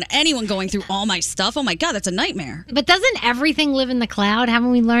 I don't want anyone going through all my stuff. Oh my God, that's a nightmare. But doesn't everything live in the cloud? Haven't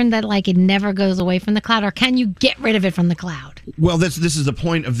we learned that like it never goes away from the cloud? Or can you get rid of it from the cloud? Well, this is the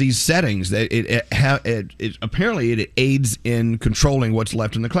point of these settings, that it apparently it aids in controlling what's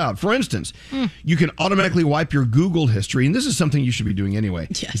left in the cloud. For instance, you can automatically wipe your Google history, and this is something you should be doing anyway.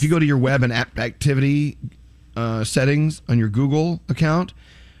 Yes. If you go to your web and app activity settings on your Google account,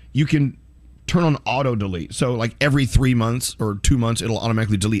 you can turn on auto delete. So like every 3 months or 2 months, it'll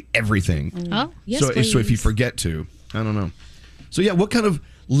automatically delete everything. Oh, yes, so if you please. forget to, I don't know. So yeah, what kind of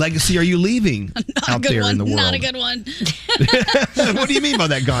legacy are you leaving out there in the world? Not a good one. What do you mean by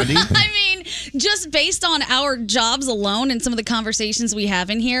that, Gandhi? I mean, just based on our jobs alone and some of the conversations we have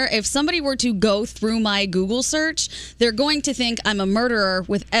in here, if somebody were to go through my Google search, they're going to think I'm a murderer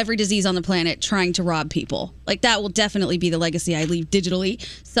with every disease on the planet trying to rob people. Like, that will definitely be the legacy I leave digitally.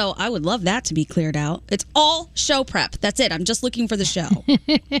 So I would love that to be cleared out. It's all show prep. That's it. I'm just looking for the show.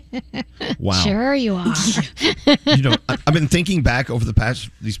 Wow. Sure you are. I've been thinking back over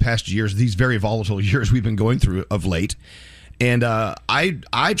these past years, these very volatile years we've been going through of late, and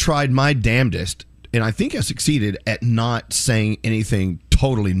I tried my damnedest, and I think I succeeded at not saying anything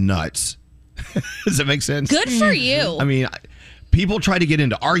totally nuts. Does that make sense? Good for you. I mean, people try to get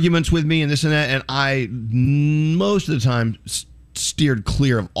into arguments with me and this and that, and I most of the time steered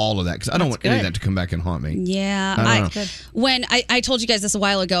clear of all of that because I don't want any of that to come back and haunt me. Yeah. When I told you guys this a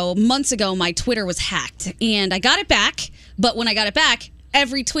while ago, months ago, my Twitter was hacked and I got it back. But when I got it back,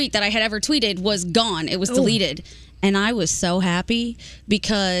 every tweet that I had ever tweeted was gone. It was deleted. And I was so happy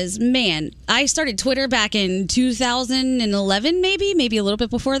because, man, I started Twitter back in 2011, maybe a little bit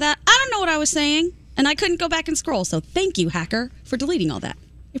before that. I don't know what I was saying, and I couldn't go back and scroll. So thank you, hacker, for deleting all that.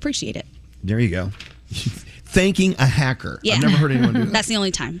 I appreciate it. There you go. Thanking a hacker. Yeah. I've never heard anyone do that. That's the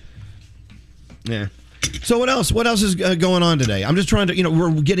only time. Yeah. So what else? What else is going on today? I'm just trying to,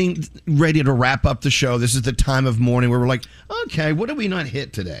 we're getting ready to wrap up the show. This is the time of morning where we're like, okay, what did we not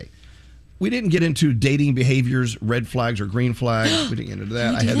hit today? We didn't get into dating behaviors, red flags or green flags. We didn't get into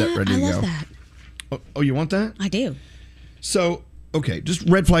that. I had that ready to go. I love that. Oh, you want that? I do. So, okay, just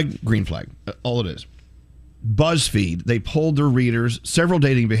red flag, green flag. All it is. BuzzFeed, they polled their readers, several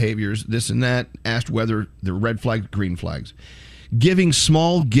dating behaviors, this and that, asked whether they're red flags, green flags. Giving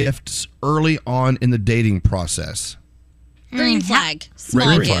small gifts early on in the dating process. Green flag.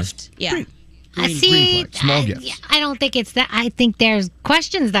 Small gift. Yeah. Green flag. Small gifts. I don't think it's that. I think there's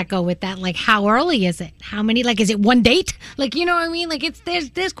questions that go with that. Like, how early is it? How many? Like, is it one date? Like, you know what I mean? Like,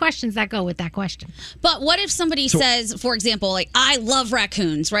 there's questions that go with that question. But what if somebody says, for example, like, I love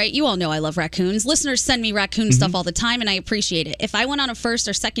raccoons, right? You all know I love raccoons. Listeners send me raccoon stuff all the time, and I appreciate it. If I went on a first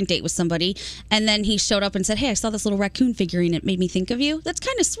or second date with somebody, and then he showed up and said, hey, I saw this little raccoon figurine, it made me think of you, that's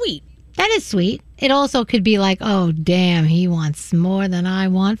kind of sweet. That is sweet. It also could be like, oh, damn, he wants more than I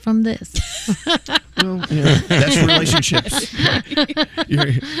want from this. Well, that's relationships.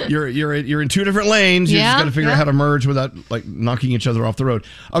 You're in two different lanes. You just got to figure out how to merge without like knocking each other off the road.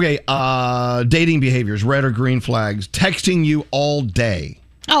 Okay, dating behaviors, red or green flags. Texting you all day.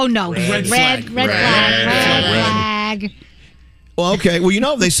 Oh no, red flag. Well, okay.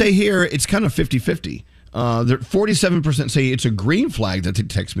 Well, they say here it's kind of 50-50. 47% say it's a green flag that they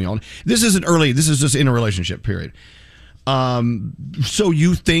text me on. This isn't early. This is just in a relationship period. So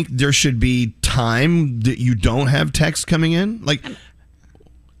you think there should be time that you don't have texts coming in? Like,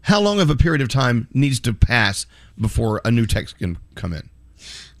 how long of a period of time needs to pass before a new text can come in?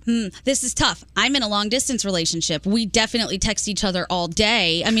 This is tough. I'm in a long distance relationship. We definitely text each other all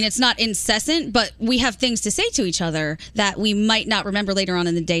day. I mean, it's not incessant, but we have things to say to each other that we might not remember later on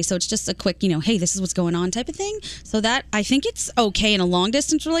in the day. So it's just a quick, hey, this is what's going on type of thing. So that I think it's okay in a long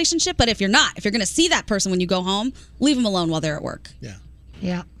distance relationship. But if you're going to see that person when you go home, leave them alone while they're at work.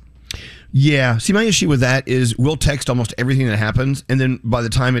 Yeah. Yeah. See, my issue with that is we'll text almost everything that happens. And then by the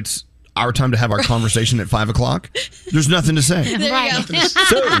time it's our time to have our conversation at 5:00, there's nothing to say. Right.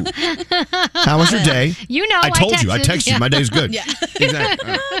 So, how was your day? I told you. I texted you. My day's good. Yeah.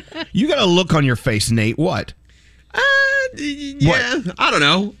 Exactly. You got a look on your face, Nate. What? Yeah. I don't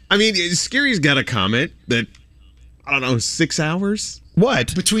know. I mean, Scary's got a comment that, 6 hours?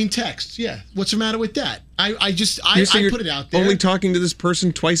 What? Between texts, yeah. What's the matter with that? I put it out there. Only talking to this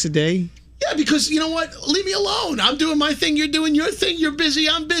person twice a day? Yeah, because you know what? Leave me alone. I'm doing my thing. You're doing your thing. You're busy.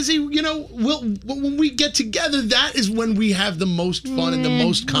 I'm busy. When we get together, that is when we have the most fun and the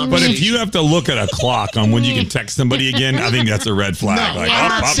most conversation. But if you have to look at a clock on when you can text somebody again, I think that's a red flag. No,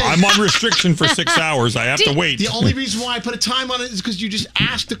 I'm on restriction for 6 hours. I have to wait. The only reason why I put a time on it is because you just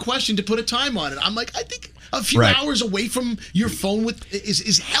asked the question to put a time on it. I'm like, I think a few hours away from your phone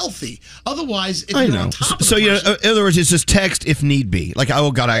is healthy. Otherwise, if you're on top of the person, in other words, it's just text if need be. Like, I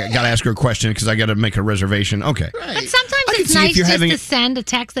got to ask her a question because I got to make a reservation. Okay. Right. But sometimes it's nice just to send a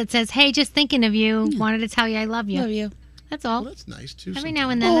text that says, hey, just thinking of you. Wanted to tell you I love you. Love you. That's all. Well, that's nice, too. Every now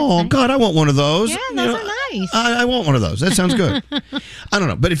and then. Oh, God, I want one of those. Yeah, those are nice. I want one of those. That sounds good. I don't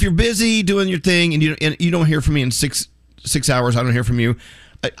know. But if you're busy doing your thing and you don't hear from me in six hours, I don't hear from you,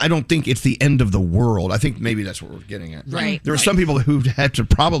 I don't think it's the end of the world. I think maybe that's what we're getting at. Right. There are some people who had to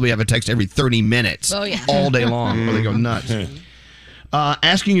probably have a text every 30 minutes all day long, or they go nuts.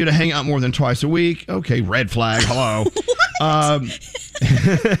 Asking you to hang out more than twice a week. Okay, red flag. Hello. I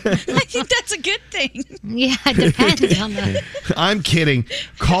think that's a good thing. Yeah, it depends on the. I'm kidding.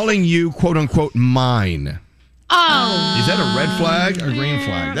 Calling you, quote unquote, mine. Oh. Is that a red flag or green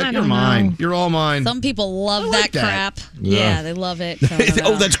flag? I You're don't mine. know. You're all mine. Some people love like that that. crap. Yeah. Yeah, they love it. So I don't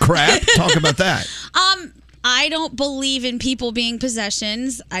Oh, know. that's crap? Talk about that. I don't believe in people being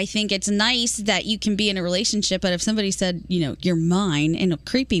possessions. I think it's nice that you can be in a relationship, but if somebody said, you're mine in a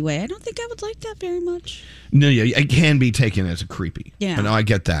creepy way, I don't think I would like that very much. No, yeah, it can be taken as a creepy. Yeah. I know, I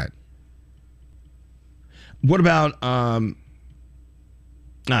get that. What about, I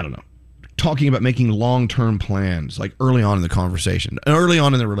don't know, talking about making long-term plans, like early on in the conversation, early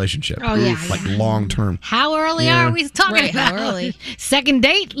on in the relationship. Oh, yeah, Like long-term. How early Yeah. are we talking Right, about? how early? Second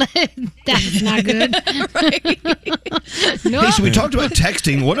date? That's not good. No. Hey, so we talked about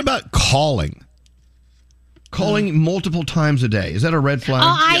texting. What about calling? Calling multiple times a day. Is that a red flag?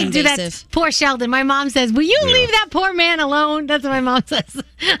 Oh, I do that. Poor Sheldon. My mom says, "Will you leave that poor man alone?" That's what my mom says.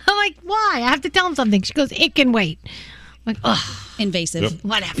 I'm like, "Why? I have to tell him something." She goes, "It can wait." I'm like, ugh, invasive. Yep.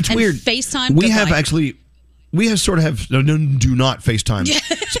 Whatever. It's And weird. FaceTime. We goodbye. no, do not FaceTime.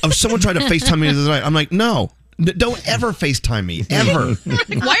 Someone tried to FaceTime me the other night. I'm like, no, don't ever FaceTime me, ever. Why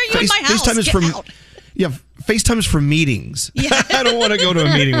are you in my house? FaceTime is Get for out. Yeah, FaceTime is for meetings. I don't want to go to a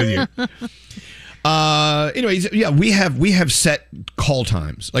meeting with you. Anyways, yeah, we have set call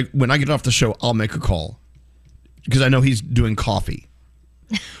times. Like when I get off the show, I'll make a call because I know he's doing coffee.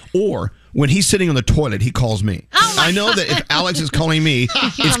 Or when he's sitting on the toilet, he calls me. I know that if Alex is calling me,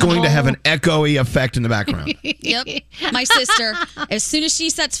 it's going to have an echoey effect in the background. Yep. My sister, as soon as she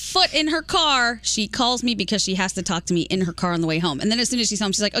sets foot in her car, she calls me because she has to talk to me in her car on the way home. And then as soon as she's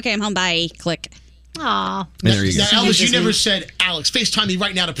home, she's like, "Okay, I'm home. Bye." Click. Aw. There you go. Now, Elvis, you never said, "Alex, FaceTime me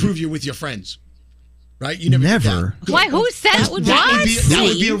right now to prove you're with your friends." Right? You never. Did that. Why? Who said That would be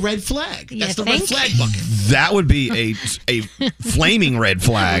a what? red flag. You That's the red think? flag bucket. That would be a flaming red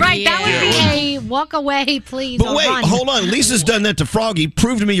flag. Right, that would be a walk away, please. But or wait, run. hold on. Lisa's done that to Froggy.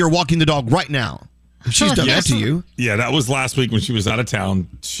 Prove to me you're walking the dog right now. She's done that to you. Yeah, that was last week when she was out of town.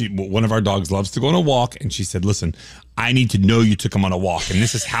 One of our dogs loves to go on a walk, and she said, "Listen, I need to know you took him on a walk." And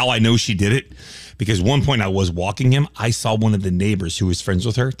this is how I know she did it. Because one point I was walking him, I saw one of the neighbors who was friends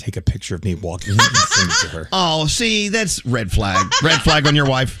with her take a picture of me walking him and send it to her. Oh, see, that's red flag. Red flag on your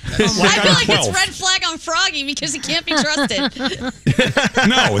wife. I feel like it's red flag on Froggy because he can't be trusted. No,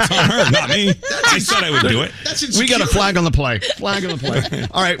 it's on her, not me. I said I would do it. We got a flag on the play. Flag on the play.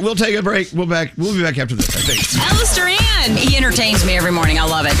 All right, we'll take a break. We'll be back after this, I think. Elvis Duran. He entertains me every morning. I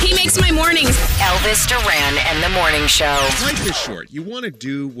love it. He makes my mornings. Elvis Duran and the Morning Show. Life is short. You want to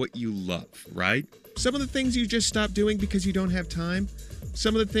do what you love, right? Some of the things you just stop doing because you don't have time.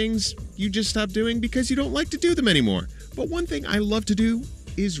 Some of the things you just stop doing because you don't like to do them anymore. But one thing I love to do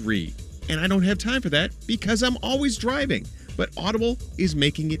is read. And I don't have time for that because I'm always driving. But Audible is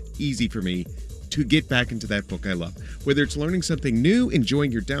making it easy for me to get back into that book I love. Whether it's learning something new,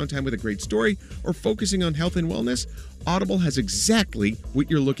 enjoying your downtime with a great story, or focusing on health and wellness, Audible has exactly what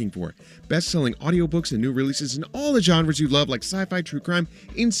you're looking for. Best-selling audiobooks and new releases in all the genres you love, like sci-fi, true crime,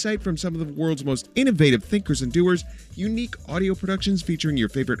 insight from some of the world's most innovative thinkers and doers, unique audio productions featuring your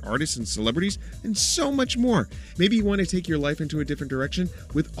favorite artists and celebrities, and so much more. Maybe you want to take your life into a different direction.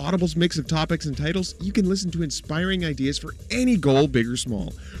 With Audible's mix of topics and titles, you can listen to inspiring ideas for any goal, big or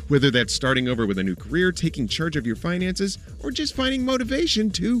small. Whether that's starting over with a new career, taking charge of your finances, or just finding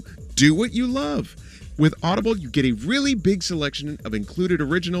motivation to do what you love. With Audible, you get a really big selection of included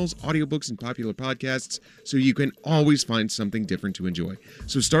originals, audiobooks, and popular podcasts, so you can always find something different to enjoy.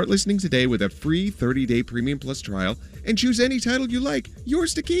 So start listening today with a free 30-day Premium Plus trial and choose any title you like,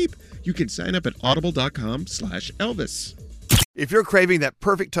 yours to keep. You can sign up at audible.com/Elvis. If you're craving that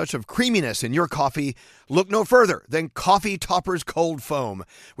perfect touch of creaminess in your coffee, look no further than Coffee Toppers Cold Foam.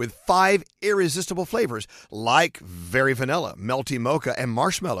 With 5 irresistible flavors like very vanilla, melty mocha, and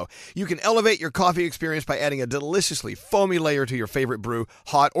marshmallow, you can elevate your coffee experience by adding a deliciously foamy layer to your favorite brew,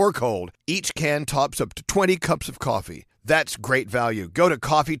 hot or cold. Each can tops up to 20 cups of coffee. That's great value. Go to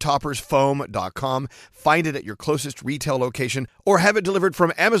coffeetoppersfoam.com, find it at your closest retail location, or have it delivered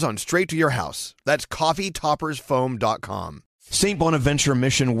from Amazon straight to your house. That's coffeetoppersfoam.com. St. Bonaventure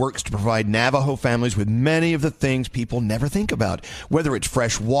Mission works to provide Navajo families with many of the things people never think about. Whether it's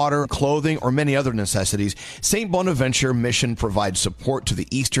fresh water, clothing, or many other necessities, St. Bonaventure Mission provides support to the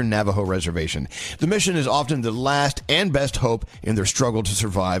Eastern Navajo Reservation. The mission is often the last and best hope in their struggle to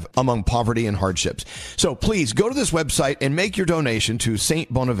survive among poverty and hardships. So please go to this website and make your donation to St.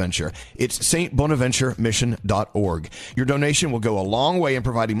 Bonaventure. It's stbonaventuremission.org. Your donation will go a long way in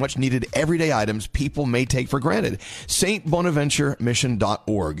providing much needed everyday items people may take for granted. St. Bonaventure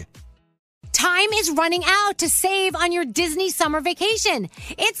worldadventuremission.org. Time is running out to save on your Disney summer vacation.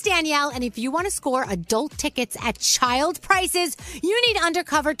 It's Danielle, and if you want to score adult tickets at child prices, you need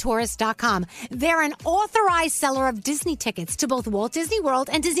UndercoverTourist.com. They're an authorized seller of Disney tickets to both Walt Disney World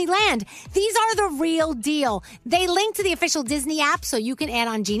and Disneyland. These are the real deal. They link to the official Disney app so you can add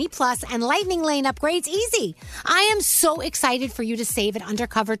on Genie Plus and Lightning Lane upgrades easy. I am so excited for you to save at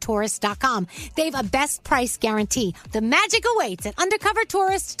UndercoverTourist.com. They have a best price guarantee. The magic awaits at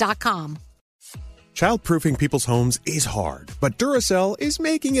UndercoverTourist.com. Childproofing people's homes is hard, but Duracell is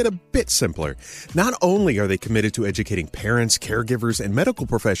making it a bit simpler. Not only are they committed to educating parents, caregivers, and medical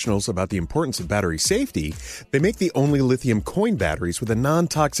professionals about the importance of battery safety, they make the only lithium coin batteries with a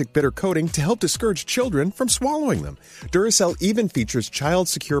non-toxic bitter coating to help discourage children from swallowing them. Duracell even features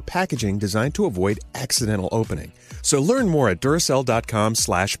child-secure packaging designed to avoid accidental opening. So learn more at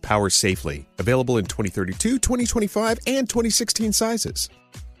Duracell.com/powersafely. Available in 2032, 2025, and 2016 sizes.